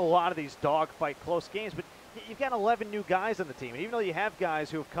you win a lot of these dogfight close games, but you've got 11 new guys on the team. And even though you have guys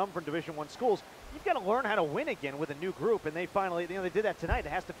who have come from Division I schools, you've got to learn how to win again with a new group, and they finally, you know, they did that tonight. It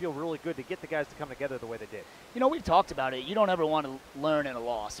has to feel really good to get the guys to come together the way they did. You know, we've talked about it. You don't ever want to learn in a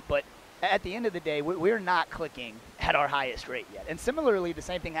loss, but at the end of the day, we're not clicking at our highest rate yet. And similarly, the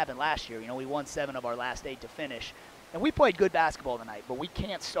same thing happened last year. You know, we won 7 of our last 8 to finish. And we played good basketball tonight, but we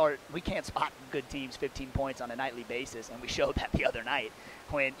can't spot good teams 15 points on a nightly basis, and we showed that the other night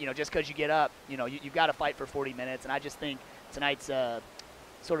when, you know, just because you get up, you know, you've got to fight for 40 minutes. And I just think tonight's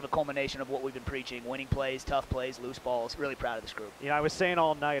sort of a culmination of what we've been preaching: winning plays, tough plays, loose balls. Really proud of this group. You know, I was saying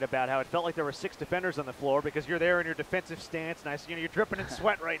all night about how it felt like there were 6 defenders on the floor because you're there in your defensive stance, and you know, you're dripping in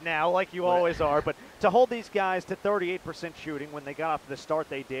sweat right now like you always are. But to hold these guys to 38% shooting when they got off to the start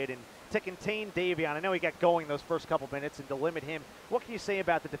they did, and to contain Davion, I know he got going those first couple minutes, and to limit him, what can you say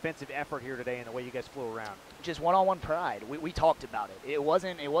about the defensive effort here today and the way you guys flew around? Just one-on-one pride. We talked about it. It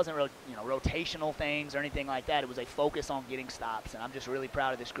wasn't real, you know, rotational things or anything like that. It was a focus on getting stops, and I'm just really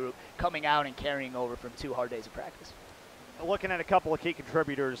proud of this group coming out and carrying over from 2 hard days of practice. Looking at a couple of key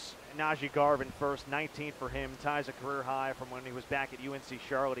contributors, Najee Garvin first, 19 for him, ties a career high from when he was back at UNC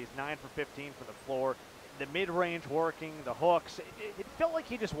Charlotte. He's 9 for 15 from the floor. The mid-range working, the hooks, it felt like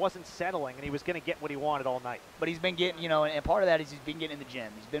he just wasn't settling, and he was going to get what he wanted all night. But he's been getting, you know, and part of that is he's been getting in the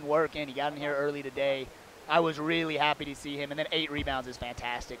gym. He's been working. He got in here early today. I was really happy to see him, and then 8 rebounds is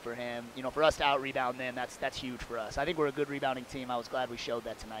fantastic for him. You know, for us to out-rebound them, that's huge for us. I think we're a good rebounding team. I was glad we showed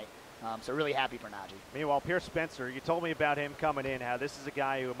that tonight. So really happy for Najee. Meanwhile, Pierce Spencer, you told me about him coming in, how this is a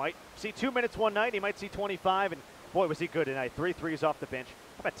guy who might see 2 minutes one night, he might see 25, and boy, was he good tonight. 3 threes off the bench.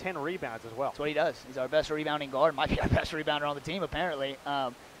 How about 10 rebounds as well? That's what he does. He's our best rebounding guard. Might be our best rebounder on the team, apparently.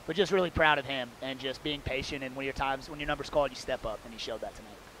 But just really proud of him and just being patient. And when your number's called, you step up, and he showed that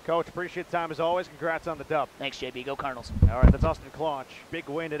tonight. Coach, appreciate the time as always. Congrats on the dub. Thanks, JB. Go Colonels. All right, that's Austin Claunch. Big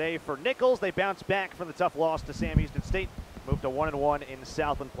win today for Nicholls. They bounce back from the tough loss to Sam Houston State. Moved to 1-1 in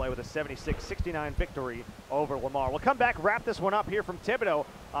Southland play with a 76-69 victory over Lamar. We'll come back, wrap this one up here from Thibodaux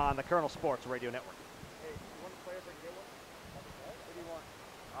on the Colonel Sports Radio Network. Hey, you want to play if I get one? What do you want?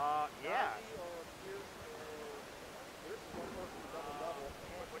 Yeah. Here's one person double-double.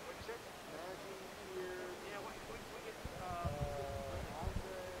 What'd you say? Maggie, Pierce, Yeah, we get, Andre,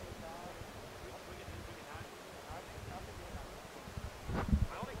 Don.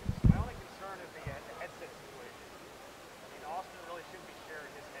 My only concern is the headset situation. I mean, Austin really shouldn't be sharing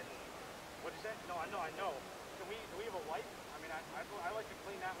his headset. What'd you say? No, I know. Do we have a wipe? I mean, I like to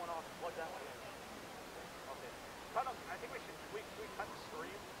clean that one off and plug that one in. Okay. I think we should cut the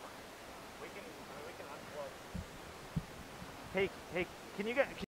stream. We can unplug. Hey, can you guys?